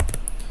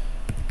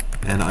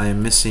 And I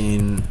am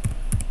missing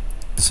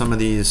some of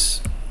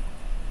these.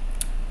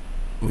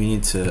 We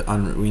need to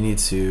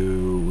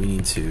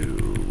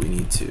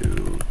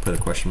put a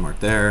question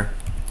mark there,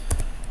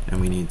 and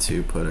we need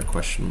to put a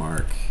question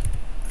mark.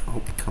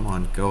 Oh, come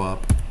on, go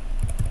up.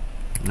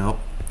 Nope,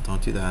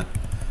 don't do that.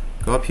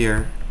 Go up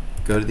here,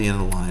 go to the end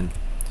of the line,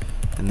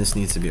 and this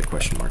needs to be a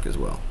question mark as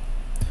well.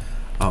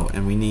 Oh,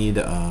 and we need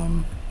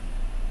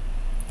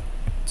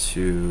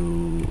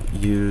to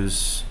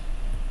use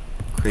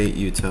create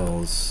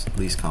utils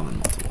least common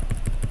multiple.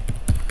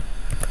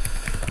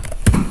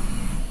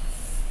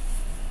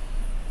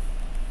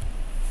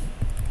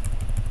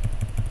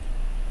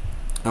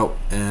 Oh,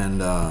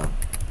 and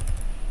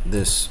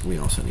this we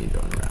also need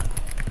to unwrap.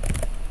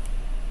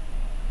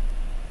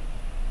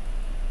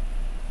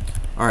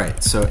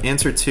 Alright, so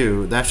answer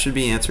 2, that should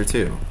be answer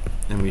 2,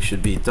 and we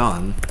should be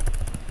done.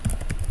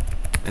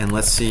 And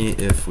let's see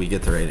if we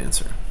get the right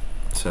answer.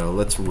 So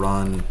let's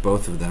run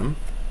both of them.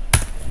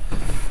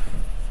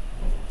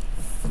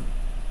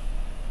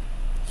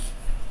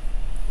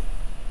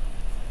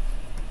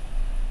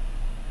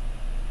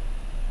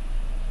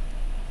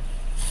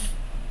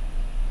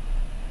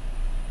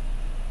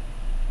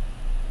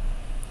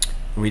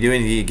 We do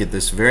need to get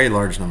this very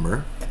large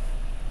number,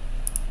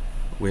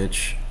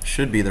 which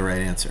should be the right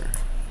answer.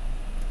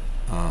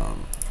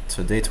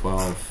 So day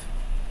 12,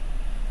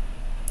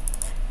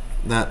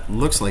 that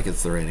looks like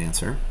it's the right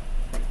answer.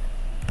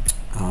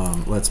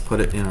 Let's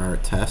put it in our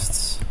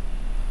tests.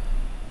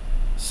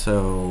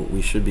 So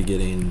we should be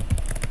getting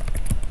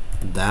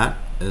that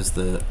as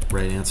the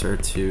right answer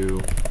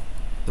to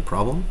the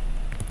problem.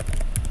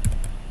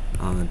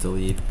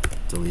 Delete,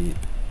 delete,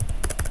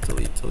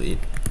 delete, delete.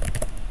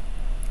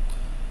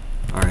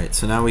 Alright,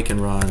 so now we can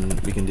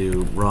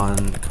do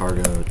run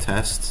cargo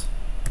tests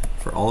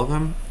for all of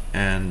them,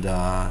 and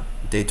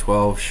day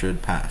 12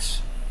 should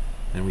pass,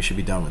 and we should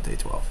be done with day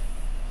 12.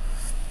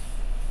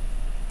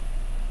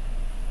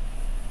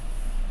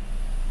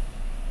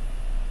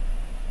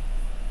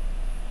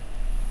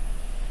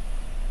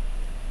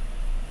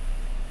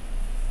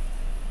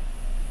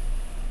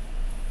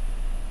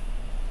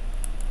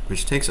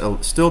 Which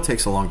still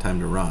takes a long time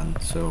to run,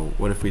 so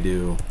what if we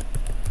do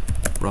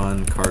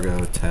run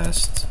cargo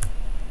test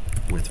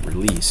with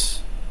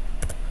release?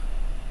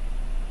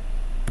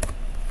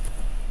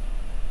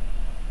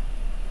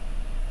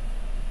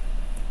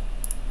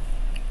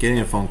 Getting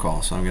a phone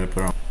call, so I'm going to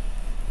put it on.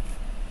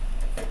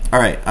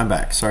 Alright, I'm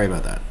back. Sorry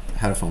about that.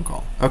 Had a phone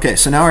call. Okay,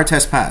 so now our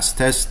test passed.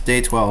 Test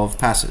day 12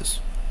 passes.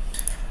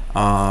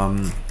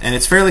 And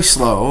it's fairly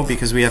slow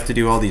because we have to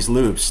do all these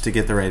loops to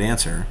get the right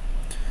answer.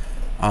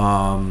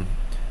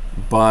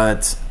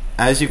 But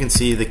as you can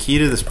see, the key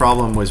to this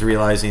problem was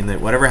realizing that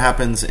whatever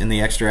happens in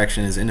the x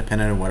direction is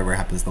independent of whatever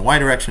happens in the y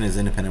direction is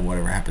independent of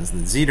whatever happens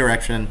in the z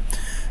direction.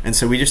 And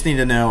so we just need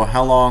to know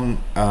how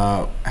long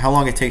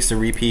it takes to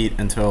repeat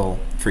until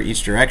for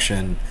each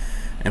direction.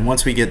 And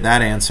once we get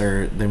that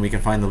answer, then we can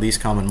find the least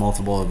common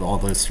multiple of all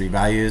those three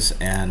values,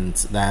 and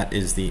that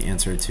is the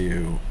answer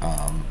to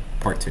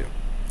part 2.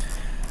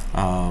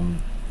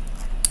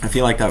 I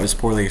feel like that was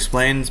poorly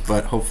explained,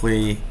 but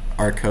hopefully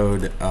our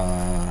code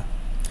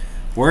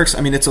works.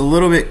 I mean, it's a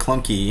little bit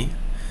clunky.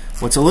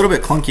 What's a little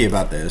bit clunky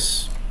about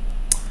this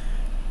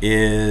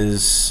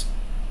is,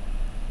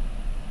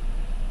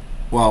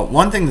 well,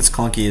 one thing that's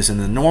clunky is in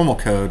the normal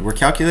code, we're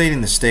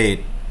calculating the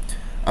state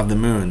of the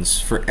moons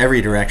for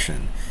every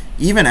direction,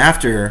 even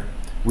after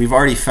we've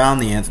already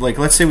found the answer. Like,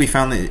 let's say we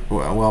found the,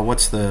 well,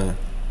 what's the,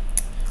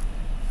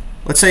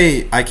 let's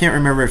say, I can't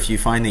remember if you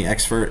find the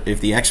x first, if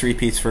the x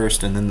repeats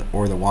first and then,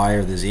 or the y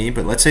or the z,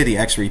 but let's say the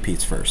x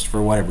repeats first for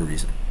whatever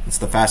reason. It's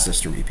the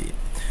fastest to repeat,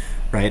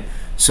 right?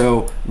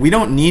 So we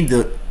don't need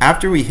to,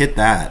 after we hit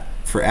that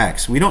for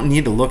x, we don't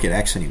need to look at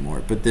x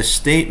anymore, but this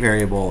state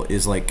variable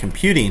is like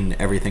computing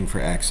everything for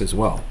x as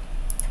well.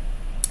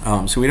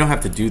 So we don't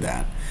have to do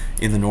that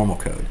in the normal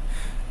code.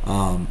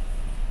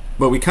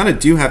 But we kind of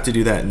do have to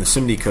do that in the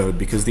SIMD code,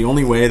 because the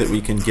only way that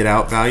we can get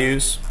out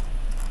values,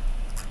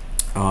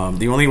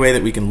 the only way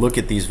that we can look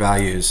at these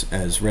values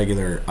as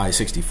regular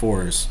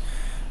I64s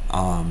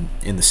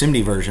in the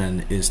SIMD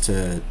version is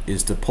to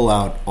pull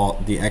out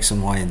all the x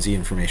and y and z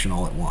information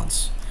all at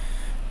once.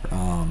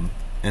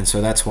 And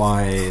so that's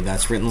why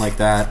that's written like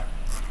that.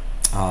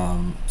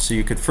 So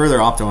you could further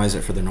optimize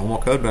it for the normal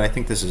code, but I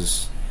think this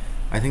is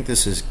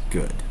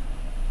good.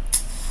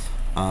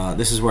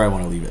 This is where I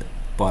want to leave it,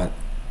 but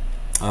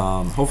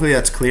hopefully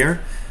that's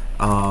clear.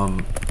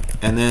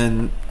 And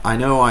then I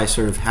know I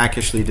sort of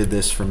hackishly did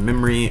this from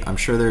memory. I'm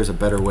sure there's a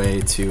better way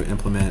to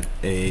implement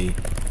a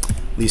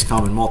least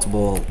common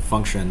multiple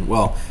function.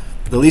 Well,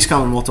 the least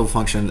common multiple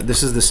function,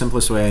 this is the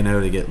simplest way I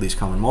know to get least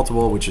common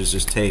multiple, which is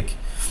just take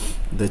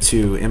the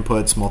two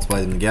inputs,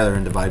 multiply them together,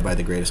 and divide by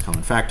the greatest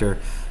common factor.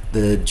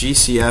 The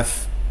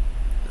GCF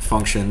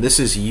function, this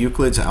is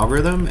Euclid's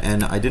algorithm,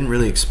 and I didn't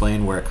really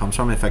explain where it comes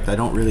from. In fact, I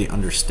don't really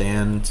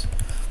understand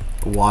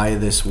why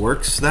this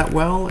works that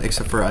well,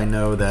 except for I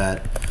know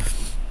that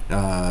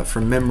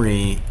from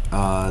memory,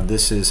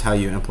 this is how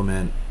you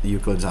implement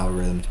Euclid's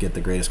algorithm to get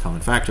the greatest common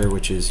factor,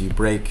 which is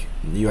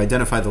you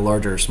identify the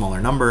larger or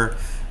smaller number,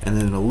 and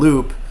then in a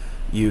loop,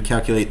 you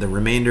calculate the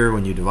remainder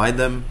when you divide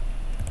them.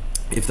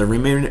 If the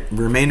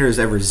remainder is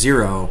ever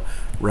 0,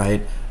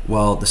 right,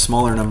 well, the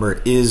smaller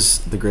number is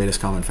the greatest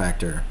common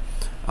factor.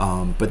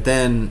 But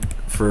then,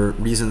 for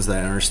reasons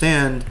that I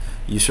understand,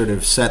 you sort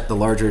of set the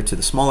larger to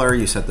the smaller,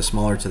 you set the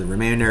smaller to the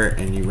remainder,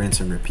 and you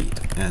rinse and repeat.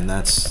 And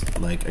that's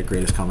like a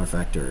greatest common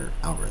factor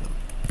algorithm.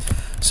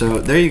 So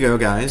there you go,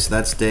 guys.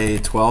 That's day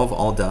 12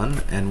 all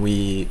done. And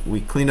we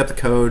cleaned up the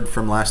code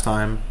from last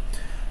time.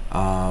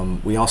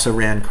 We also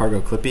ran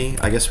cargo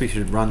Clippy. I guess we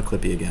should run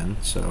Clippy again.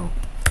 So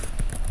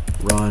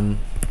run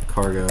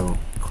cargo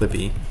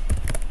Clippy.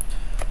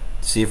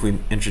 See if we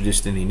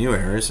introduced any new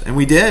errors. And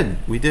we did.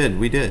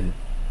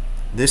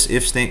 This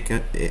if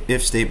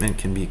statement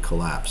can be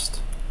collapsed.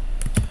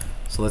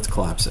 So let's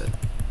collapse it.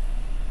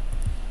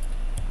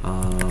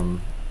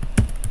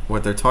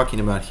 What they're talking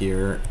about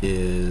here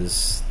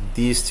is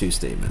these two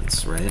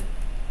statements, right?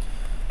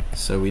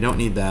 So we don't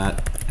need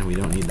that, and we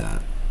don't need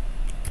that.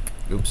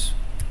 Oops.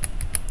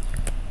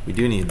 We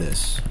do need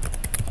this.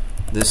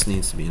 This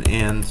needs to be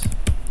an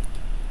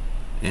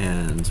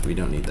and we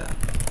don't need that.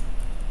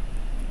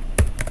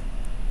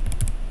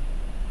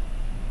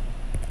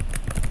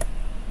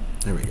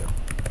 There we go.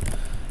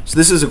 So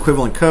this is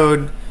equivalent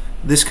code.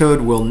 This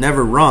code will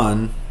never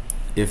run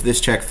if this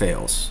check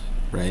fails,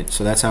 right?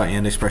 So that's how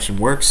AND expression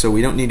works. So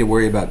we don't need to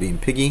worry about being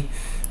piggy,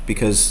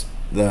 because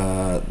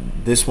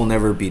this will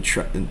never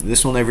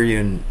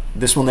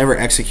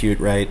execute,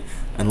 right,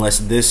 unless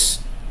this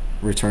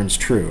returns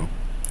true.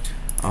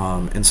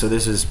 And so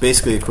this is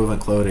basically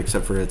equivalent code,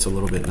 except for it's a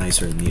little bit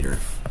nicer and neater.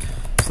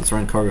 So let's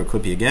run cargo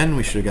Clippy again.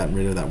 We should have gotten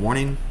rid of that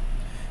warning,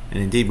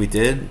 and indeed we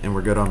did, and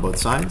we're good on both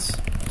sides.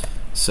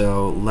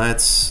 So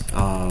let's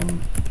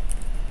run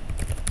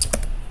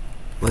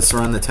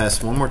the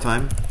test one more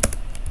time,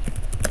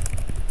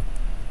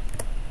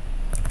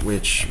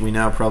 which we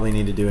now probably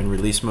need to do in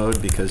release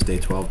mode because day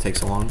 12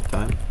 takes a long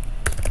time.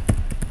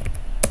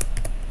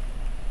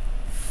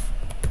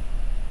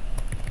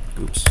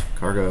 Oops,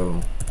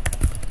 cargo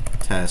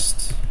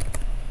test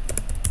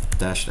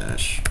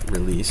 --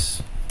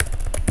 release.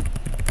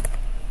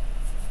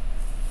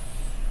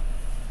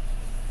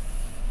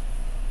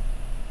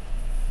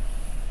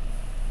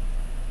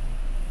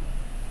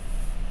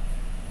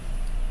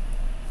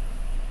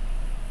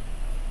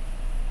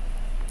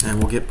 And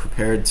we'll get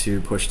prepared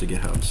to push to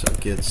GitHub. So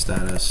git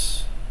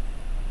status.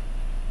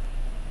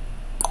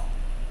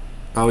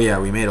 Oh yeah,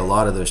 we made a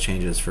lot of those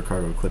changes for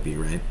cargo Clippy,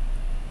 right?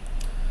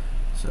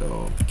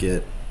 So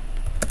git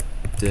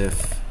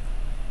diff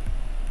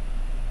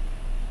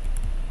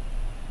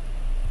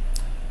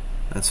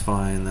That's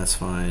fine, that's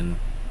fine.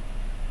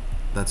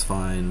 That's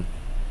fine.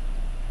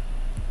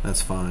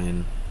 That's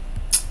fine.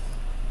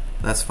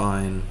 That's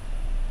fine.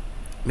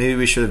 Maybe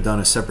we should have done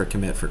a separate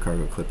commit for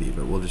cargo clippy,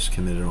 but we'll just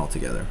commit it all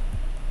together.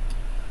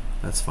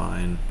 That's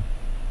fine.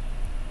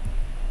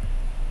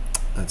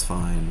 That's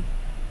fine.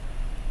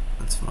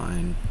 That's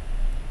fine.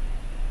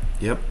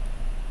 Yep.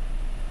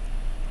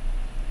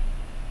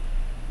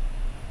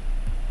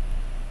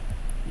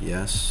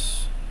 Yes.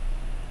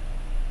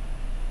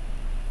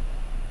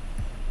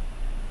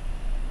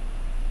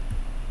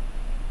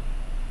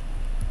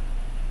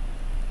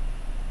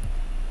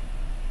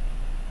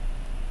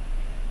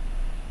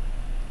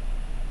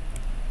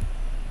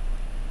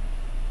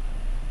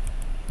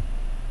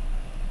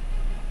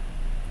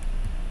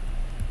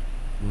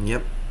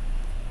 Yep.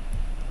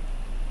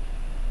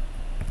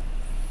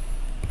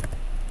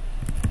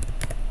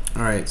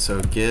 Alright,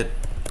 so git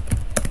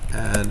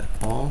add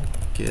all,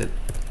 git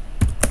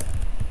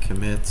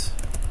commit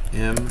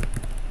m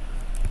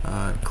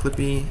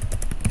clippy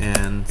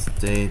and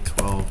day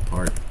 12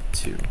 part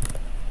 2.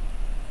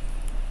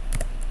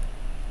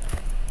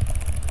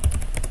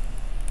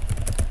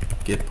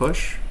 Git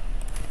push.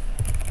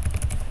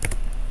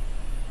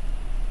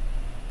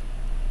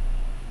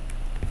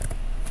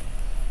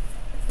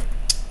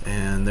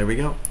 And there we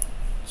go.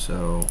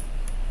 So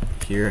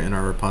here in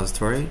our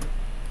repository,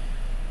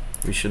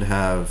 we should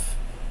have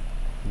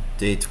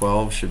day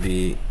 12 should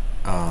be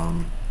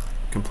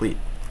complete.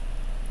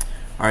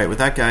 Alright, with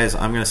that guys,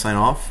 I'm going to sign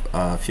off.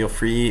 Feel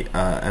free,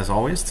 as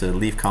always, to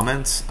leave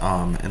comments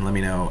and let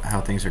me know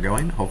how things are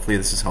going. Hopefully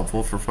this is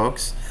helpful for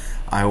folks.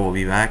 I will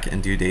be back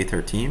and do day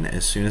 13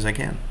 as soon as I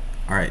can.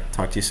 Alright,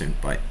 talk to you soon.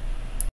 Bye.